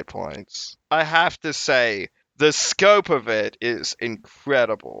pretty at points. I have to say, the scope of it is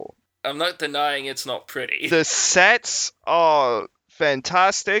incredible. I'm not denying it's not pretty. The sets are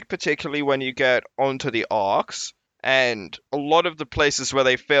fantastic, particularly when you get onto the arcs, and a lot of the places where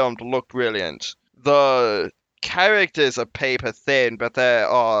they filmed look brilliant. The characters are paper thin, but there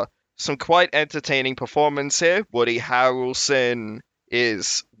are some quite entertaining performances here. Woody Harrelson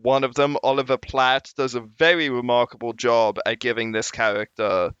is one of them. Oliver Platt does a very remarkable job at giving this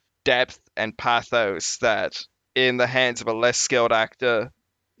character depth and pathos that, in the hands of a less skilled actor,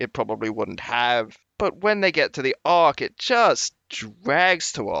 it probably wouldn't have. But when they get to the arc, it just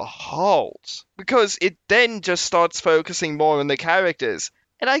drags to a halt. Because it then just starts focusing more on the characters.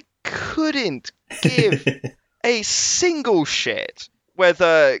 And I couldn't give a single shit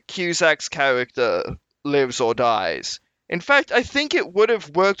whether Cusack's character lives or dies. In fact, I think it would have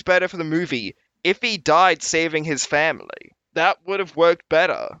worked better for the movie if he died saving his family. That would have worked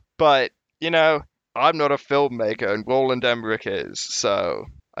better. But, I'm not a filmmaker and Roland Emmerich is, so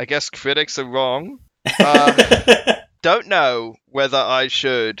I guess critics are wrong. Don't know whether I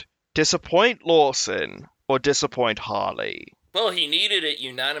should disappoint Lawson or disappoint Harley. Well, he needed it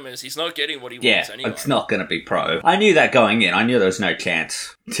unanimous. He's not getting what he wants anyway. Yeah, it's not going to be pro. I knew that going in. I knew there was no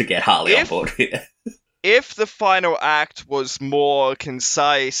chance to get Harley on board here. If the final act was more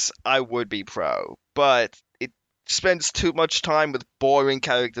concise, I would be pro. But it spends too much time with boring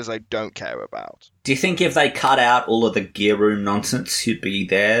characters I don't care about. Do you think if they cut out all of the gear room nonsense, you'd be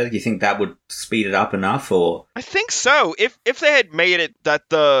there? Do you think that would speed it up enough, or? I think so. If they had made it that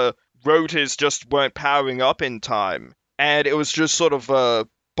the rotors just weren't powering up in time, and it was just sort of a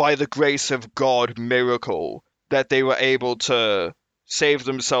by the grace of God miracle that they were able to save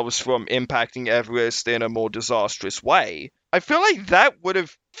themselves from impacting Everest in a more disastrous way, I feel like that would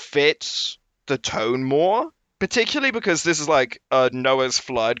have fit the tone more. Particularly because this is like a Noah's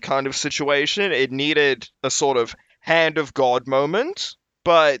Flood kind of situation. It needed a sort of hand of God moment,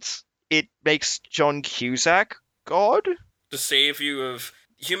 but it makes John Cusack God? To save you of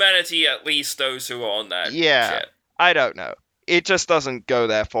humanity, at least those who are on that shit. I don't know. It just doesn't go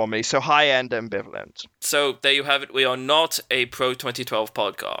there for me, so high-end ambivalent. So, there you have it. We are not a pro-2012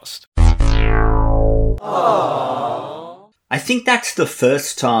 podcast. Aww. I think that's the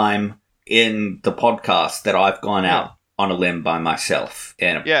first time in the podcast that I've gone out on a limb by myself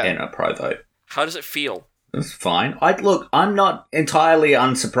in a pro vote. How does it feel? It's fine. I'm not entirely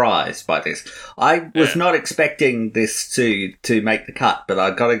unsurprised by this. I was not expecting this to make the cut, but I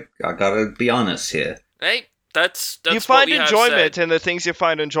gotta be honest here. Hey, that's you find what we enjoyment in the things you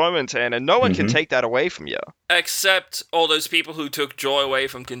find enjoyment in, and no one can take that away from you. Except all those people who took joy away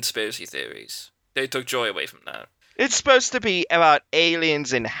from conspiracy theories. They took joy away from that. It's supposed to be about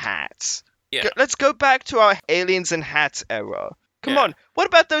aliens in hats. Yeah. Let's go back to our aliens in hats era. Come on, what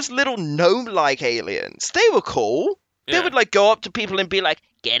about those little gnome-like aliens? They were cool. They would, go up to people and be like,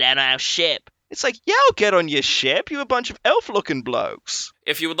 get on our ship. It's like, yeah, I'll get on your ship. You're a bunch of elf-looking blokes.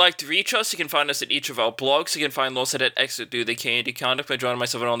 If you would like to reach us, you can find us at each of our blogs. You can find Lawson at @ExitDoTheKND by joining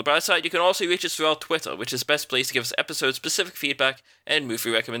myself on the bright side. You can also reach us through our Twitter, which is the best place to give us episode-specific feedback and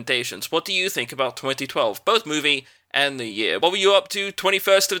movie recommendations. What do you think about 2012, both movie and the year? What were you up to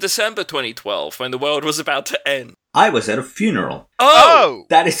 21st of December 2012, when the world was about to end? I was at a funeral. Oh!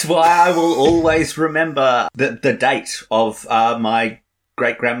 That is why I will always remember the date of my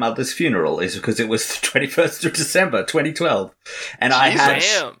great-grandmother's funeral, is because it was the 21st of December 2012. And I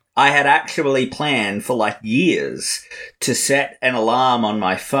had actually planned for like years to set an alarm on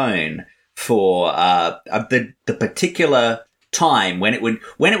my phone for the particular time when it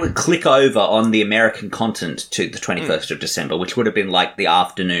would click over on the American continent to the 21st of December, which would have been like the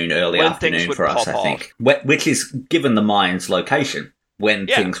early afternoon for us, I think. Which is, given the mine's location, when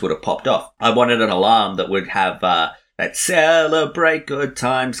things would have popped off. I wanted an alarm that would have that celebrate good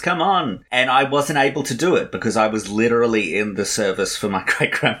times, come on. And I wasn't able to do it because I was literally in the service for my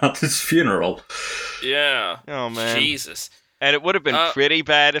great-grandmother's funeral. Yeah. Oh, man. Jesus. And it would have been pretty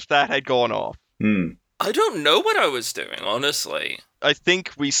bad if that had gone off. I don't know what I was doing, honestly. I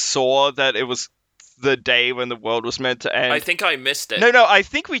think we saw that it was the day when the world was meant to end. I think I missed it. No, I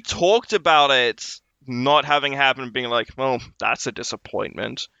think we talked about it not having happened, being like, well, that's a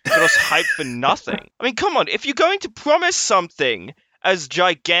disappointment. It was hype for nothing. I mean, come on, if you're going to promise something as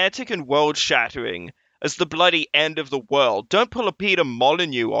gigantic and world-shattering as the bloody end of the world, don't pull a Peter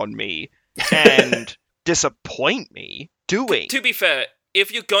Molyneux on me and disappoint me. To be fair,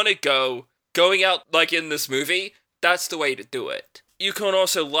 if you're gonna going out like in this movie, that's the way to do it. You can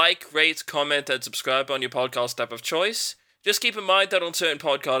also like, rate, comment, and subscribe on your podcast app of choice. Just keep in mind that on certain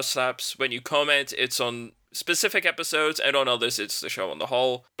podcast apps, when you comment, it's on specific episodes, and on others, it's the show on the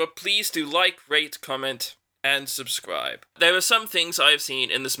whole. But please do like, rate, comment, and subscribe. There are some things I have seen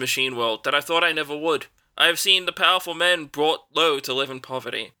in this machine world that I thought I never would. I have seen the powerful men brought low to live in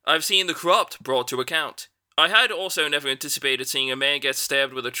poverty. I've seen the corrupt brought to account. I had also never anticipated seeing a man get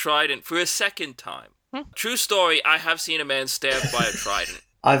stabbed with a trident for a second time. True story, I have seen a man stabbed by a trident.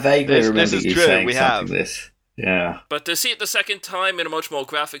 I vaguely remember you saying we something have. this. Yeah. But to see it the second time in a much more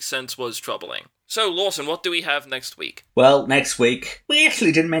graphic sense was troubling. So, Lawson, what do we have next week? Well, next week, we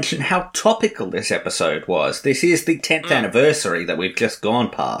actually didn't mention how topical this episode was. This is the 10th anniversary that we've just gone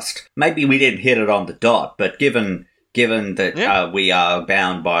past. Maybe we didn't hit it on the dot, but given that we are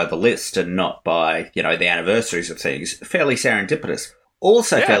bound by the list and not by, the anniversaries of things, fairly serendipitous.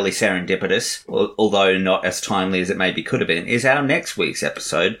 Also fairly serendipitous, although not as timely as it maybe could have been, is our next week's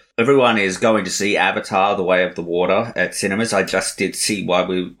episode. Everyone is going to see Avatar: The Way of the Water at cinemas. I just did see while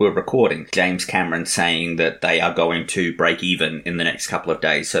we were recording James Cameron saying that they are going to break even in the next couple of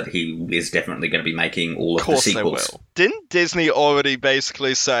days, so that he is definitely going to be making all of the sequels. They will. Didn't Disney already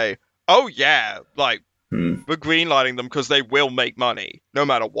basically say, oh yeah, we're greenlighting them because they will make money, no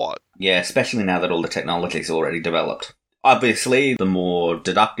matter what? Yeah, especially now that all the technology is already developed. Obviously, the more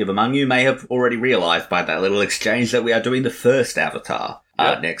deductive among you may have already realised by that little exchange that we are doing the first Avatar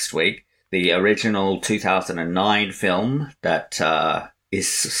next week. The original 2009 film that is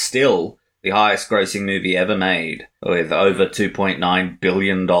still the highest grossing movie ever made, with over $2.9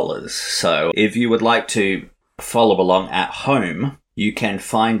 billion. So if you would like to follow along at home, you can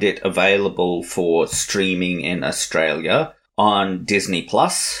find it available for streaming in Australia on Disney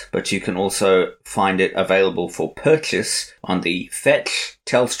Plus, but you can also find it available for purchase on the Fetch,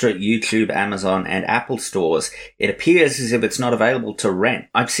 Telstra, YouTube, Amazon, and Apple stores. It appears as if it's not available to rent.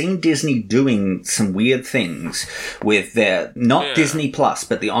 I've seen Disney doing some weird things with their, not Disney Plus,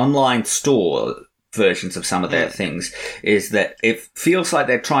 but the online store versions of some of their things, is that it feels like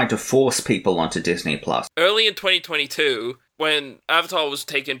they're trying to force people onto Disney Plus. Early in 2022, when Avatar was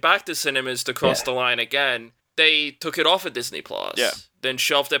taken back to cinemas to cross the line again, they took it off of Disney Plus. Then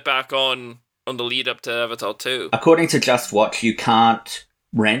shelved it back on the lead up to Avatar 2. According to Just Watch, you can't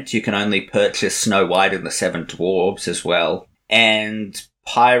rent, you can only purchase Snow White and the Seven Dwarves as well. And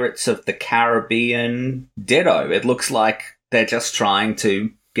Pirates of the Caribbean, ditto. It looks like they're just trying to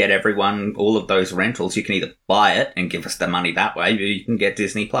get everyone all of those rentals. You can either buy it and give us the money that way, or you can get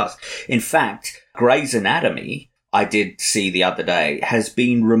Disney Plus. In fact, Grey's Anatomy, I did see the other day, has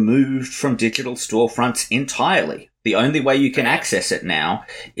been removed from digital storefronts entirely. The only way you can access it now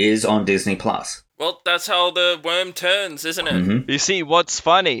is on Disney Plus. Well, that's how the worm turns, isn't it? Mm-hmm. You see, what's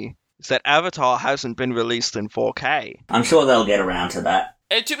funny is that Avatar hasn't been released in 4K. I'm sure they'll get around to that.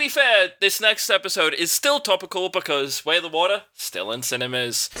 And to be fair, this next episode is still topical because Way of the Water, still in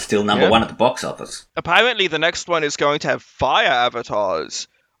cinemas. Still number one at the box office. Apparently the next one is going to have fire avatars.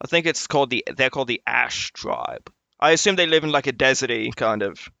 I think they're called the Ash Tribe. I assume they live in like a deserty kind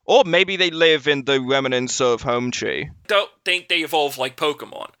of. Or maybe they live in the remnants of Home Tree. Don't think they evolve like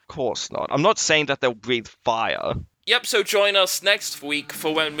Pokemon. Of course not. I'm not saying that they'll breathe fire. Yep, so join us next week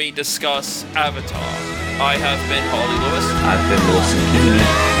for when we discuss Avatar. I have been Harley Lewis. I've been Wilson Keane.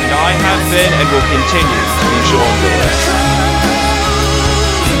 And I have been and will continue to be Sean Lewis.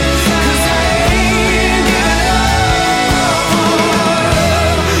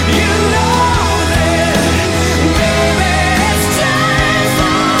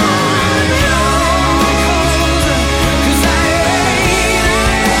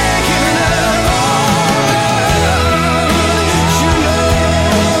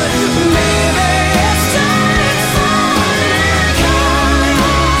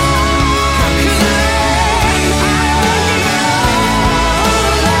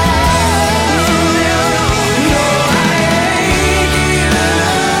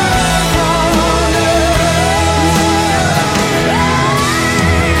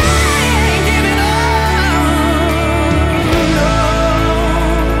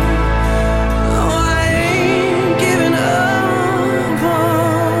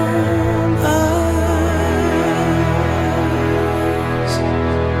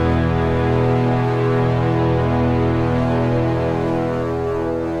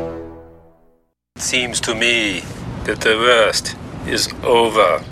 Seems to me that the worst is over.